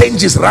creates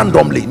changes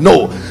randomly.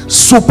 No,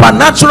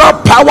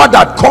 supernatural power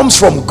that comes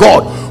from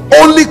God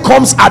only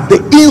comes at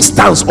the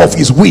instance of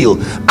his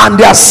will, and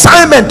the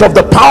assignment of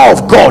the power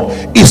of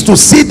God is to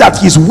see that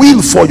his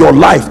will for your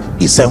life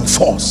is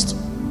enforced.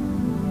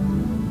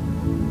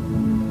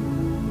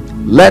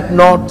 Let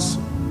not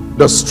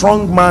the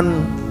strong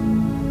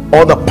man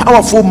or the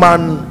powerful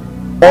man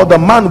or the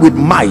man with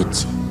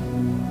might.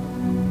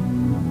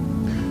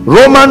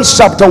 Romans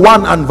chapter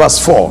 1 and verse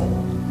 4.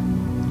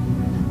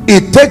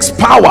 It takes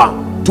power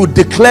to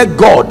declare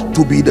God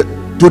to be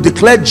to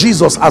declare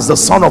Jesus as the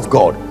Son of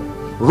God.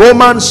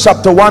 Romans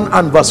chapter 1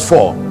 and verse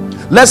 4.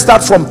 Let's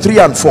start from 3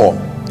 and 4.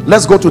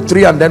 Let's go to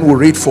 3 and then we'll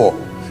read 4.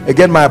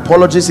 Again, my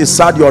apologies, it's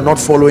sad you are not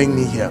following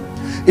me here.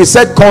 It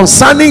said,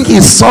 concerning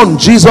his son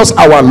Jesus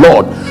our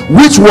Lord,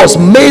 which was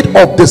made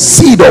of the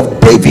seed of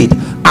David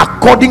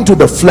according to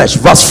the flesh.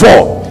 Verse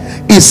 4,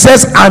 it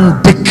says,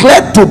 and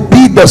declared to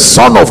be the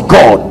Son of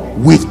God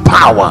with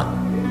power,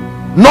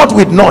 not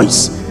with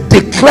noise.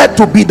 Declared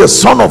to be the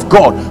Son of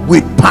God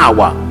with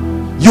power.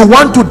 You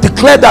want to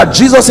declare that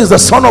Jesus is the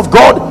Son of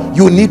God,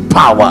 you need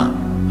power.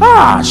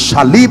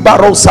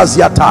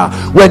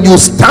 When you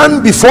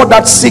stand before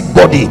that sick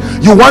body,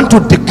 you want to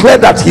declare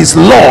that he's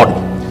Lord,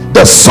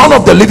 the Son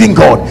of the living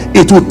God.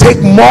 It will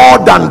take more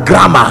than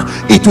grammar.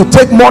 It will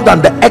take more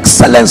than the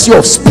excellency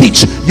of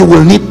speech. You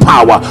will need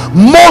power.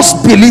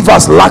 Most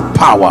believers lack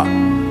power.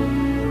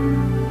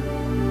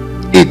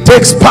 It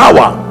takes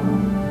power.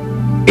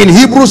 In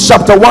Hebrews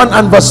chapter 1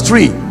 and verse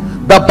 3,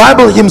 the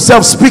Bible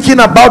himself, speaking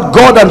about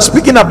God and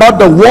speaking about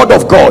the word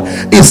of God,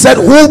 it said,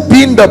 who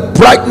being the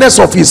brightness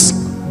of his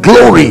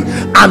glory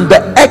and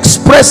the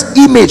express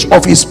image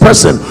of his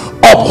person,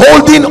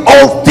 upholding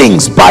all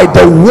things by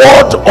the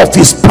word of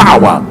his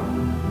power.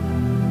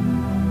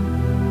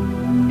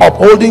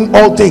 Upholding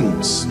all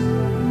things.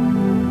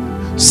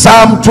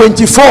 Psalm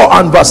 24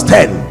 and verse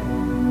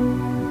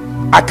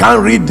 10. I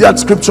can't read that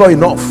scripture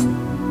enough.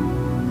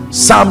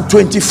 Psalm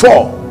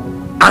 24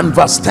 and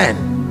verse 10.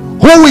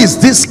 Who is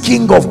this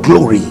King of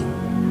glory?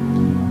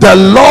 The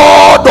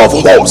Lord of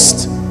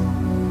hosts.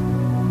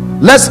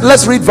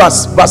 Let's read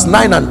verse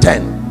 9 and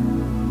 10.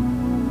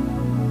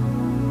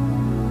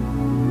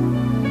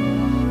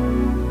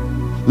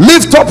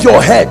 Lift up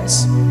your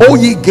heads, O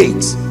ye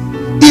gates,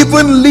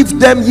 even lift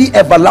them ye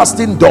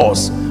everlasting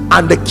doors,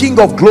 and the King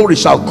of glory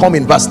shall come.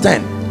 In verse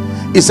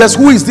 10 it says,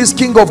 who is this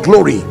King of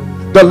glory?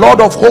 The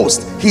Lord of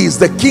hosts. He is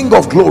the King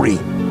of glory.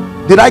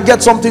 Did I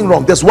get something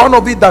wrong? There's one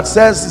of it that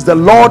says is the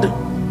Lord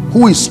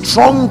who is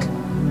strong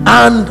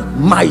and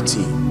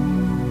mighty.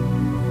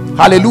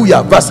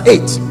 Hallelujah. Verse 8,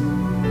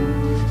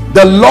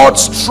 the Lord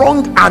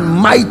strong and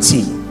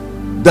mighty,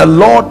 the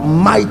Lord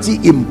mighty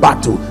in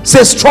battle.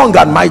 Say strong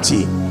and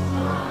mighty.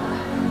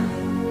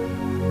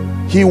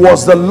 He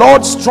was the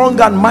Lord strong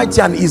and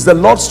mighty, and is the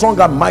Lord strong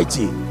and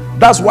mighty.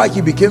 That's why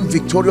he became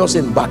victorious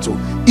in battle.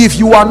 If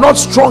you are not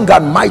strong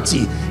and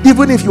mighty,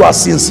 even if you are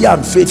sincere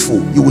and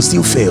faithful, you will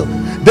still fail.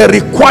 The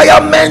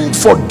requirement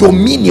for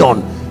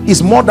dominion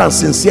is more than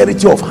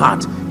sincerity of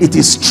heart. It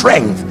is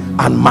strength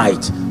and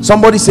might.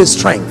 Somebody say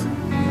strength.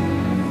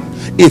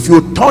 If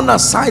you turn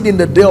aside in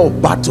the day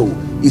of battle,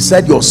 he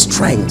said your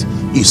strength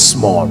is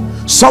small.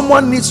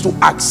 Someone needs to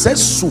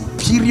access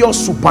superior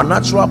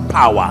supernatural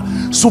power.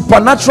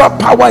 Supernatural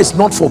power is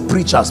not for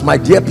preachers, my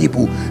dear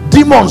people.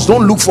 Demons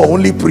don't look for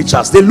only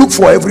preachers, they look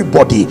for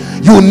everybody.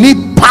 You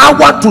need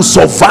power to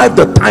survive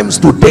the times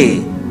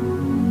today.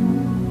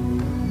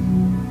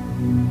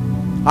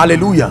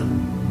 Hallelujah.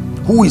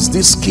 Who is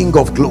this King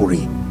of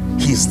glory?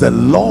 He's the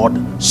Lord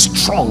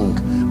strong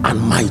and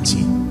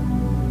mighty.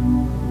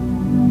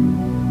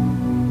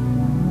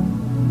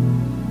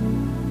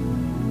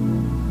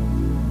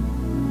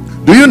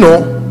 Do you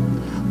know,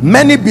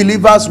 many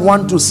believers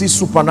want to see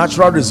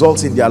supernatural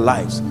results in their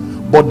lives,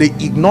 but they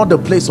ignore the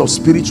place of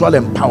spiritual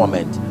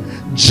empowerment.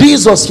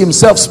 Jesus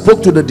himself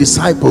spoke to the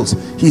disciples.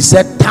 He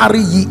said,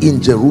 tarry ye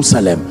in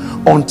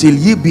Jerusalem until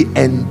ye be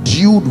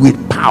endued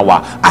with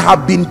power. I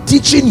have been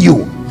teaching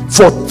you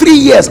for 3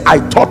 years. I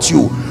taught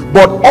you,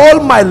 but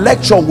all my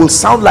lecture will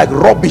sound like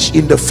rubbish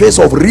in the face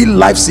of real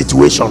life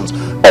situations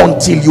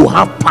until you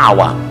have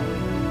power.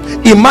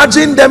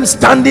 Imagine them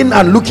standing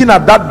and looking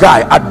at that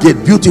guy at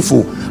Gate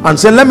Beautiful and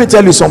saying, let me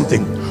tell you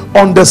something.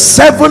 On the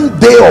 7th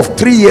day of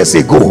 3 years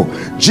ago,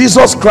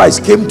 Jesus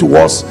Christ came to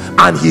us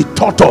and he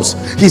taught us.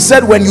 He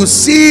said, when you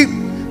see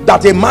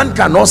that a man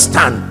cannot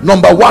stand,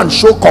 number 1,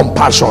 show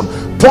compassion.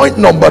 Point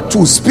number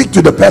 2, speak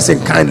to the person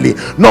kindly.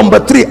 Number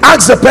 3,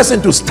 ask the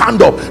person to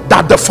stand up,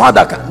 that the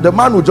father can. The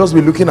man will just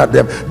be looking at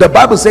them. The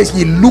Bible says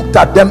he looked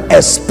at them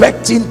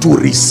expecting to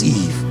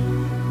receive.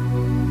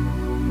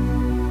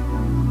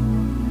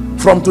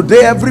 From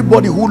today,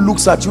 everybody who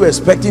looks at you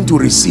expecting to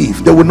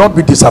receive, they will not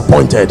be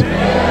disappointed.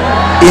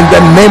 In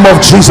the name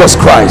of Jesus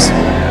Christ.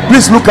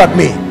 Please look at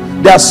me.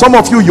 There are some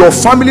of you, your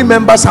family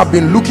members have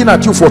been looking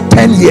at you for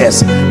 10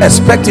 years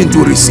expecting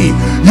to receive.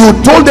 You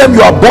told them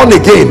you are born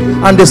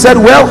again and they said,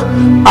 well,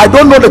 I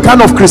don't know the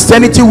kind of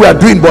Christianity we are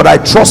doing, but I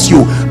trust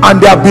you.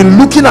 And they have been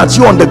looking at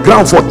you on the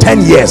ground for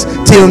 10 years.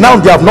 Till now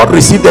they have not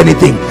received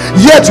anything.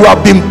 Yet you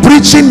have been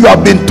preaching, you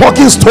have been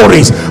talking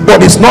stories,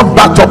 but it's not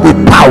backed up with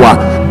power.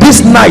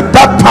 This night,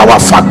 that power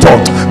factor,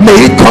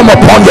 may it come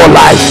upon your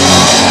life.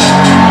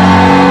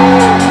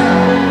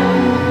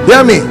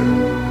 Hear me.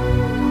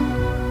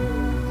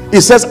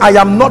 It says, I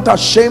am not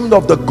ashamed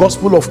of the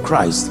gospel of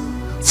Christ,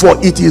 for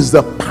it is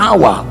the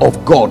power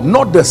of God,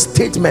 not the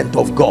statement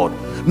of God,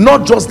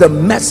 not just the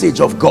message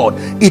of God.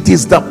 It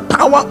is the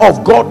power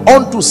of God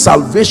unto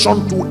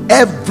salvation to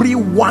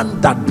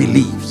everyone that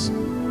believes.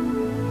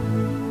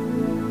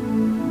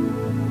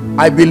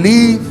 I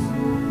believe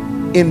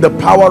in the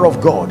power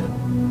of God.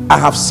 I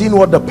have seen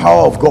what the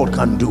power of God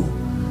can do.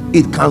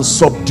 It can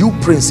subdue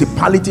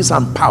principalities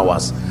and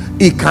powers.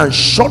 It can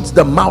shut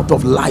the mouth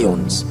of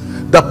lions.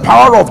 The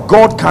power of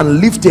God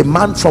can lift a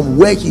man from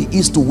where he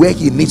is to where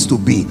he needs to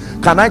be.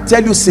 Can I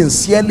tell you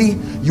sincerely,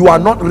 you are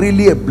not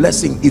really a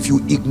blessing if you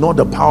ignore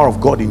the power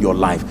of God in your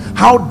life.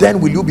 How then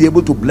will you be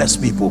able to bless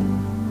people?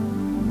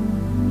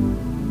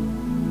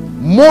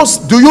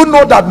 Do you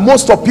know that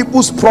most of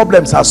people's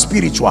problems are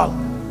spiritual?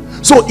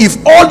 So if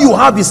all you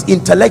have is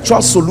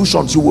intellectual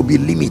solutions, you will be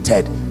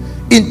limited.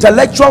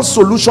 Intellectual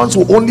solutions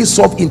will only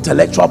solve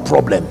intellectual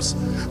problems.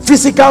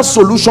 Physical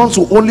solutions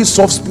will only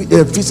solve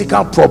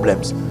physical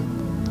problems.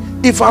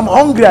 If I'm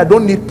hungry, I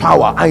don't need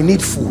power, I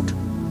need food.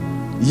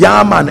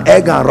 Yam and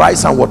egg and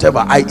rice and whatever,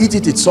 I eat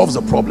it, it solves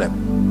the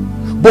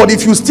problem. But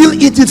if you still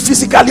eat it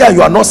physically and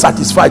you are not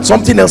satisfied,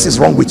 something else is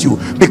wrong with you,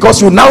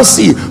 because you now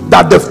see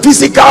that the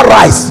physical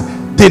rice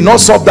did not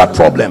solve that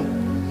problem.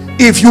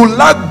 If you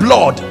lack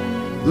blood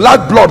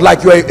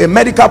like you are a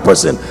medical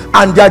person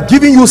and they are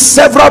giving you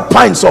several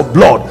pints of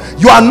blood,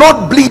 you are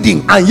not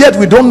bleeding, and yet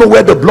we don't know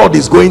where the blood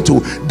is going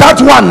to.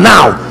 That one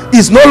now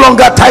is no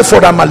longer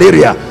typhoid and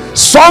malaria.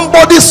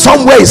 Somebody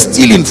somewhere is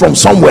stealing from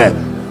somewhere.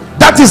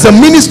 That is the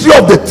ministry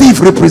of the thief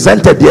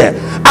represented there.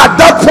 At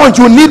that point,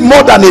 you need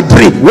more than a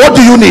drip. What do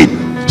you need?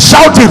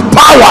 Shout it,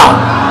 power.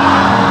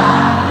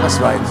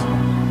 That's right.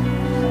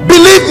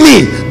 Believe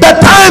me, the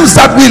times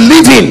that we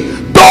live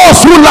in, those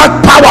who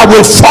lack power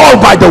will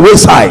fall by the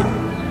wayside.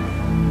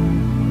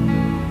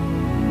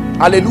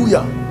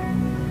 Hallelujah.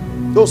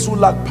 Those who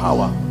lack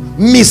power,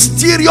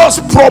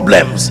 mysterious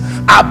problems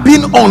are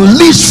being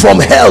unleashed from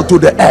hell to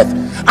the earth.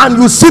 and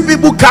you see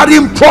people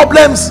carrying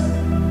problems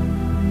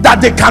that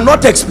they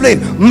cannot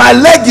explain. My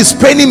leg is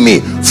paining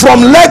me.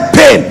 From leg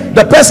pain,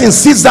 the person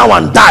sits down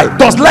and dies.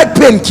 Does leg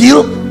pain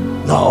kill?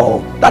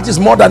 No. That is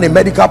more than a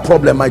medical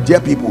problem, my dear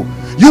people.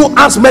 You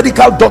ask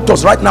medical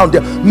doctors right now,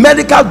 the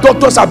medical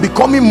doctors are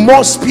becoming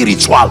more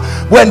spiritual.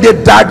 When they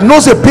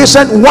diagnose a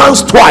patient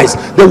once, twice,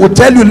 they will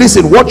tell you,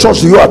 listen, what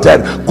church do you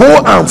attend?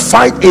 Go and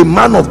find a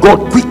man of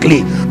God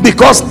quickly,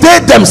 because they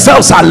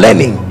themselves are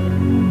learning.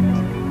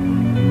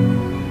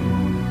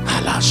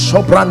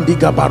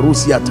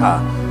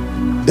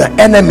 The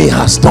enemy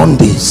has done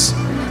this.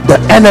 The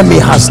enemy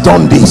has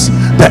done this.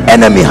 The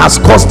enemy has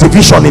caused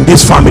division in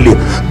this family.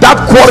 That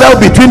quarrel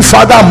between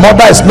father and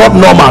mother is not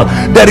normal.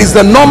 There is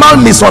the normal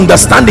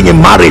misunderstanding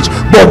in marriage,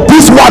 but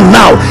this one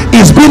now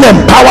is being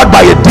empowered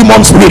by a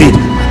demon spirit.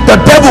 The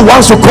devil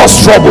wants to cause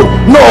trouble.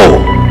 No,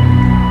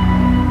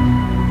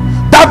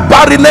 that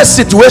barrenness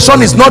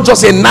situation is not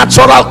just a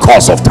natural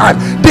course of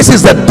time. This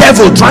is the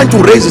devil trying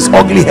to raise his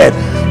ugly head.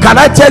 Can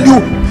I tell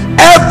you,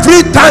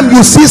 every time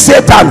you see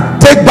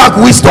Satan take back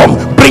wisdom,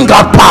 bring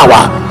out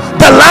power.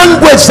 The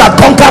language that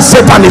conquers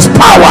Satan is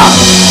power.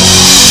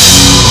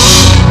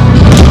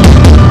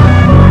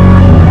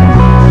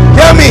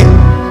 Hear me.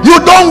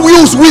 You don't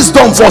use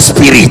wisdom for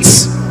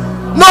spirits.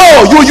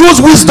 No, you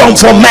use wisdom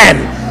for men.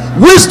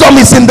 Wisdom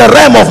is in the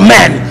realm of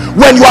men.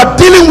 When you are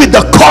dealing with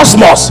the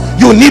cosmos,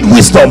 you need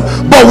wisdom.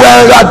 But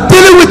when you are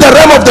dealing with the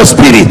realm of the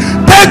spirit,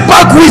 take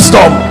back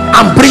wisdom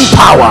and bring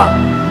power.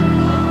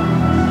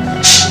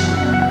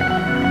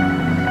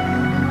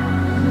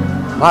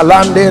 Hear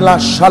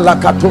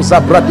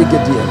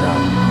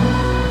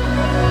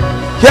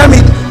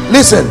me,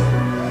 listen.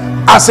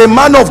 As a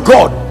man of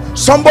God,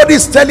 somebody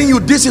is telling you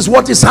this is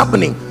what is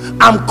happening.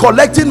 I'm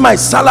collecting my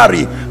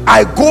salary,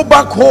 I go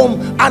back home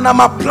and I'm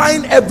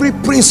applying every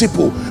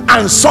principle,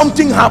 and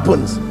something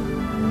happens.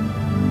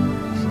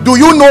 Do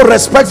you know,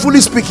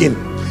 respectfully speaking,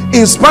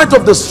 in spite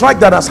of the strike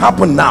that has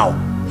happened now,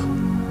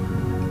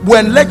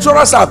 when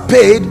lecturers are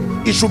paid,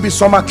 it should be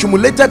some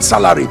accumulated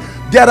salary.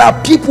 There are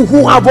people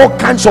who have all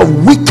kinds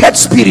of wicked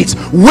spirits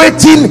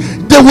waiting.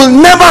 They will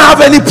never have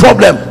any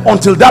problem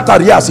until that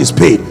arrears is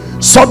paid.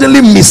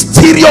 Suddenly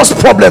mysterious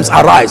problems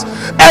arise.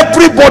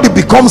 Everybody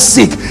becomes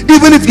sick.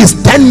 Even if it's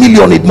 10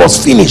 million, it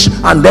must finish,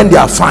 and then they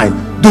are fine.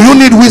 Do you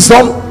need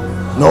wisdom?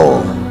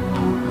 No.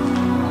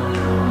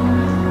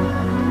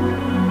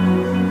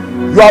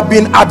 You have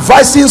been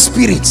advising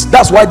spirits,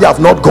 that's why they have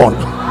not gone.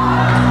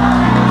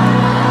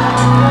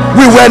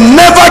 We were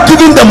never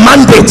given the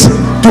mandate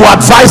to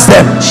advise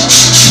them.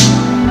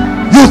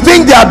 You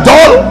think they are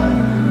dull?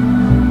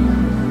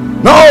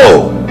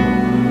 No.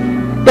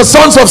 The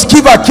sons of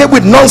Sceva came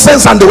with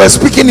nonsense and they were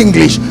speaking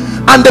English,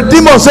 and the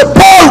demon said,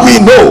 Paul we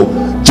know,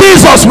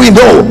 Jesus we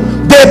know.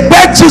 They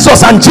begged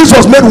Jesus and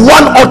Jesus made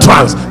one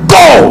utterance,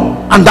 go,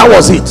 and that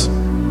was it.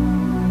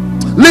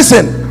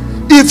 Listen,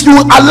 if you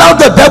allow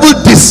the devil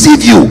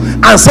deceive you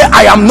and say,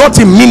 I am not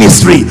in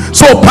ministry,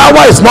 so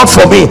power is not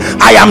for me,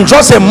 I am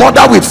just a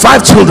mother with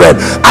 5 children,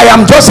 I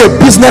am just a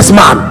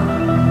businessman,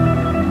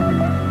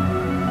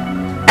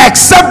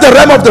 except the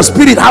realm of the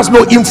spirit has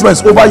no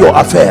influence over your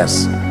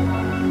affairs.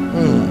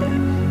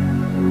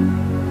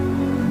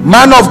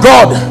 Man of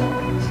God,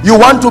 you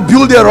want to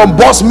build a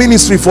robust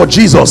ministry for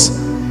Jesus,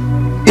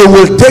 it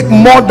will take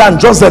more than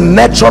just the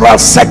natural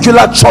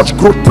secular church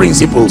growth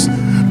principles.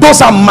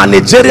 Those are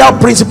managerial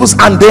principles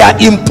and they are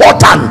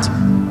important,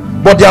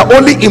 but they are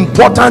only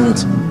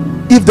important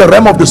if the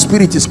realm of the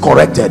spirit is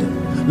corrected.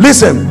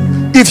 Listen,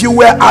 if you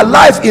were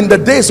alive in the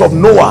days of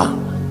Noah,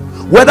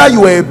 whether you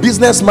were a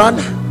businessman,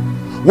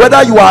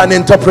 whether you are an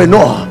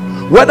entrepreneur,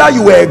 whether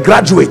you were a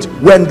graduate,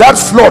 when that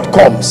flood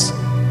comes,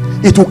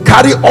 it will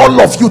carry all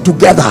of you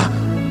together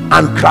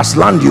and crash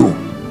land you.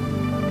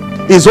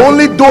 It's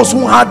only those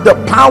who had the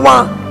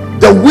power,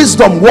 the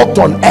wisdom walked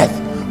on earth.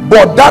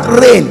 But that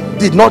rain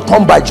did not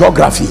come by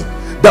geography.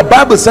 The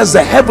Bible says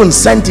the heaven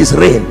sent his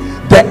rain,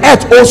 the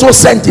earth also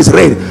sent his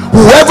rain,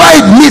 whoever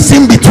it meets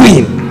in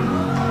between.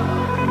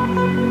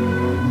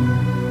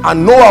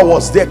 And Noah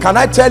was there. Can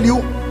I tell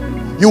you,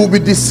 you will be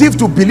deceived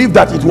to believe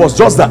that it was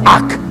just the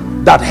ark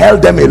that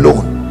held them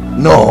alone.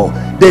 No,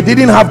 they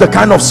didn't have the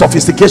kind of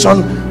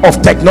sophistication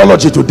of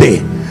technology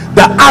today.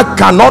 The ark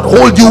cannot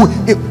hold you.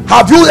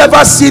 Have you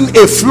ever seen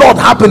a flood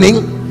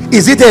happening?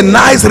 Is it a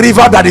nice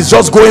river that is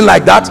just going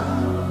like that?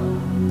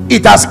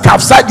 It has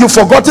capsized. You've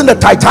forgotten the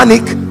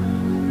Titanic.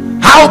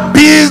 How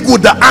big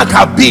would the ark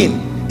have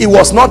been? It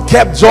was not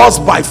kept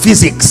just by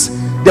physics.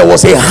 There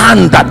was a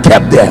hand that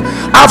kept there.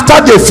 After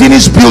they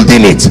finished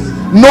building it,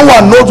 no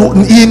one knows,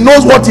 he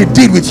knows what he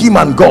did with him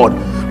and God,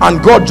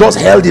 and God just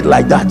held it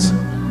like that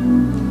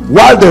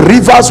while the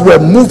rivers were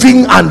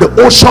moving and the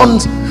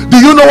oceans. Do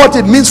you know what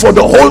it means for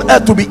the whole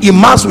earth to be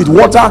immersed with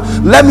water?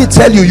 Let me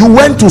tell you, you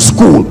went to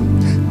school,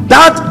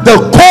 that the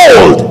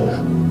cold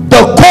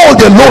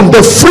alone,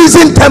 the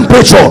freezing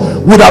temperature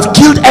would have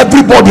killed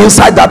everybody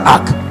inside that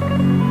ark.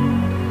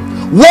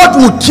 What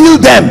will kill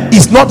them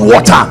is not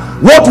water.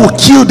 What will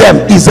kill them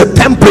is the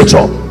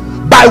temperature.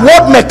 By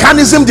what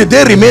mechanism did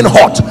they remain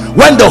hot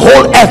when the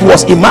whole earth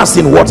was immersed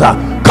in water?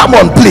 Come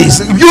on,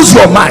 please use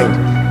your mind.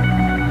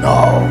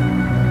 No,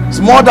 it's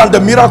more than the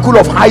miracle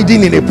of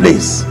hiding in a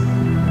place.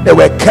 They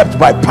were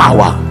kept by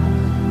power.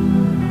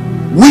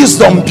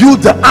 Wisdom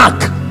built the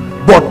ark,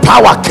 but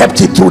power kept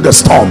it through the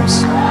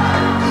storms.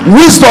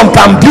 Wisdom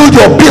can build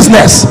your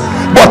business,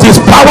 but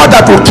it's power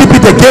that will keep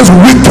it against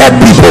wicked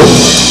people.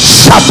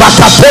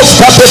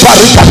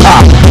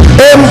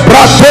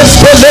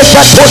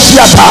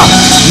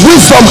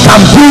 Wisdom can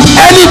build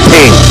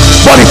anything,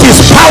 but it is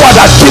power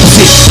that keeps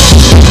it.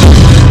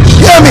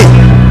 Hear me?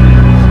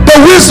 The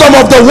wisdom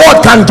of the world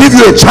can give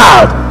you a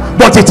child,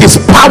 but it is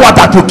power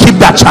that will keep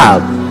that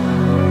child.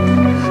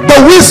 The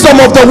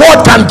wisdom of the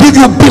world can give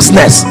you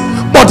business,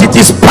 but it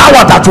is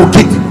power that will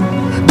keep.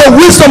 The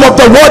wisdom of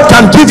the world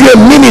can give you a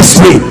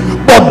ministry,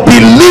 but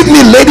believe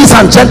me, ladies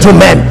and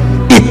gentlemen,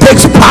 it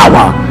takes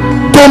power.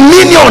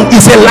 Dominion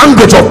is a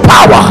language of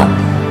power.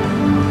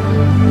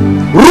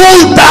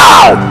 Rule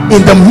thou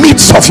in the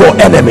midst of your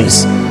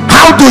enemies.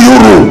 How do you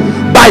rule?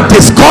 By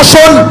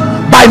discussion?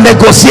 By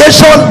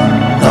negotiation?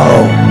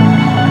 No.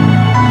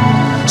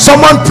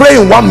 Someone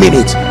pray in 1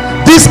 minute.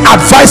 This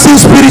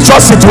advising spiritual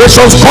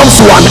situations comes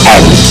to an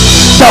end.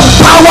 The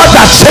power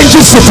that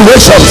changes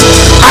situations,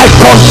 I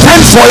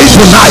contend for it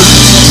tonight.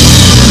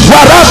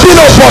 We're wrapping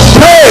up, but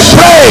pray.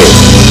 Pray.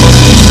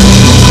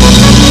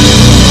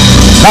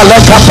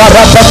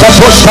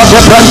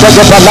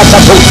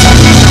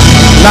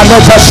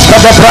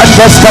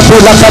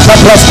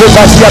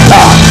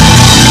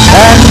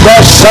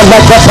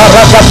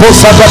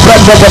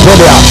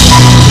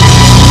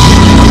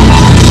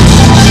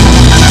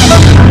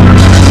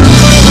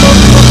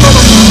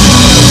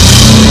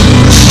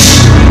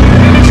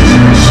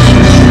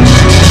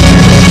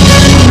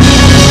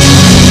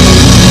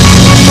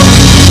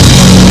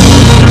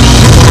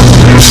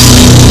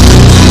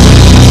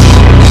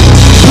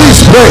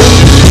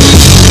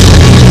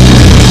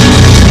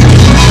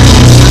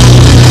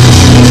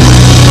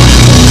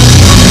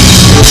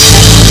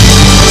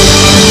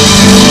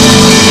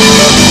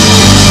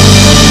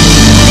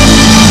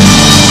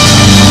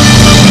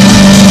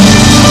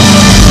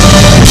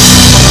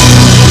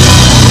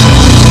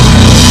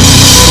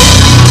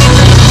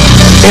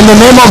 In the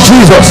name of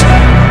Jesus.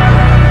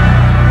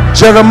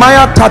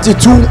 Jeremiah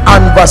 32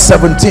 and verse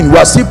 17. We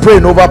are still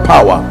praying over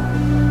power.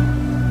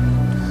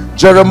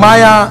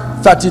 Jeremiah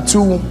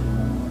 32.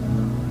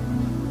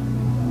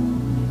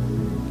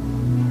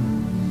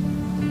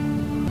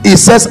 It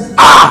says,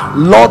 ah,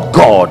 Lord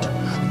God,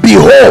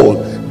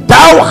 behold,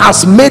 thou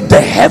hast made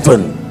the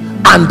heaven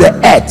and the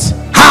earth.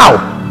 How?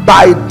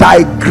 By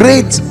thy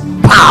great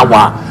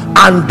power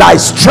and thy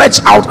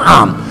stretched out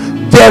arm.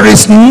 There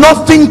is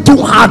nothing too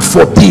hard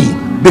for thee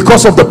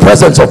because of the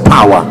presence of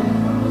power.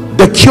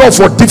 The cure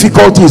for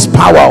difficulty is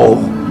power. Oh,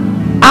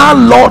 our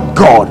Lord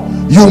God,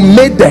 you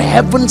made the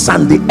heavens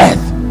and the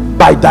earth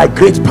by thy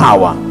great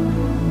power.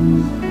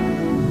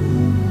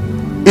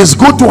 It's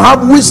good to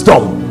have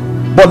wisdom,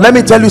 but let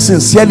me tell you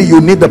sincerely,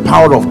 you need the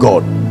power of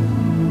God.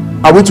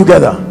 Are we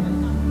together?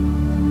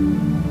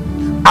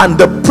 And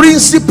the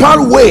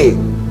principal way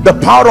the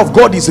power of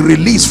God is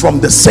released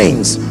from the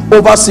saints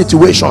over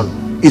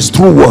situation is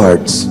through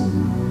words.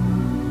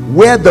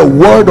 Where the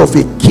word of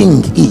a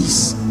king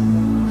is,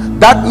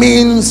 that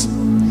means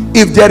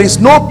if there is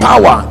no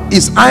power,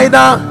 it's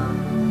either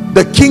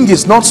the king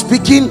is not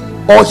speaking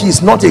or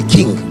he's not a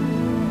king.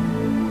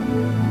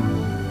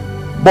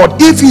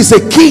 But if he's a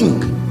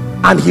king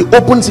and he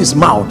opens his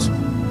mouth,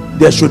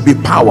 there should be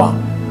power.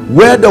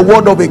 Where the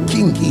word of a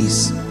king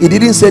is, it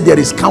didn't say there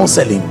is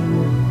counseling.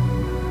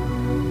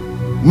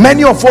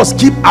 Many of us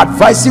keep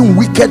advising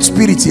wicked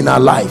spirits in our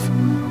life.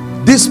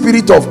 This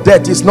spirit of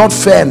death is not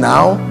fair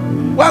now.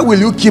 Why will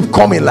you keep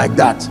coming like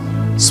that?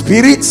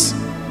 Spirits?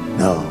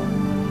 No.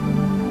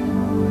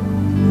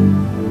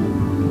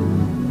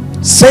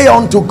 Say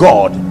unto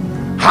God,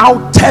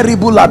 how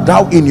terrible art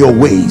thou in your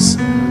ways.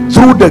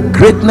 Through the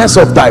greatness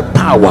of thy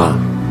power,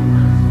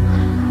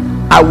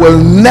 I will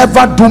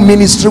never do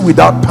ministry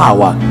without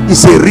power.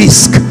 It's a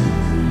risk.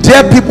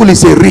 Dear people,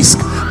 it's a risk.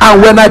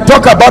 And when I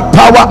talk about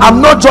power, I'm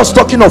not just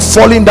talking of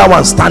falling down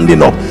and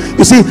standing up.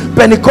 You see,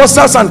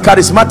 Pentecostals and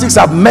charismatics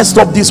have messed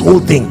up this whole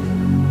thing.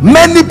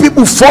 Many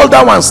people fall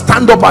down and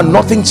stand up and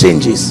nothing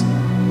changes.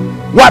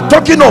 We are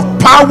talking of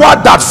power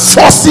that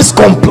forces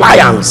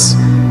compliance.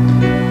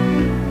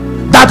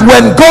 That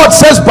when God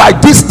says by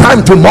this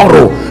time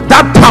tomorrow,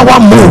 that power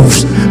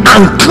moves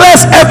and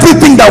clears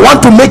everything that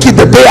want to make it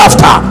the day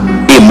after.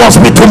 It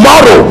must be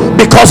tomorrow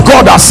because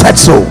God has said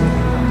so.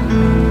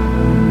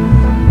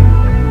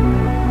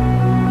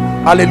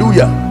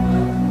 Hallelujah.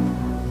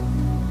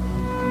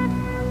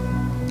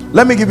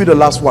 Let me give you the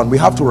last one. We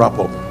have to wrap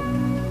up.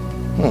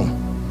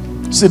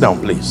 Sit down,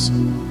 please.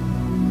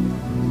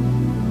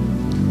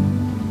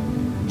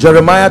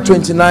 Jeremiah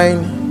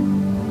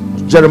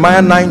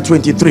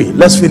 9:23.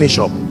 Let's finish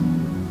up.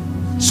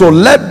 So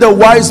let the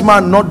wise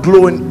man not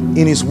glow in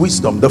his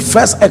wisdom. The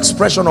first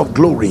expression of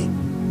glory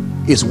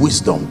is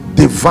wisdom,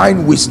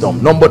 divine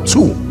wisdom. Number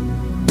 2,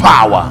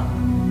 power,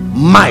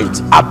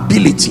 might,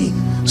 ability,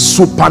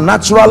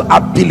 supernatural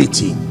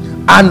ability.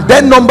 And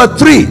then number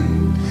 3,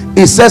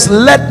 it says,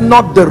 let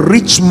not the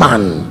rich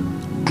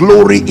man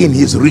glory in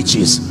his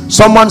riches.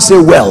 Someone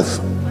say wealth.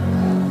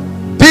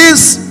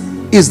 This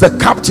is the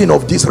captain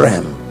of this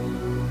realm.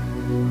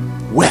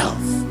 Wealth.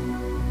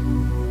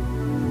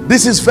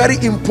 This is very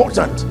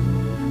important.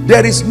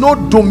 There is no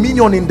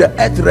dominion in the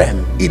earth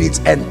realm in its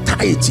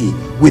entirety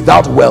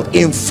without wealth.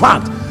 In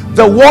fact,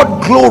 the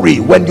word glory,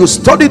 when you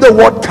study the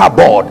word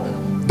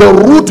kabod, the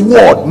root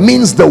word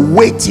means the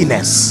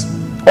weightiness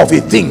of a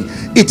thing.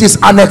 It is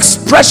an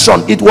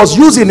expression. It was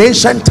used in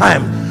ancient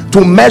time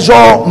to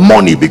measure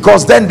money,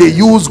 because then they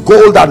use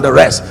gold and the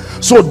rest.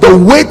 So the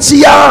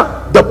weightier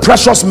the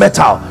precious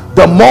metal,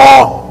 the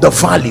more the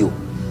value.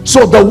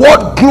 So the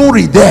word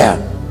glory there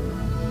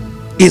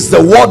is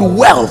the word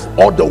wealth,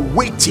 or the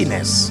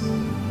weightiness.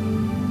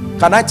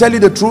 Can I tell you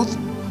the truth?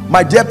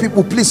 My dear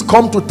people, please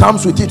come to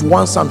terms with it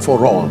once and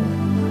for all,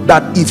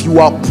 that if you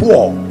are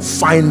poor,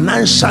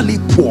 financially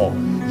poor,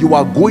 you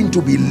are going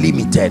to be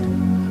limited.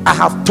 I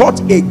have taught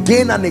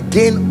again and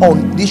again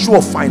on the issue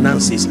of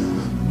finances.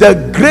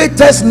 The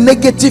greatest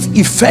negative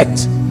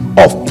effect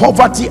of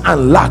poverty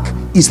and lack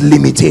is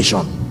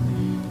limitation.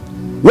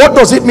 What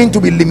does it mean to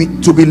be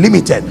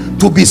limited?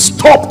 To be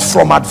stopped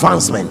from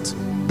advancement.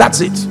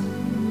 That's it.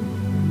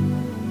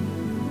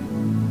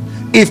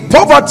 If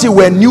poverty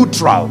were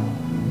neutral,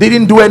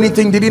 didn't do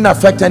anything, didn't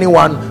affect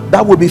anyone,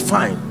 that would be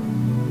fine.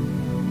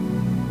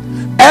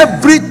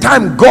 Every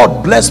time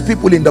God blessed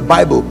people in the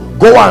Bible,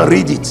 go and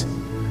read it.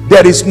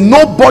 There is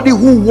nobody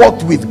who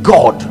walked with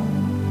God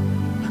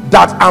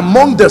that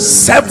among the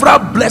several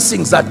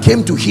blessings that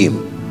came to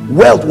him,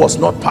 wealth was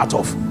not part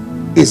of.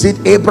 Is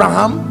it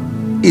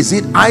Abraham? Is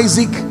it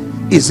Isaac?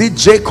 Is it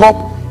Jacob?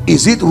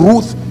 Is it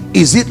Ruth?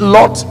 Is it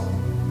Lot?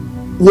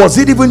 Was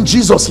it even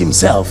Jesus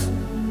himself?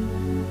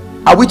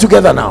 Are we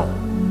together now?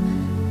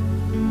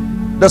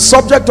 The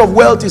subject of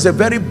wealth is a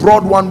very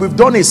broad one. We've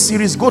done a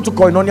series. Go to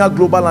Koinonia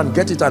Global and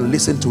get it and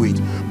listen to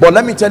it. But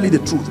let me tell you the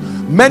truth.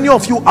 Many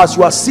of you, as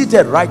you are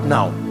seated right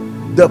now,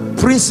 the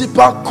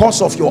principal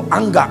cause of your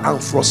anger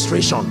and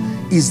frustration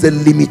is the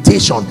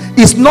limitation.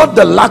 It's not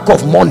the lack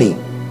of money.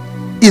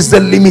 It's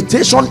the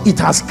limitation it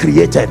has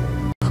created.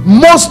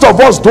 Most of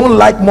us don't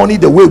like money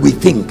the way we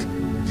think.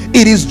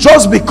 It is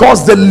just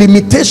because the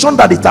limitation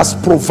that it has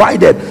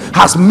provided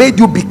has made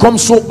you become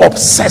so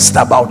obsessed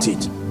about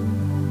it.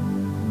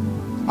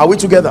 Are we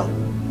together?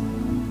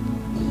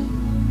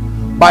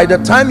 By the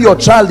time your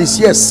child is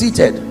here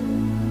seated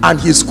and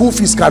his school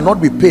fees cannot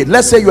be paid,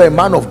 let's say you're a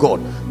man of God,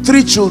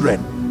 3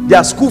 children,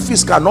 their school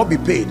fees cannot be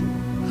paid,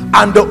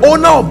 and the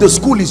owner of the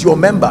school is your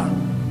member.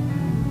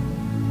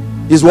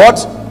 Is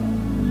what?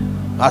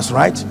 That's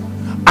right.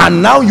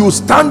 And now you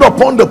stand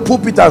upon the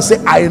pulpit and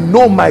say, I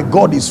know my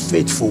God is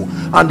faithful,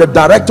 and the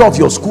director of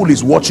your school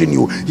is watching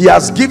you. He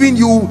has given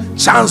you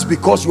chance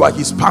because you are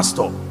his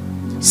pastor.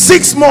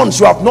 6 months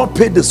you have not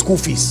paid the school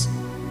fees.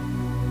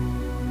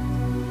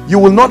 You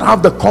will not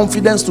have the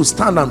confidence to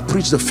stand and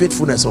preach the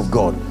faithfulness of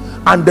God.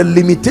 And the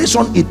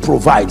limitation it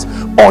provides,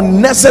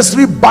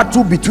 unnecessary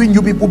battle between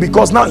you people,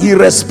 because now he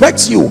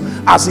respects you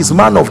as his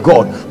man of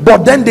God,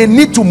 but then they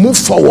need to move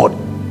forward,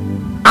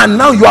 and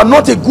now you are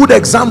not a good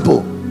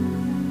example.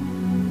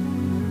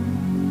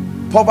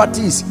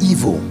 Poverty is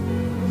evil.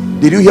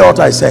 Did you hear what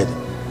I said?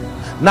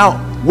 Now,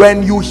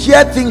 when you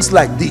hear things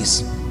like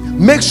this,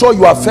 make sure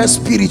you are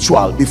first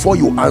spiritual before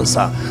you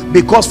answer,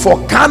 because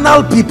for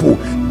carnal people,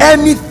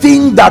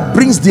 anything that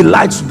brings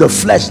delight to the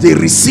flesh, they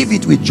receive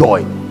it with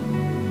joy.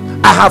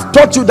 I have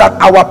taught you that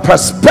our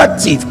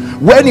perspective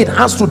when it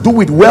has to do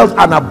with wealth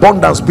and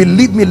abundance,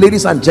 believe me,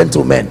 ladies and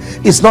gentlemen,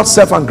 it's not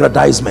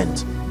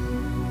self-aggrandizement.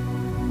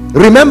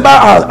 Remember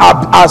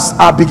as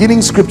our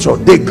beginning scripture,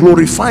 they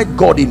glorified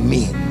God in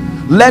me.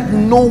 Let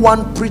no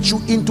one preach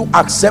you into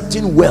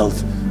accepting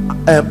wealth,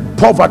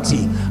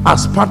 poverty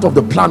as part of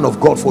the plan of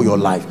God for your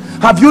life.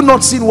 Have you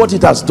not seen what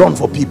it has done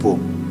for people?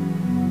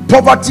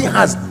 Poverty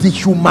has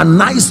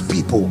dehumanized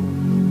people,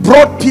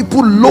 brought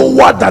people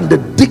lower than the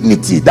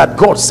dignity that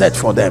God set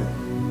for them.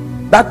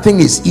 That thing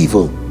is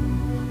evil.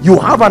 You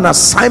have an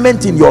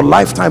assignment in your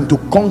lifetime to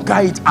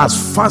conquer it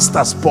as fast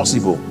as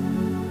possible.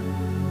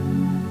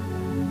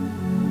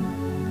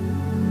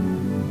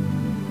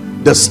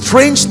 The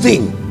strange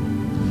thing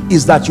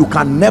is that you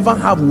can never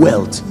have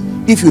wealth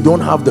if you don't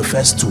have the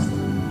first 2,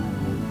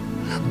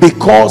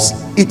 because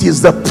it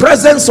is the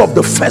presence of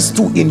the first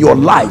 2 in your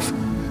life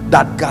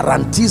that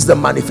guarantees the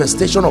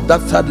manifestation of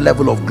that 3rd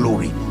level of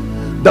glory.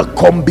 The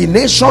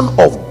combination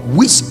of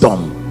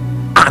wisdom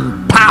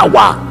and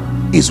power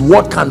is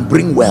what can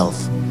bring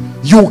wealth.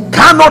 You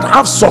cannot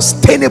have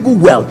sustainable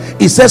wealth.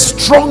 It says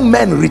strong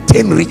men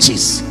retain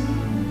riches.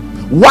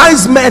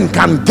 Wise men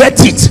can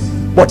get it,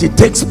 but it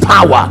takes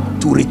power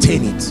to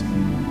retain it.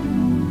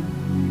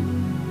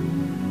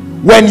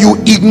 When you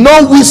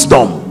ignore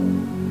wisdom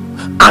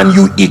and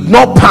you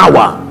ignore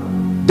power,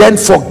 then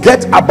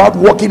forget about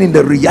walking in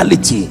the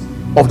reality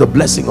of the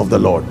blessing of the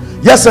Lord.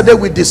 Yesterday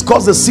we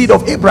discussed the seed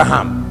of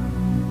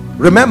Abraham.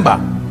 Remember,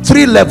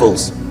 3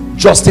 levels: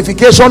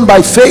 justification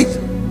by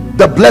faith,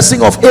 the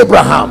blessing of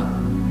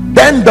Abraham,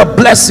 then the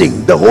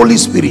blessing, the Holy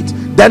Spirit,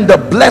 then the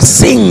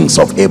blessings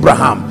of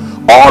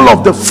Abraham, all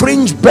of the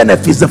fringe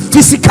benefits, the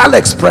physical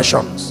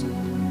expressions.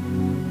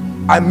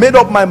 I made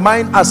up my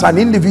mind as an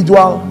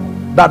individual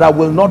that I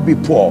will not be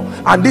poor.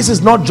 And this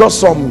is not just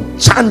some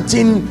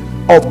chanting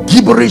of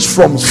gibberish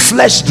from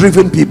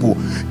flesh-driven people.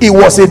 It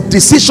was a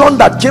decision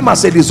that came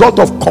as a result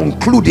of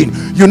concluding.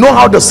 You know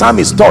how the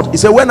psalmist taught? He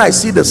said, when I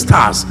see the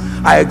stars,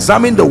 I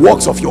examine the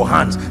works of your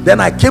hands. Then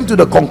I came to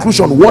the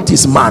conclusion, what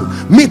is man?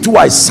 Me too,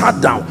 I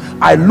sat down.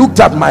 I looked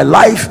at my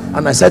life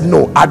and I said,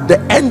 no, at the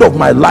end of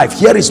my life,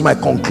 here is my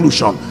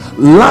conclusion.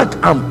 Lack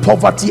and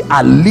poverty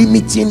are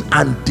limiting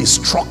and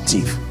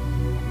destructive.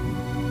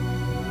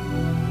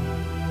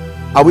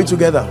 Are we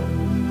together?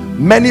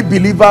 Many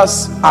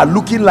believers are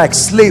looking like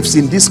slaves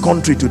in this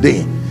country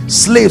today,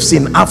 slaves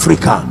in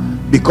Africa,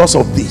 because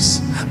of this.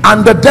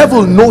 And the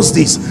devil knows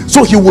this,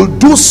 so he will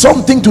do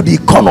something to the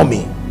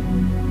economy.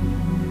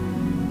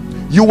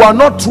 You are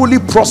not truly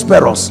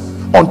prosperous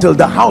until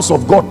the house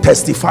of God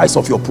testifies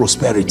of your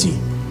prosperity.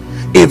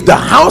 If the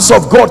house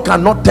of God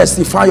cannot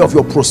testify of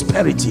your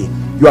prosperity,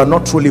 you are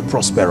not truly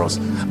prosperous.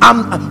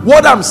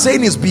 What I'm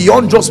saying is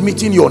beyond just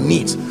meeting your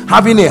needs.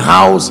 Having a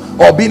house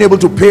or being able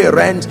to pay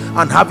rent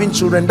and having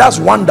children, that's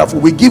wonderful.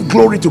 We give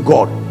glory to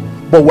God.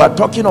 But we're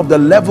talking of the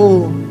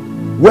level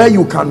where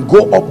you can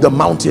go up the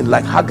mountain,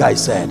 like Haggai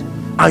said,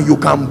 and you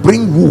can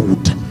bring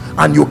wood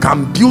and you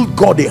can build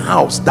God a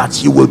house that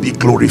he will be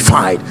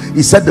glorified.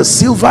 He said, the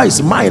silver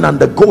is mine and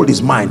the gold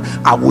is mine.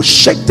 I will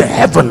shake the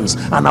heavens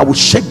and I will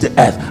shake the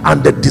earth,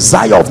 and the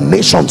desire of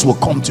nations will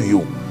come to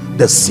you.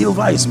 The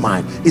silver is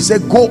mine. He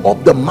said, go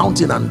up the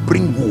mountain and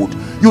bring wood.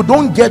 You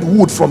don't get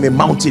wood from a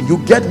mountain,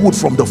 you get wood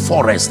from the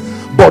forest.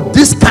 But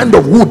this kind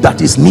of wood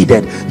that is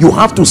needed, you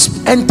have to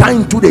enter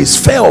into the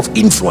sphere of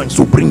influence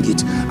to bring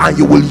it, and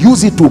you will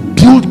use it to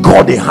build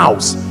God a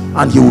house,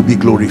 and he will be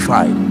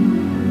glorified.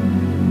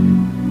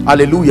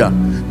 Hallelujah.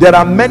 There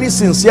are many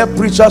sincere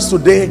preachers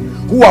today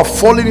who are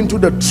falling into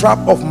the trap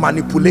of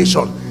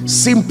manipulation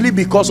simply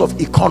because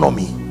of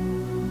economy.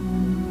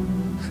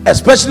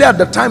 Especially at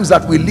the times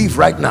that we live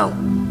right now,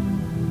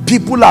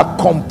 people are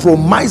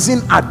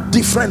compromising at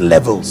different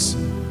levels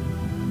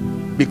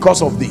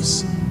because of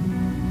this.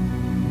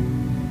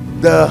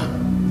 The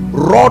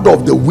rod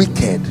of the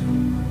wicked,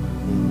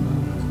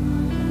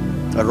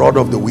 the rod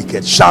of the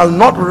wicked shall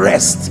not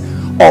rest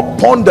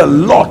upon the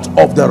lot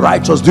of the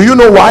righteous. Do you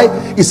know why?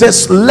 It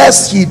says,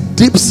 lest he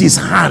dips his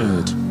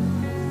hand.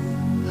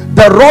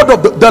 The rod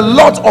of the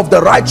lot of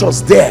the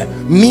righteous there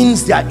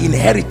means their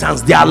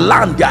inheritance, their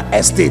land, their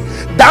estate.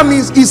 That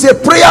means it's a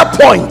prayer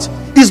point.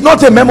 It's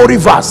not a memory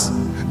verse.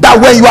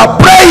 That when you are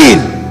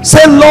praying,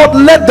 say, Lord,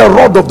 let the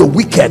rod of the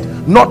wicked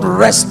not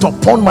rest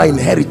upon my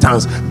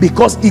inheritance,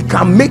 because it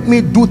can make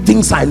me do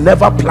things I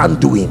never planned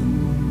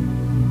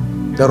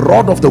doing. The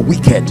rod of the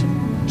wicked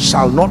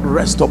shall not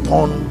rest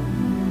upon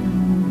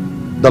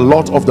the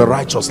lot of the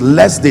righteous,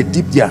 lest they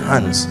dip their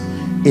hands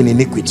in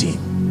iniquity.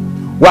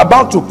 We're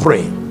about to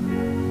pray.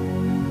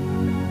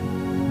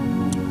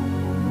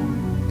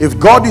 If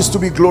God is to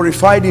be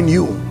glorified in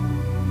you,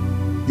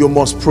 you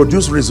must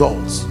produce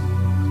results.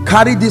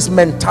 Carry this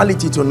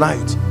mentality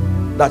tonight,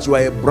 that you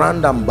are a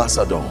brand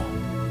ambassador.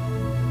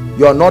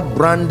 You are not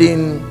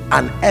branding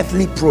an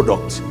earthly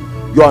product.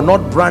 You are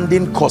not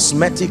branding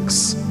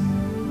cosmetics.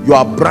 You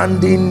are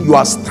branding, you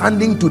are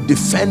standing to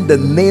defend the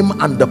name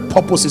and the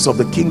purposes of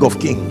the King of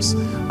Kings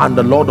and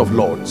the Lord of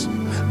Lords.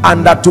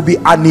 And that to be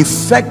an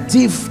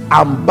effective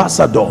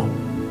ambassador,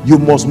 you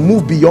must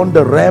move beyond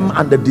the realm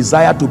and the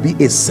desire to be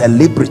a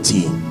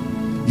celebrity.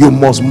 You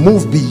must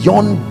move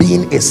beyond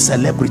being a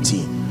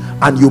celebrity,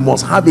 and you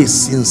must have a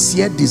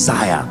sincere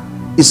desire.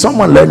 Is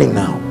someone learning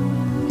now?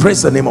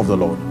 Praise the name of the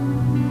Lord.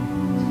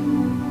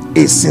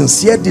 A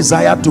sincere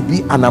desire to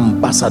be an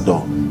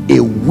ambassador, a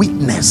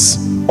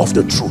witness of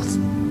the truth.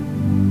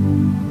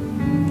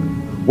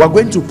 We're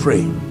going to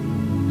pray,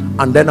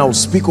 and then I'll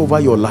speak over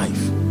your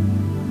life,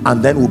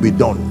 and then we'll be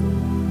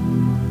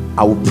done.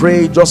 I will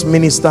pray, just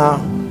minister.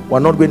 We're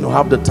not going to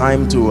have the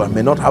time to, I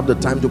may not have the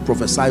time to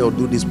prophesy or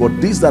do this,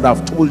 but this that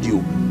I've told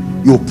you,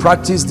 you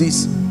practice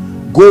this.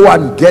 Go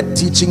and get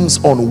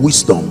teachings on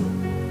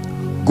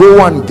wisdom.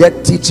 Go and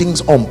get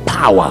teachings on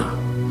power.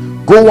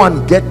 Go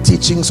and get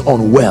teachings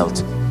on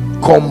wealth.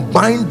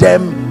 Combine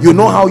them. You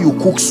know how you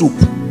cook soup.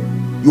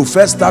 You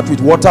first start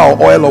with water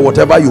or oil or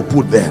whatever you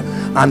put there,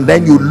 and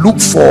then you look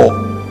for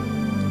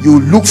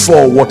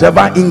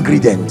whatever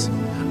ingredient,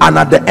 and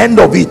at the end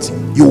of it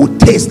you will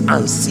taste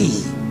and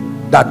see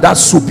that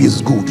soup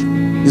is good.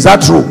 Is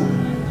that true?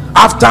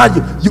 After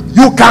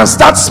you can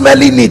start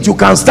smelling it, you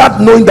can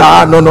start knowing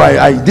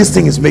that this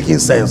thing is making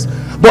sense,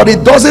 but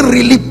it doesn't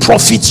really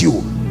profit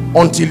you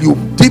until you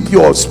dip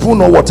your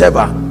spoon or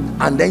whatever,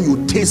 and then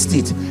you taste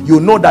it. You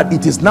know that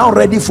it is now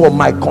ready for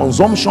my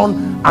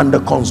consumption and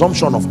the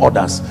consumption of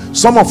others.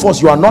 Some of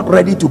us, you are not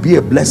ready to be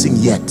a blessing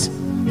yet.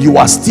 You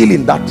are still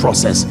in that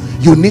process.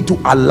 You need to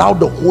allow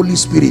the Holy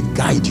Spirit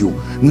guide you.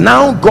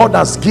 Now God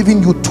has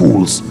given you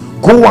tools.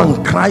 Go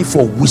and cry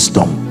for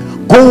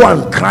wisdom. Go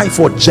and cry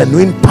for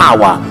genuine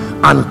power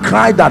and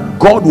cry that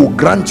God will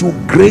grant you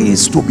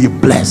grace to be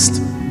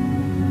blessed.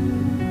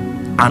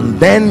 And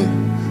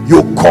then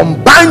you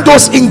combine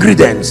those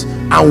ingredients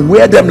and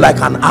wear them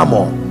like an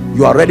armor.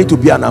 You are ready to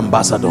be an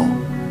ambassador.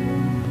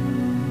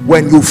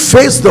 When you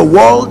face the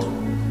world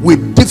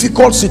with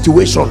difficult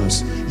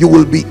situations, you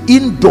will be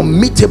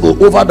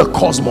indomitable over the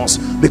cosmos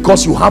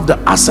because you have the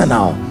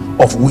arsenal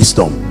of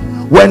wisdom.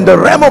 When the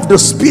realm of the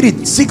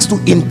spirit seeks to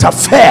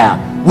interfere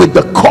with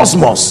the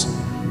cosmos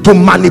to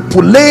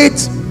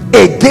manipulate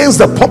against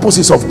the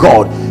purposes of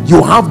God,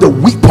 you have the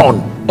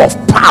weapon of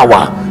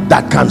power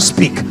that can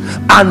speak.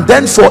 And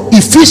then for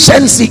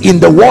efficiency in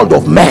the world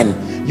of men,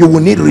 you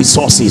will need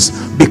resources,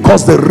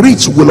 because the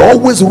rich will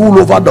always rule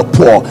over the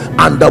poor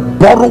and the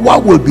borrower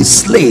will be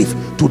slave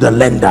to the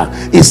lender.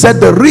 He said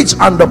the rich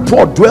and the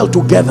poor dwell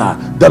together.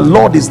 The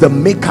Lord is the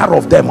maker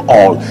of them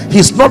all.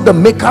 He's not the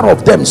maker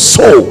of them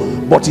so,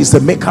 but he's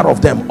the maker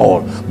of them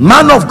all.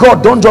 Man of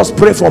God, don't just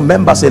pray for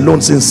members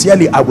alone.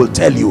 Sincerely, I will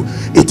tell you,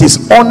 it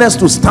is honest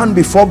to stand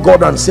before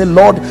God and say,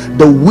 Lord,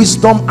 the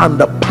wisdom and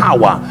the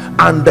power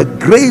and the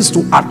grace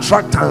to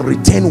attract and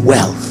retain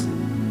wealth.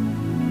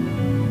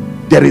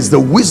 There is the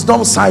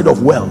wisdom side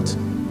of wealth,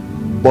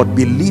 but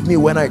believe me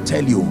when I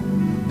tell you,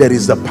 there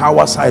is the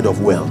power side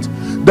of wealth.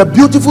 The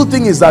beautiful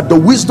thing is that the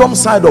wisdom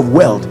side of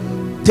wealth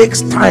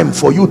takes time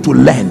for you to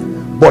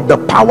learn, but the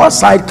power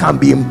side can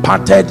be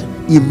imparted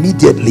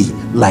immediately,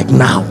 like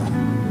now.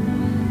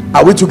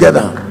 Are we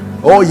together?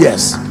 Oh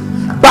yes.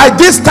 By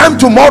this time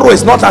tomorrow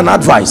is not an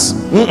advice.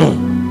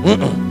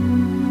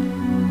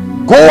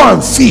 Go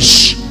and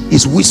fish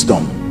is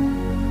wisdom.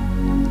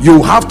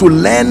 You have to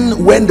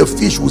learn when the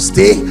fish will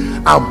stay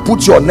and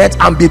put your net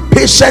and be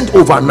patient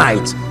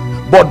overnight.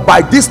 But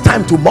by this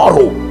time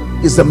tomorrow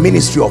is the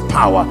ministry of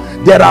power.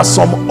 There are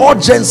some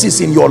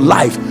urgencies in your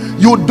life.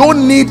 You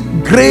don't need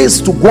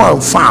grace to go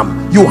and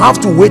farm. You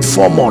have to wait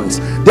 4 months.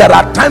 There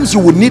are times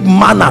you will need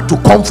manna to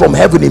come from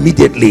heaven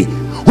immediately.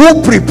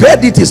 Who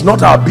prepared it is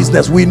not our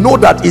business. We know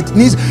that it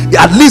needs,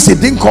 at least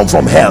it didn't come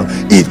from hell,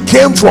 it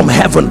came from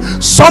heaven.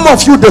 Some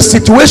of you, the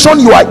situation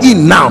you are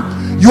in now,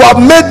 you have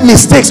made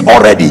mistakes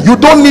already. You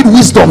don't need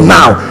wisdom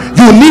now.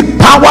 You need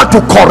power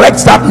to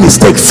correct that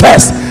mistake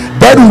first.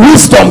 Then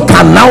wisdom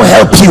can now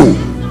help you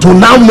to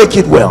now make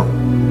it well.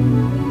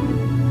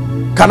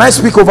 Can I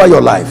speak over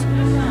your life?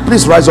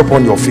 Please rise up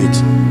on your feet.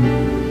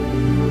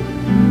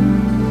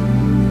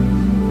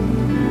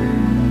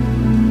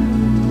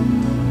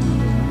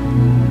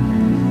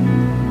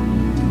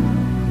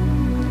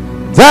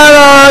 There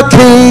are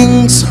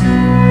kings,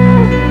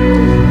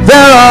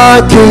 there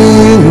are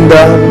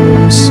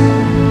kingdoms,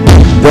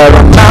 there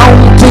are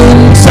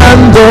mountains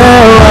and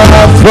there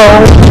are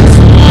thrones.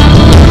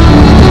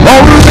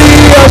 Only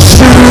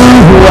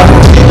Yeshua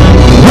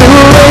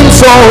will reign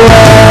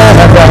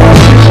forever.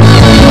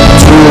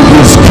 To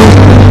his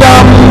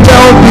kingdom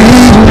there'll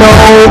be no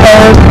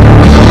end.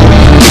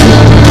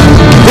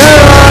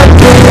 There are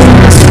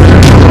kings,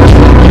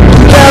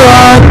 there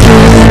are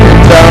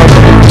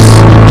kingdoms,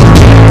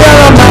 there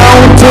are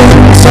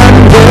mountains and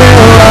there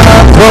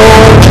are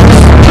thrones.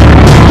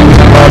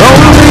 But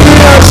only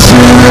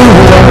Yeshua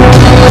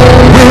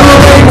will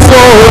reign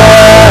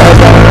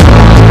forever.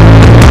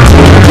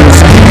 To his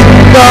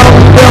kingdom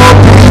there'll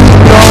be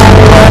no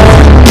end.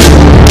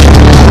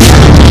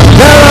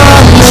 There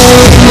are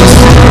names,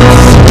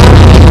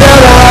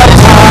 there are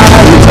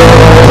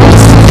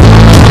titles,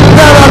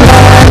 there are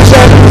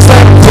legends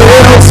and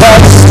tales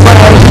of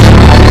strength.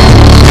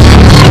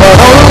 But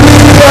only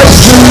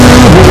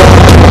Yeshua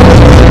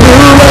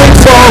will reign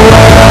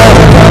forever.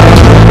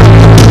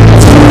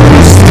 To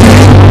his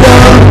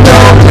kingdom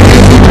there'll be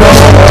no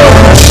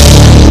end.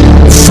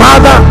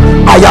 Father,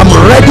 I am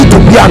ready to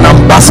be an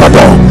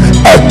ambassador.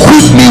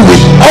 Equip me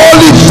with all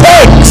it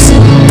takes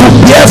to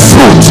bear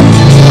fruit,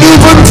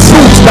 even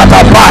fruit that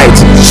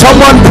abides.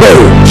 Someone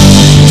pray.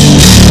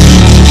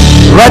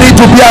 Ready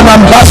to be an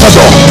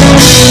ambassador,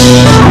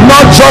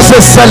 not just a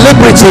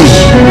celebrity.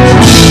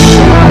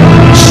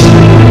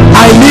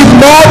 I need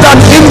more than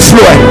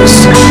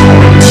influence.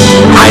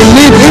 I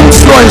need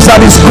influence that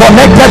is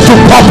connected to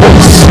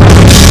purpose.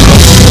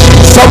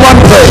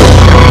 Someone pray.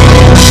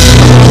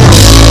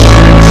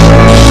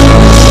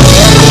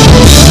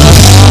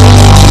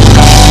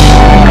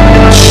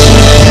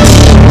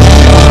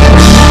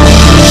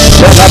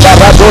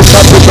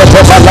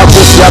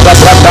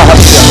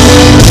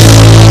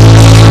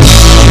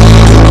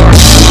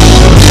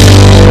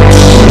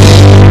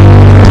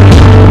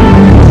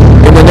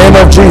 In the name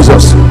of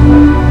Jesus.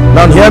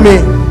 Now hear me.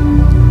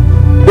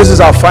 This is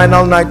our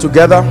final night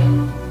together.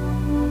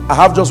 I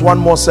have just one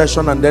more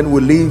session and then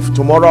we'll leave.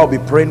 Tomorrow I'll be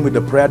praying with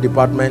the prayer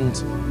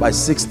department by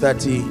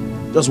 6:30.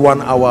 Just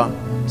 1 hour,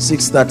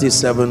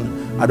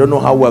 6:37. I don't know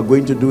how we're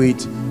going to do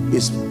it.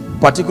 It's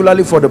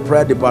particularly for the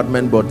prayer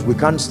department, but we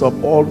can't stop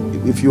all.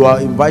 If you are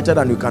invited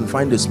and you can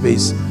find a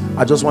space,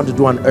 I just want to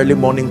do an early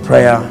morning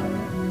prayer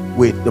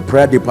with the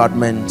prayer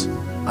department,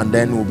 and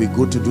then we'll be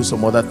good to do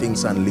some other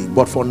things and leave.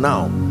 But for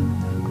now,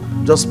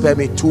 just spare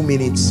me 2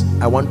 minutes.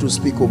 I want to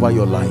speak over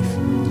your life.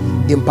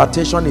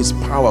 Impartation is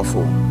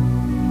powerful.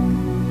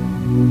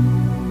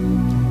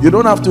 You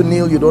don't have to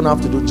kneel, you don't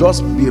have to do,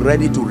 just be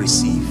ready to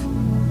receive.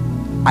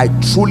 I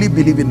truly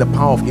believe in the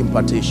power of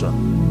impartation.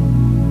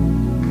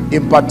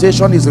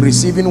 Impartation is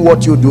receiving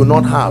what you do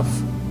not have,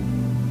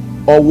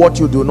 or what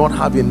you do not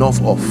have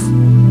enough of.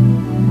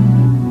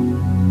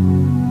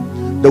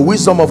 The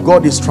wisdom of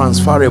God is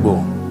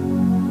transferable.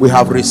 We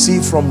have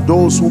received from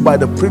those who, by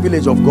the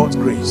privilege of God's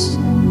grace,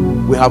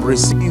 we have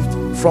received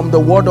from the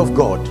word of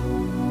God.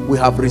 We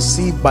have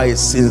received by a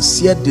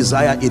sincere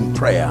desire in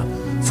prayer.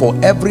 For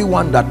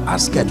everyone that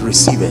asketh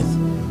receiveth.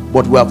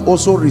 But we have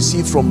also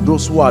received from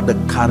those who are the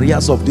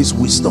carriers of this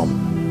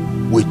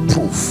wisdom with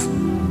proof.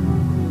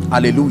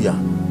 Hallelujah.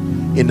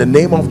 In the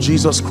name of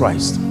Jesus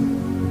Christ,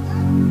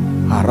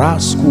 and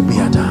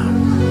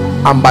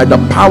by the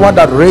power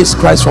that raised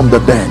Christ from the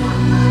dead,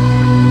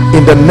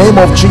 in the name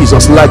of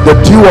Jesus, like the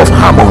dew of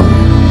Hammon,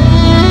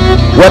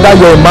 whether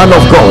you're a man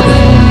of God,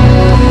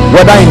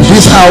 whether in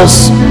this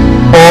house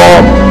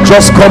or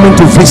just coming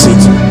to visit,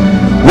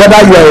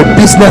 whether you are a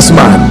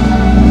businessman,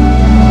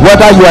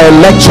 whether you are a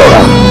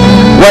lecturer,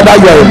 whether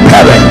you are a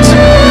parent,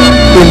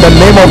 in the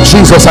name of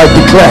Jesus, I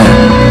declare,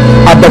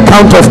 at the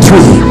count of 3,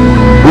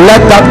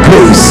 let that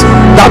grace,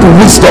 that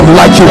wisdom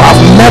like you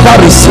have never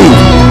received,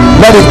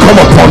 let it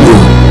come upon you.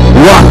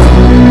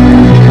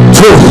 1,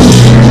 2,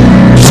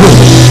 3.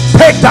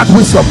 Take that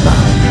wisdom now.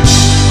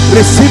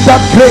 Receive that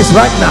grace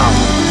right now.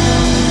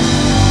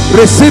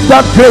 Receive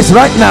that grace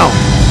right now.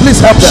 Please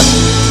help them.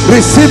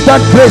 Receive that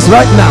grace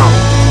right now.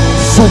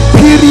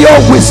 Superior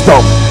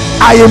wisdom,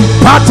 I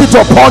impart it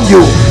upon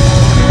you.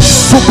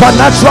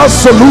 Supernatural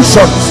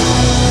solutions,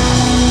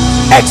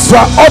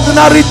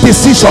 extraordinary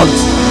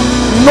decisions,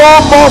 no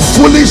more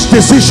foolish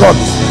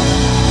decisions.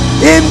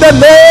 In the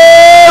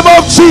name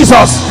of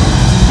Jesus,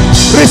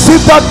 receive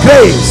that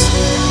grace.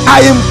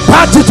 I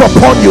impart it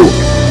upon you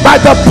by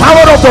the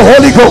power of the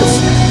Holy Ghost.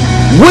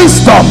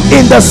 Wisdom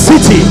in the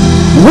city,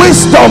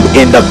 wisdom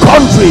in the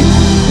country,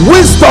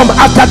 wisdom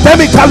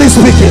academically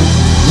speaking,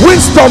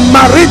 wisdom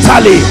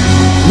maritally,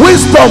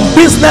 wisdom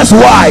business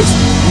wise,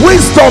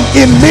 wisdom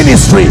in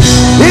ministry,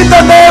 in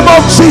the name of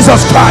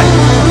Jesus Christ.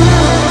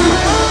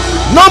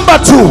 Number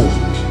 2,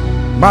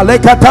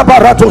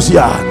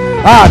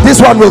 this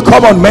one will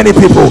come on many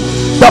people.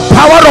 The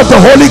power of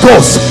the Holy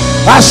Ghost.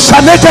 The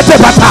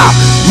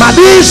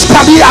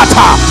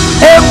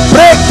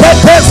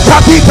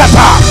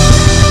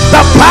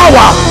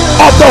power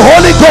of the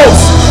Holy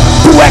Ghost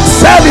to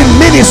excel in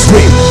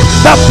ministry.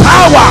 The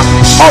power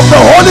of the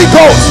Holy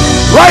Ghost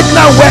right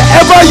now,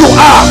 wherever you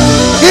are,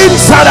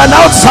 inside and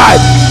outside,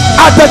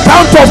 at the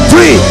count of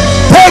 3,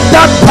 take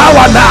that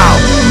power now.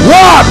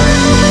 1,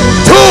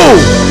 2,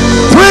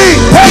 3.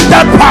 Take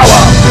that power,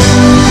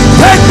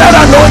 take that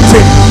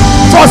anointing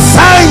for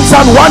signs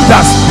and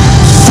wonders,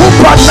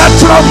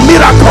 supernatural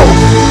miracle.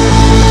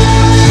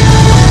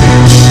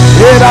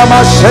 The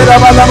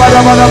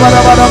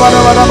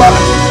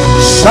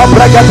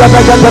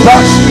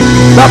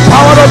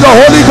power of the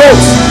Holy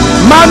Ghost.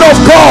 Man of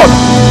God,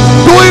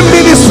 doing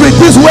ministry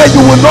this way, you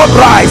will not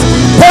rise.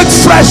 Take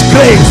fresh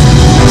grace,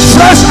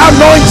 fresh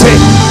anointing,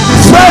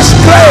 fresh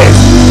grace.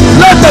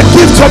 Let the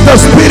gifts of the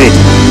Spirit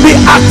be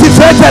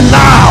activated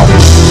now.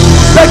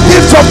 The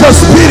gifts of the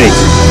Spirit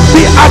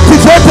be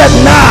activated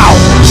now.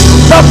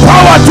 The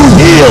power to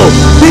heal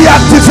be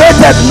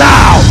activated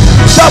now.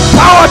 The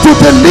power to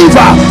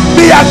deliver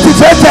be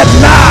activated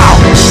now.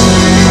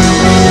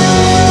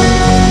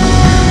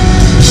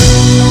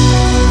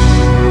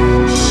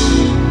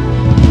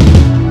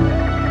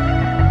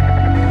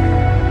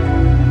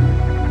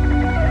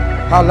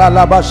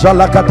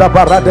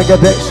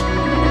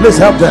 Please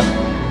help them.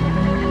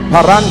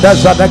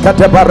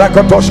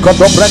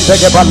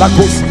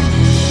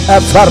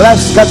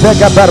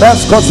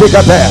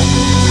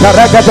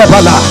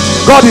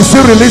 God is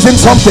still releasing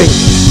something.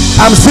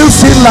 I'm still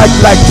seeing like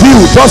dew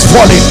just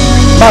falling.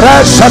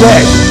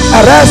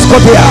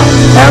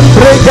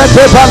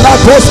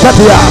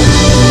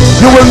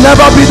 You will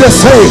never be the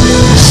same.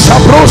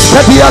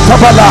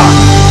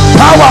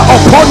 Power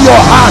upon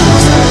your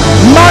hands,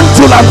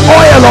 mantle and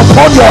oil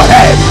upon your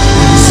head.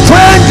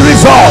 Strange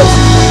results,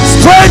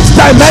 strange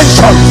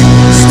dimensions,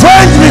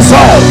 strange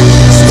results,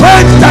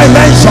 strange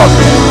dimensions.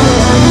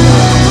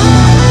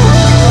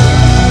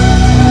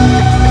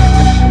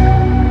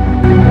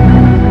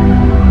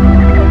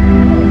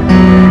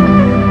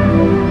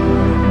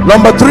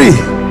 Number 3,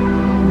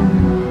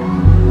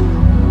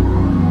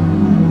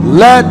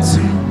 let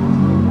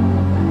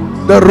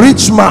the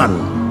rich man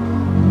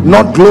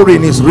not glory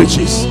in his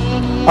riches.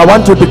 I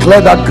want to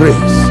declare that grace.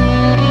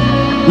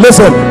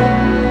 Listen,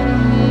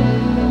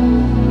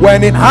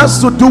 when it has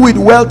to do with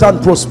wealth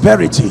and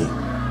prosperity,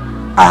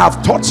 I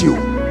have taught you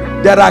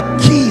there are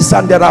keys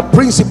and there are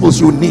principles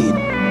you need.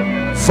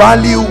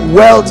 Value,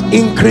 wealth,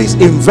 increase,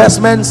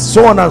 investments,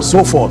 so on and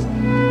so forth.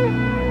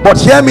 But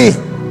hear me,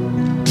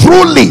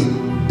 truly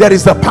there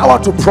is the power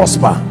to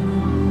prosper.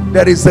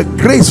 There is a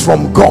grace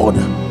from God.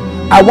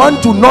 I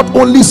want to not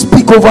only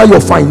speak over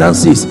your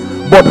finances,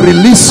 but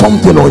release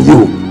something on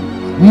you.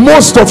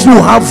 Most of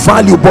you have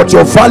value, but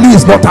your value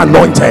is not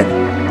anointed.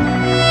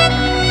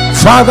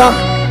 Father,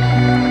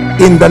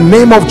 in the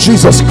name of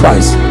Jesus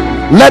Christ,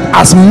 let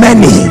as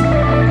many,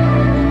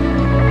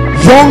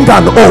 young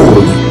and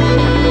old,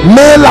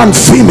 male and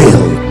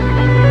female,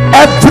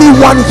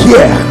 everyone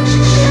here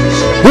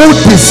who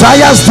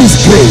desires this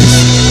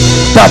grace,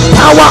 the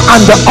power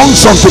and the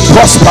unction to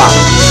prosper,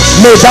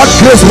 may that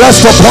grace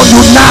rest upon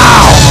you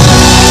now.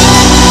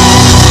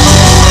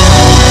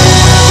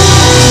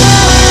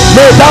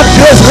 May that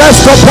grace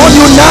rest upon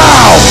you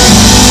now.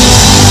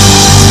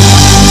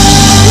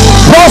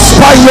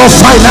 Prosper in your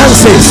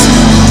finances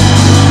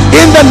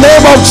in the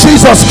name of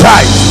Jesus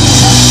Christ.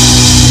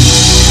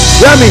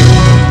 Hear me.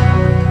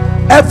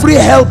 Every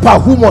helper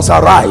who must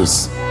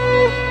arise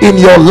in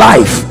your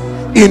life,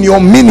 in your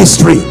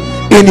ministry,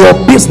 in your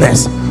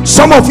business,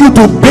 some of you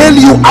to bail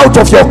you out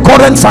of your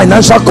current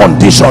financial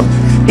condition,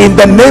 in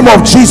the name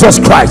of Jesus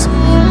Christ,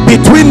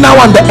 between now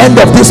and the end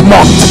of this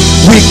month,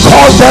 we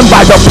call them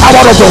by the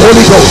power of the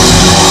Holy Ghost.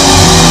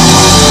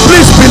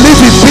 Please believe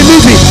it,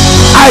 believe it.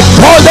 I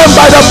call them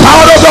by the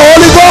power of the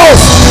Holy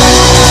Ghost.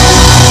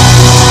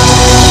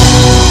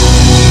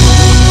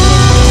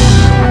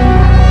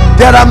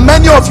 There are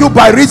many of you,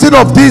 by reason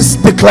of this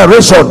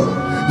declaration,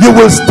 you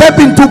will step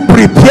into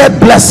prepared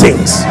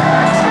blessings.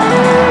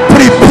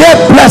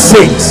 Prepared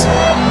blessings.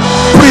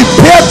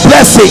 Prepared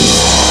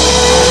blessings.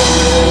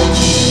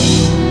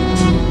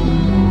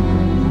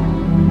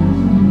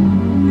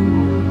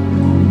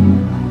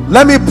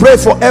 Let me pray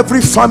for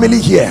every family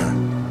here.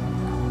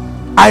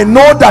 I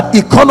know that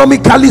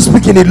economically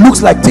speaking, it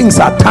looks like things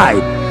are tight,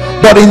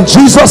 but in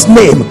Jesus'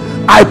 name,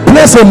 I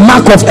place a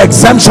mark of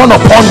exemption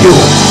upon you,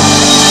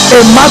 a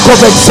mark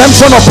of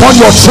exemption upon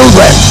your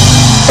children,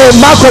 a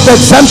mark of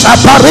exemption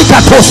upon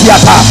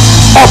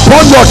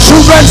your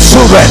children's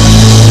children.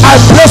 I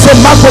place a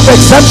mark of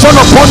exemption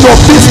upon your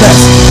business,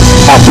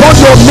 upon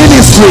your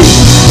ministry.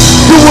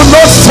 You will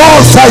not fall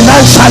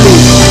financially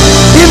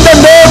in the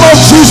name of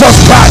Jesus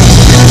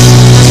Christ.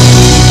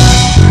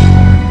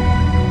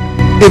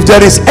 If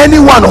there is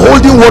anyone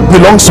holding what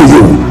belongs to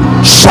you, in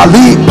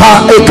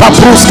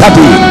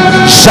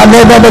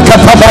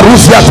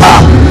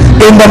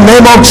the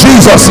name of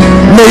Jesus,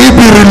 may it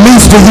be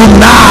released to you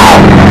now.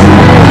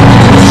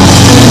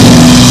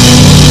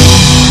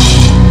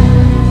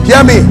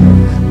 Hear me.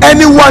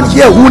 Anyone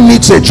here who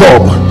needs a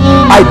job,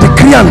 I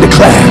decree and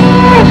declare,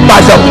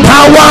 by the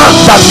power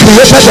that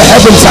created the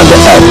heavens and the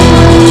earth,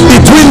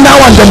 between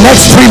now and the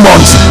next 3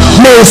 months,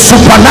 may a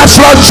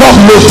supernatural job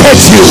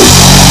locate you.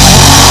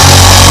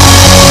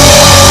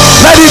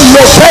 Let it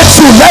locate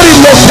you. Let it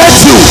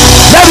locate you.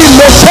 Let it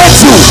locate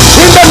you.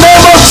 In the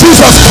name of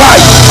Jesus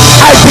Christ,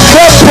 I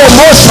declare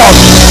promotion.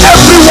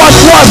 Everyone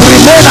who has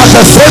remained at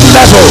the same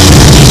level,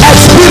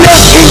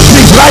 experience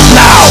increase right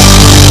now.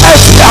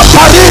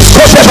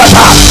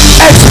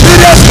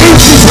 Experience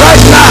increase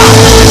right now.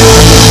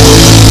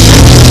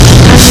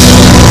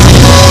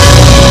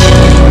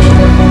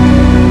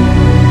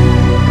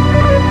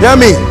 Hear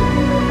me.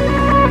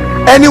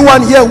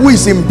 Anyone here who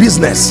is in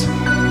business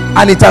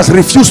and it has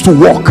refused to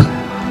work,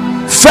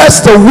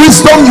 first, the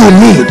wisdom you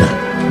need,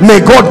 may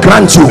God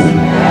grant you.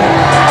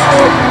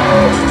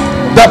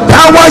 The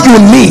power you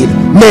need,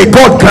 may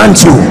God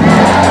grant you.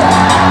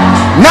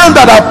 Now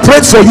that I've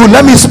prayed for you,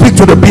 let me speak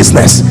to the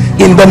business.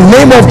 In the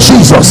name of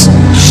Jesus,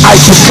 I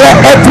declare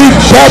every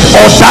dead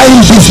or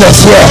dying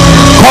business here,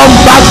 come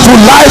back to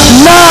life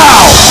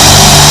now.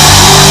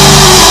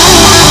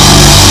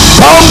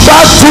 Come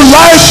back to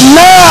life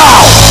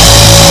now.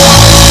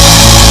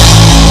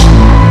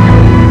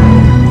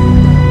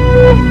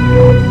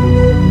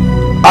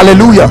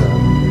 Hallelujah.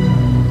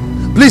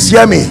 Please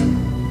hear me.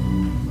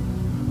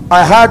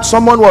 I heard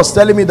someone was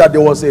telling me that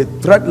there was a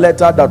threat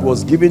letter that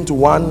was given to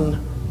one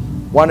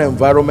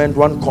environment,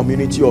 one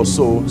community or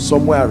so,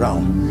 somewhere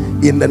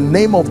around. In the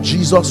name of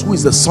Jesus, who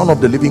is the Son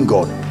of the living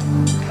God,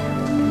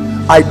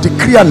 I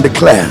decree and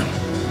declare,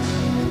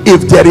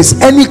 if there is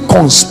any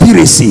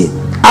conspiracy,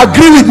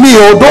 agree with me,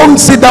 or don't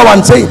sit down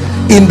and say,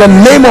 in the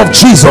name of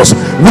Jesus,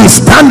 we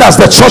stand as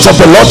the church of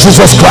the Lord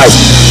Jesus Christ,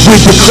 we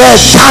declare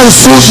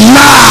cancelled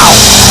now.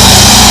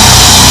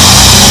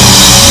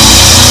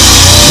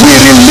 We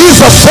release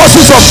the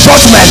forces of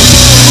judgment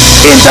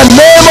in the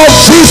name of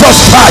Jesus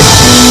Christ.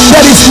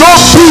 There is no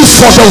peace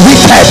for the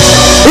wicked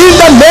in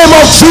the name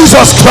of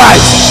Jesus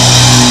Christ.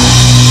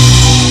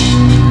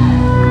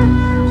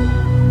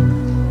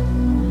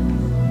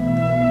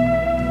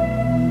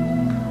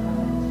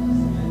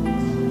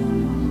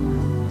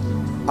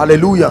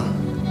 Hallelujah.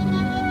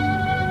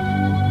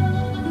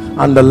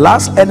 And the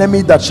last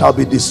enemy that shall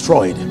be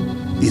destroyed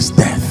is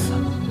death.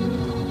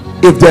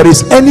 If there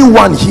is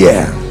anyone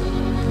here,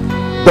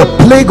 the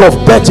plague of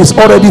death is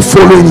already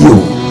following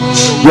you.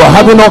 You are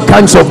having all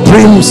kinds of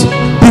dreams.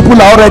 People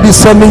are already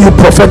sending you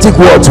prophetic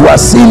words. You are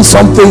seeing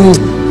something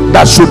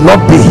that should not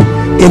be.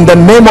 In the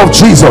name of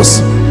Jesus,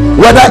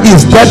 whether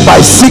it's death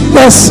by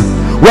sickness,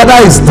 whether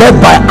it's death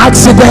by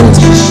accident,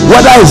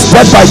 whether it's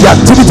death by the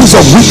activities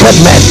of wicked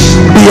men,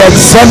 be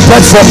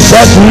exempted from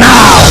death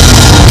now.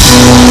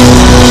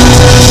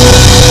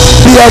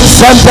 Be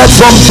exempted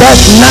from death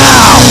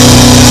now.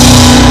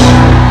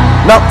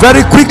 Now,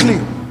 very quickly,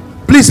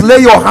 please lay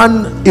your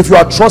hand if you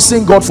are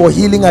trusting God for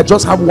healing. I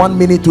just have 1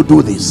 minute to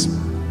do this.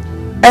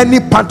 Any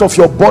part of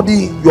your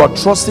body you are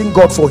trusting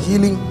God for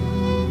healing,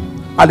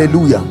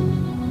 hallelujah,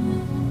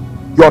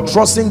 you are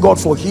trusting God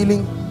for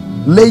healing,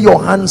 lay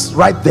your hands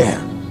right there,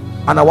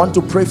 and I want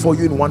to pray for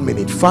you in 1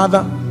 minute.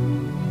 Father,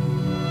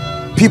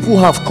 people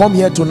have come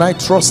here tonight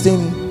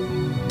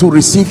trusting to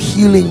receive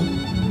healing.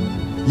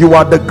 You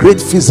are the great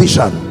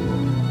physician,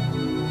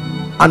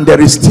 and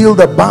there is still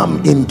the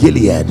balm in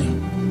Gilead.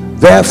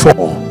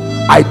 Therefore,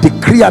 I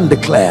decree and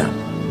declare,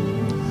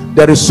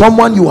 there is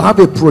someone, you have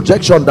a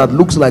projection that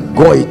looks like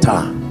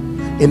goiter.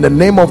 In the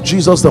name of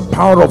Jesus, the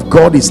power of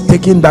God is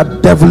taking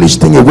that devilish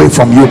thing away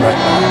from you right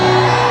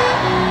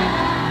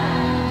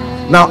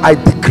now. Now I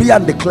decree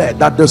and declare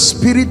that the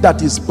spirit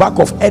that is back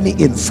of any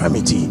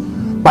infirmity,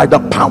 by the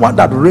power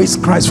that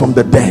raised Christ from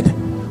the dead,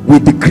 we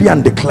decree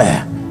and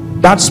declare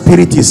that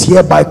spirit is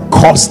hereby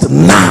cursed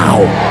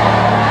now.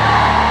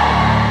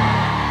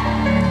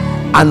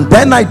 And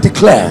then I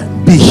declare,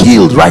 be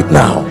healed right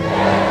now.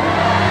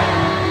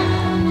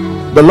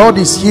 The Lord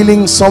is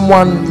healing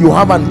someone. You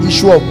have an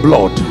issue of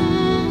blood.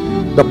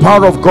 The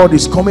power of God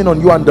is coming on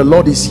you, and the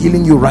Lord is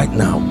healing you right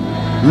now.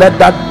 Let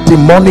that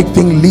demonic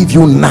thing leave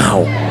you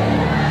now.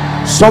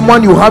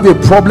 Someone, you have a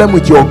problem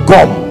with your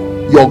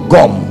gum,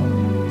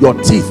 your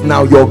teeth.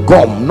 Now your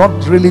gum,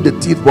 not really the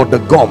teeth but the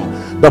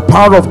gum, the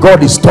power of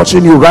God is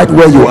touching you right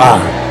where you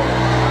are,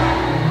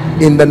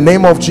 in the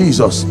name of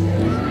Jesus.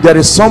 There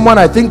is someone,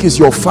 I think it's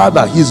your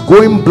father, he's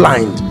going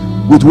blind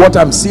with what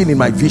I'm seeing in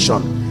my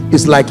vision.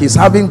 It's like he's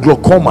having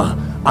glaucoma,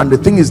 and the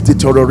thing is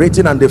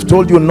deteriorating, and they've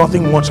told you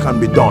nothing much can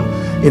be done.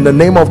 In the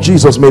name of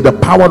Jesus, may the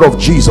power of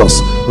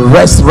Jesus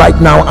rest right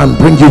now and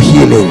bring you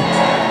healing.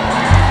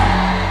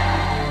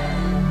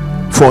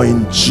 For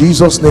in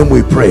Jesus' name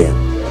we pray.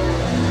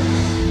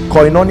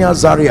 Koinonia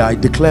Zaria, I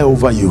declare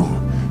over you,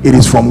 it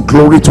is from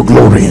glory to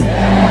glory.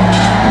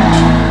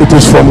 It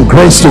is from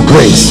grace to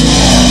grace.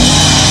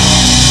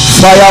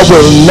 Fire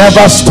will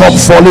never stop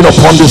falling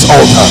upon this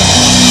altar.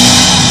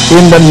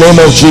 In the name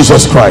of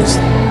Jesus Christ.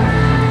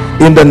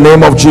 In the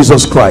name of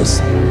Jesus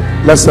Christ.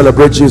 Let's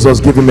celebrate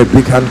Jesus. Give him a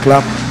big hand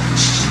clap.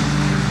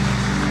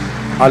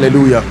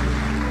 Hallelujah.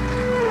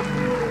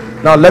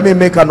 Now let me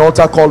make an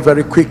altar call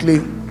very quickly.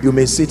 You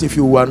may sit if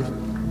you want.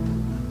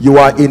 You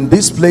are in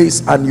this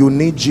place and you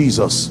need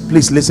Jesus.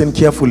 Please listen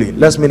carefully.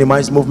 Let's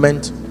minimize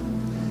movement.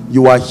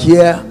 You are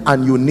here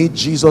and you need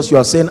Jesus. You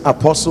are saying,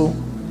 Apostle,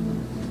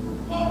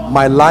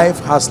 my life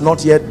has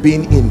not yet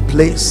been in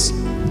place.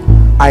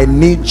 I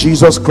need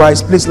Jesus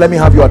Christ. Please let me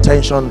have your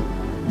attention.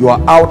 You are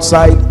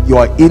outside, you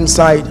are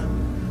inside,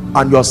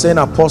 and you are saying,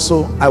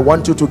 Apostle, I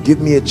want you to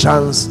give me a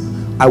chance.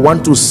 I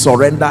want to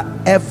surrender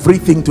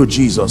everything to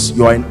Jesus.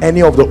 You are in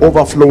any of the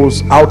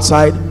overflows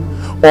outside,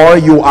 or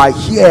you are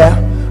here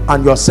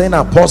and you're saying,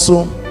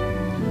 Apostle,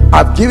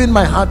 I've given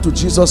my heart to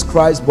Jesus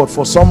Christ, but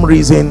for some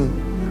reason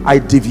I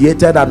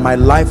deviated and my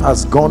life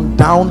has gone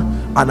down,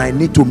 and I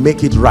need to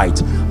make it right.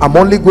 I'm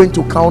only going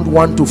to count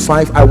 1 to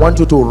 5. I want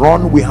you to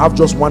run. We have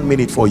just 1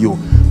 minute for you.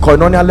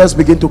 Koinonia, let's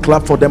begin to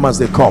clap for them as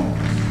they come.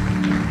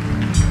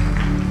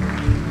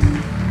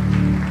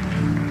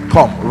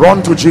 Come,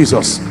 run to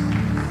Jesus.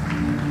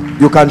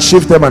 You can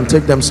shift them and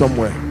take them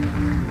somewhere.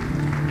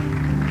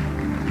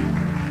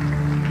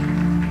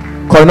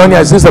 Koinonia,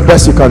 is this the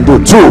best you can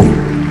do? 2.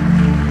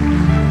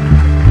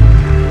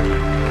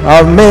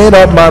 I've made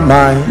up my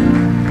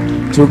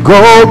mind to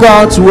go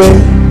God's way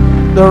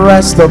the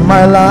rest of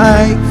my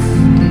life.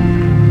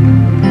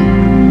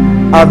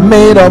 I've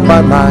made up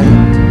my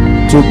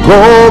mind to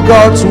go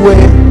God's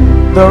way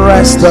the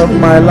rest of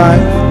my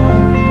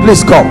life.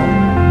 Please come.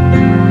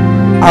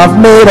 I've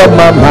made up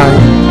my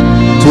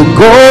mind to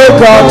go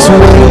God's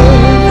way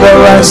the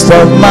rest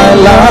of my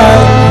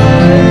life.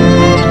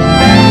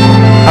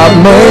 I've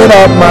made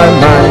up my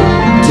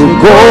mind to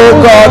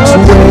go God's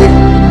way.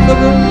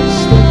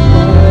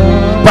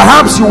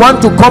 Perhaps you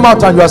want to come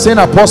out and you are saying,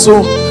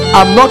 Apostle,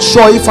 I'm not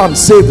sure if I'm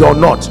saved or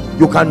not.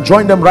 You can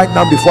join them right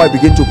now before I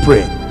begin to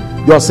pray.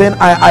 You're saying,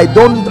 I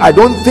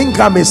don't think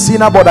I'm a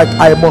sinner, but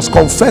I must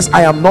confess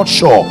I am not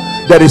sure.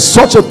 There is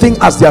such a thing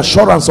as the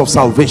assurance of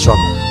salvation.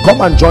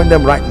 Come and join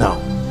them right now.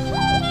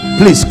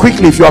 Please,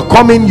 quickly, if you are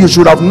coming, you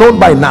should have known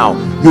by now.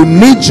 You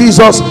need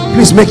Jesus.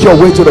 Please make your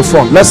way to the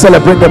front. Let's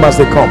celebrate them as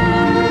they come.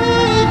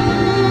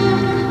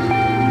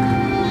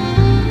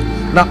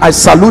 Now, I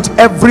salute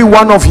every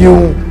one of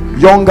you,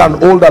 young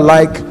and old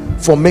alike,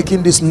 for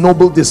making this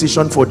noble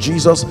decision for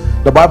Jesus.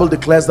 The Bible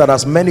declares that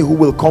as many who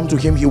will come to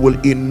him, he will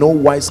in no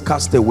wise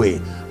cast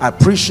away. I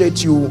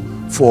appreciate you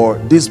for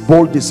this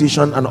bold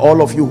decision, and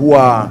all of you who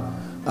are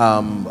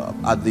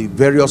at the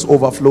various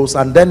overflows,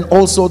 and then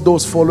also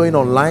those following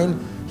online.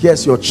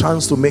 Here's your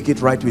chance to make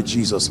it right with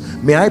Jesus.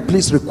 May I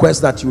please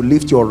request that you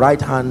lift your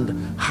right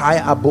hand high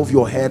above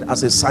your head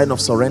as a sign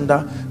of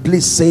surrender.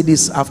 Please say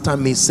this after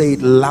me. Say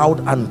it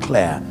loud and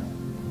clear.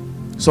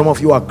 Some of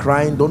you are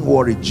crying. Don't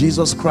worry,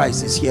 Jesus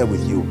Christ is here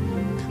with you.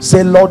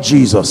 Say, Lord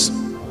Jesus,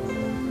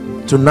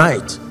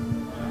 tonight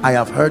I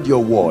have heard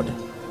your word.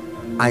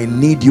 I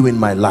need you in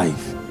my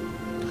life.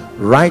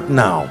 Right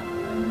now,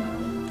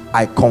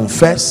 I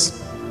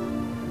confess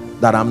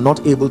that I'm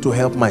not able to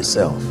help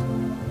myself,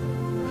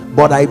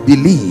 but I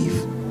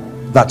believe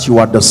that you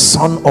are the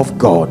Son of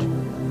God.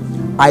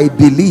 I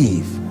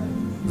believe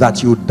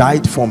that you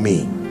died for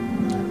me.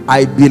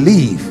 I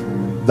believe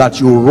that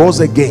you rose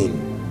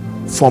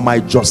again for my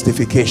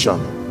justification.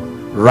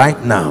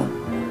 Right now,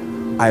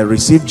 I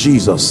receive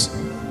Jesus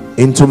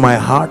into my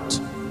heart.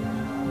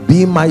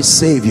 Be my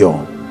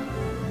Savior,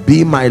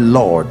 be my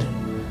Lord,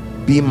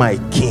 be my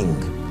King.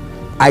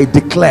 I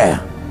declare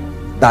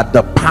that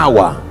the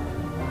power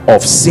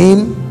of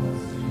sin,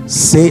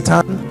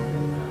 Satan,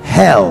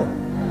 hell,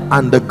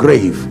 and the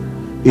grave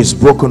is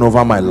broken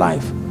over my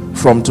life.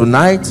 From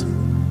tonight,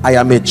 I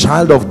am a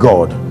child of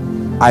God.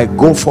 I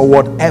go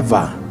forward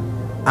ever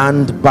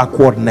and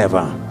backward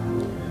never.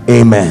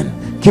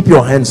 Amen. Keep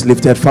your hands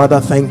lifted.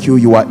 Father, thank you.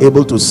 You are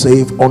able to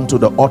save unto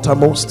the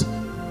uttermost.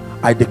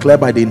 I declare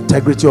by the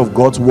integrity of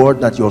God's word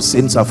that your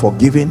sins are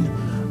forgiven,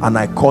 and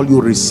I call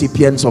you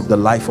recipients of the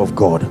life of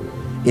God.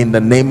 In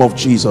the name of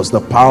Jesus, the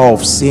power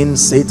of sin,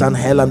 Satan,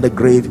 hell, and the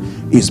grave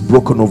is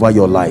broken over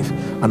your life,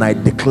 and I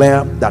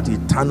declare that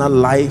eternal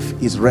life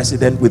is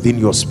resident within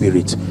your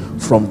spirit.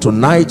 From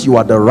tonight, you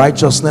are the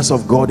righteousness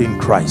of God in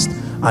Christ,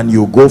 and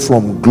you go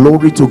from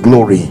glory to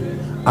glory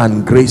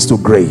and grace to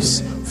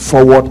grace,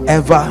 forward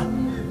ever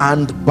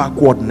and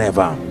backward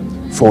never.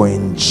 For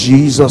in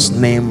Jesus'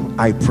 name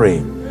I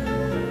pray.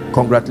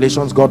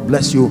 Congratulations. God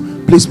bless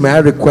you. Please, may I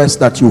request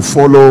that you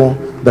follow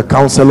the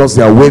counselors.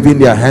 They are waving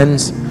their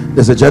hands.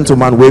 There's a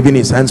gentleman waving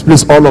his hands.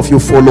 Please, all of you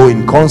follow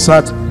in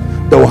concert.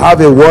 They will have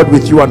a word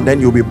with you, and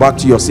then you'll be back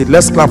to your seat.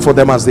 Let's clap for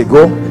them as they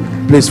go.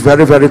 Please,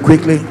 very, very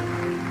quickly.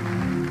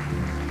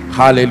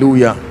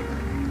 Hallelujah.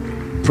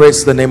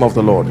 Praise the name of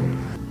the Lord.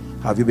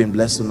 Have you been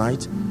blessed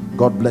tonight?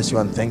 God bless you,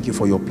 and thank you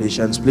for your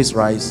patience. Please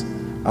rise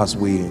as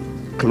we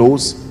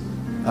close.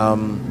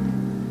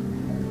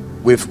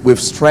 We've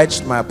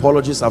stretched. My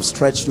apologies, I've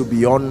stretched you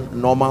beyond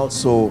normal,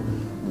 so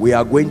we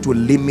are going to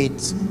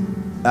limit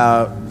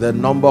the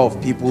number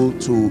of people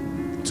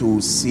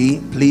to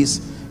see.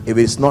 Please, if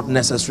it's not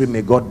necessary,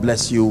 may God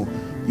bless you.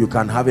 You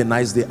can have a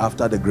nice day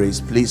after the grace,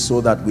 please,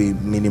 so that we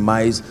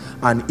minimize.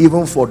 And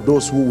even for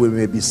those who we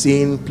may be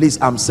seeing, please,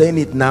 I'm saying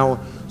it now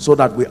so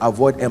that we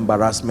avoid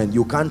embarrassment.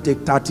 You can't take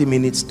 30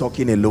 minutes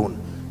talking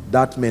alone.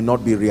 That may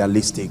not be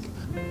realistic.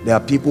 There are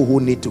people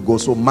who need to go,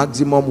 so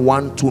maximum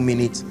 1-2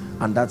 minutes,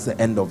 and that's the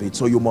end of it.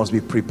 So you must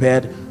be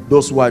prepared.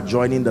 Those who are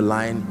joining the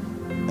line,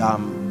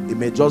 it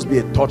may just be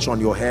a touch on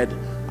your head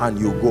and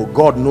you go.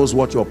 God knows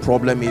what your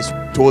problem is.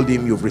 Told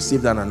him you've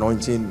received an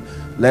anointing.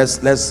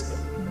 Let's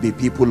be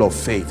people of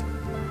faith.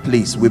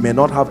 Please, we may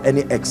not have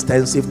any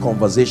extensive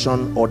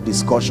conversation or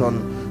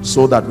discussion,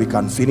 so that we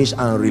can finish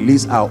and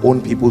release our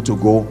own people to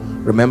go.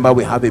 Remember,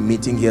 we have a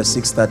meeting here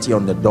 6:30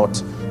 on the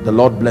dot. The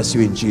Lord bless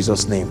you in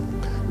Jesus' name.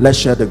 Let's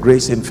share the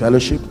grace in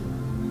fellowship.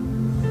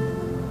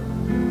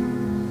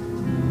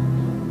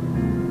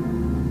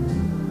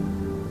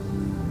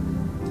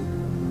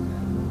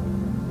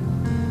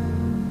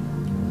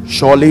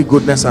 Surely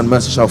goodness and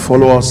mercy shall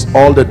follow us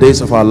all the days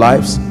of our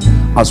lives,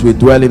 as we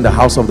dwell in the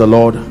house of the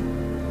Lord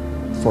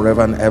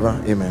forever and ever.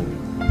 Amen.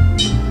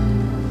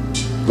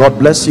 God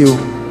bless you,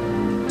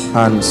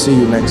 and see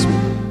you next week.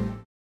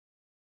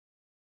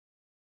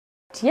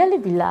 Dearly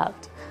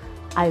beloved,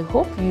 I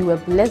hope you were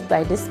blessed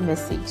by this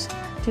message.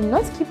 Do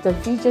not keep the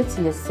video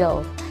to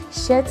yourself.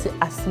 Share to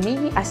as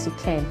many as you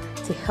can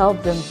to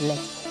help them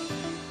bless.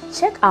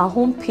 Check our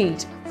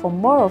homepage for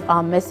more of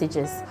our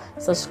messages.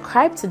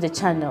 Subscribe to the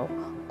channel,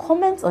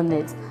 comment on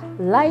it,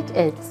 like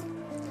it.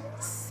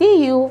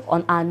 See you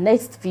on our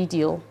next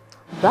video.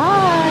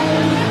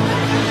 Bye.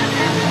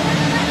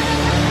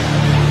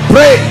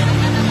 Pray,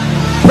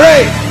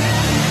 pray,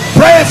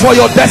 pray for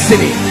your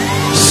destiny.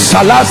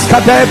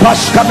 Salaskade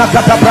bashkana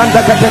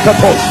katabranda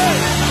katekatos.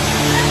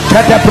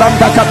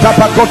 Katabranda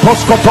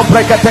katapakotos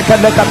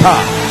kotobrekatekelekata.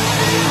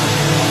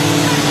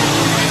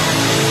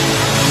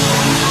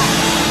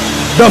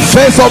 The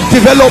phase of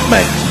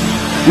development.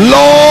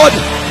 Lord,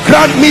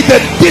 grant me the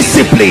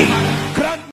discipline